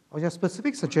hospitals. On your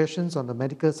specific suggestions on the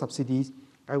medical subsidies,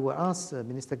 I will ask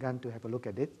Minister Gan to have a look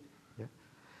at it. Yeah.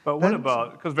 But what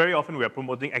about, because very often we are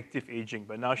promoting active aging,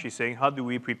 but now she's saying, how do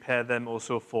we prepare them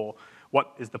also for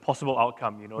what is the possible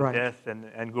outcome, right. Death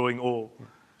and growing old? Yeah.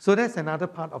 So that's another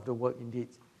part of the work indeed,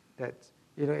 that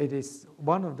it is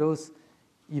one of those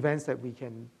events that we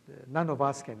can, none of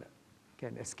us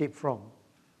can escape from.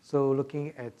 So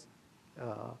looking at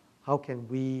how can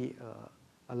we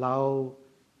allow,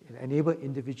 enable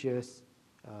individuals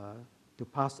to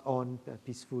pass on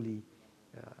peacefully,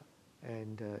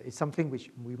 and it's something which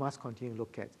we must continue to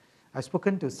look at. I've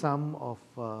spoken to some of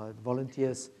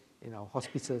volunteers in our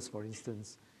hospices, for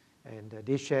instance, and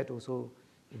they shared also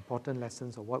important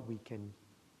lessons of what we can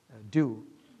do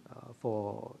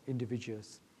for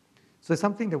individuals. So it's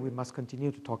something that we must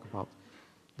continue to talk about.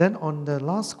 Then on the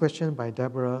last question by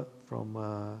Deborah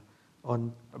from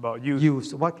on about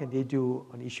youth, what can they do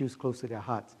on issues close to their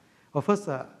hearts? Well, first,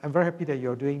 I'm very happy that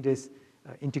you're doing this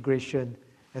integration.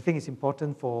 I think it's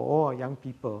important for all our young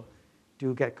people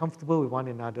to get comfortable with one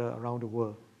another around the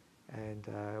world. And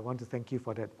I want to thank you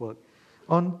for that work.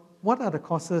 On what are the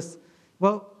causes?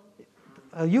 Well,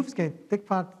 youths can take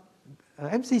part.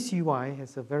 MCCY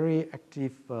has a very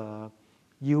active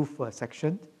youth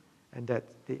section, and that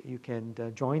you can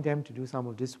join them to do some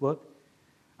of this work.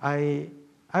 I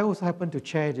also happen to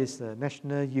chair this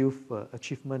National Youth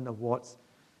Achievement Awards,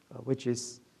 which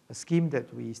is a scheme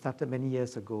that we started many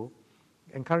years ago,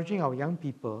 encouraging our young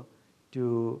people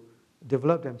to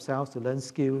develop themselves, to learn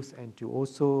skills, and to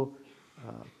also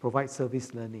provide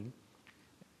service learning.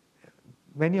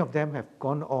 Many of them have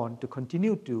gone on to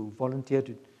continue to volunteer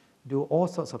to do all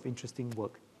sorts of interesting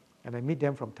work. And I meet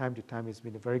them from time to time. It's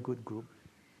been a very good group.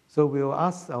 So we'll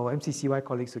ask our MCCY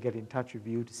colleagues to get in touch with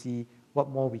you to see what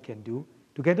more we can do,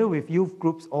 together with youth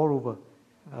groups all over,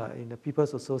 in the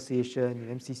People's Association,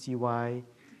 in MCCY,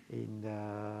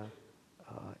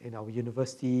 in our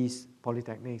universities,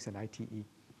 polytechnics, and ITE.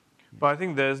 But I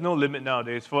think there's no limit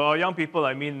nowadays. For our young people,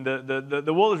 I mean,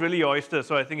 the world is really your oyster.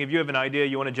 So I think if you have an idea,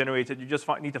 you want to generate it, you just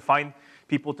need to find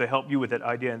people to help you with that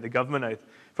idea. And the government,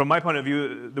 from my point of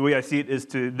view, the way I see it is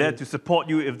there to support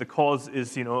you if the cause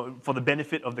is, for the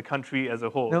benefit of the country as a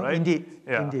whole, no, right? Indeed,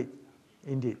 yeah.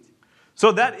 indeed.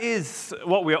 So that is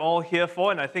what we're all here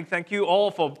for. And I think thank you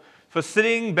all for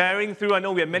sitting, bearing through. I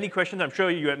know we had many questions. I'm sure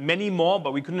you had many more,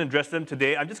 but we couldn't address them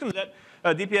today. I'm just going to let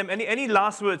DPM, any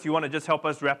last words you want to just help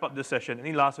us wrap up this session?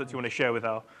 Any last words you want to share with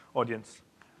our audience?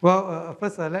 Well,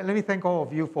 first, let me thank all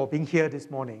of you for being here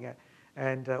this morning.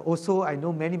 And also, I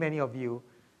know many of you,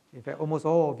 in fact, almost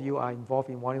all of you are involved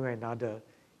in one way or another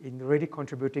in really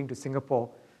contributing to Singapore.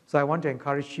 So I want to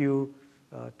encourage you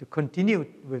to continue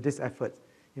with this effort.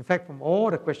 In fact, from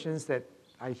all the questions that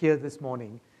I hear this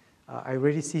morning, I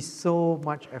really see so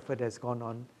much effort has gone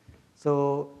on.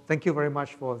 So thank you very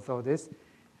much for this.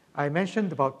 I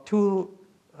mentioned about two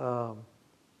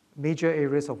major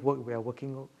areas of work we are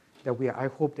working on that I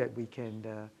hope that we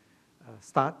can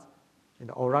start,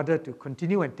 or rather to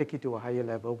continue and take it to a higher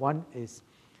level. One is,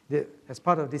 as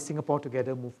part of this Singapore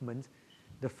Together movement,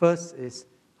 the first is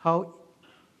how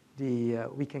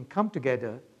we can come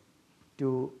together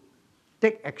to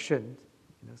take action.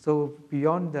 So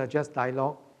beyond just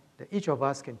dialogue, that each of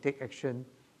us can take action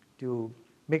to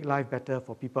make life better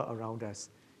for people around us.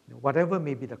 Whatever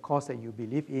may be the cause that you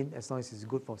believe in, as long as it's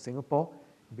good for Singapore,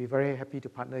 we'll be very happy to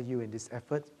partner you in this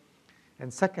effort.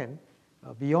 And second,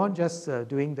 beyond just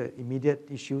doing the immediate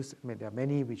issues, I mean, there are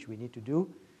many which we need to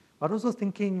do, but also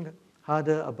thinking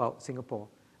harder about Singapore.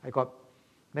 I got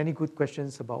many good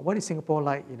questions about what is Singapore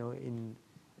like,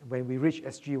 when we reach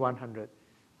SG 100.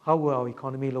 How will our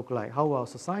economy look like? How will our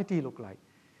society look like?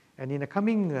 And in the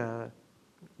coming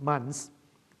months,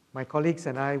 my colleagues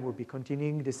and I will be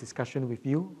continuing this discussion with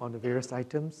you on the various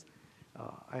items.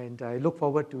 And I look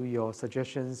forward to your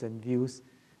suggestions and views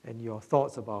and your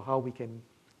thoughts about how we can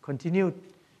continue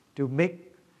to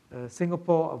make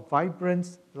Singapore a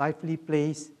vibrant, lively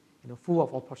place, full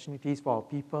of opportunities for our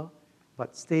people,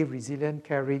 but stay resilient,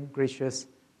 caring, gracious,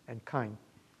 and kind.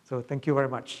 So thank you very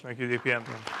much. Thank you, DPM.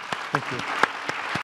 Yeah. Thank you.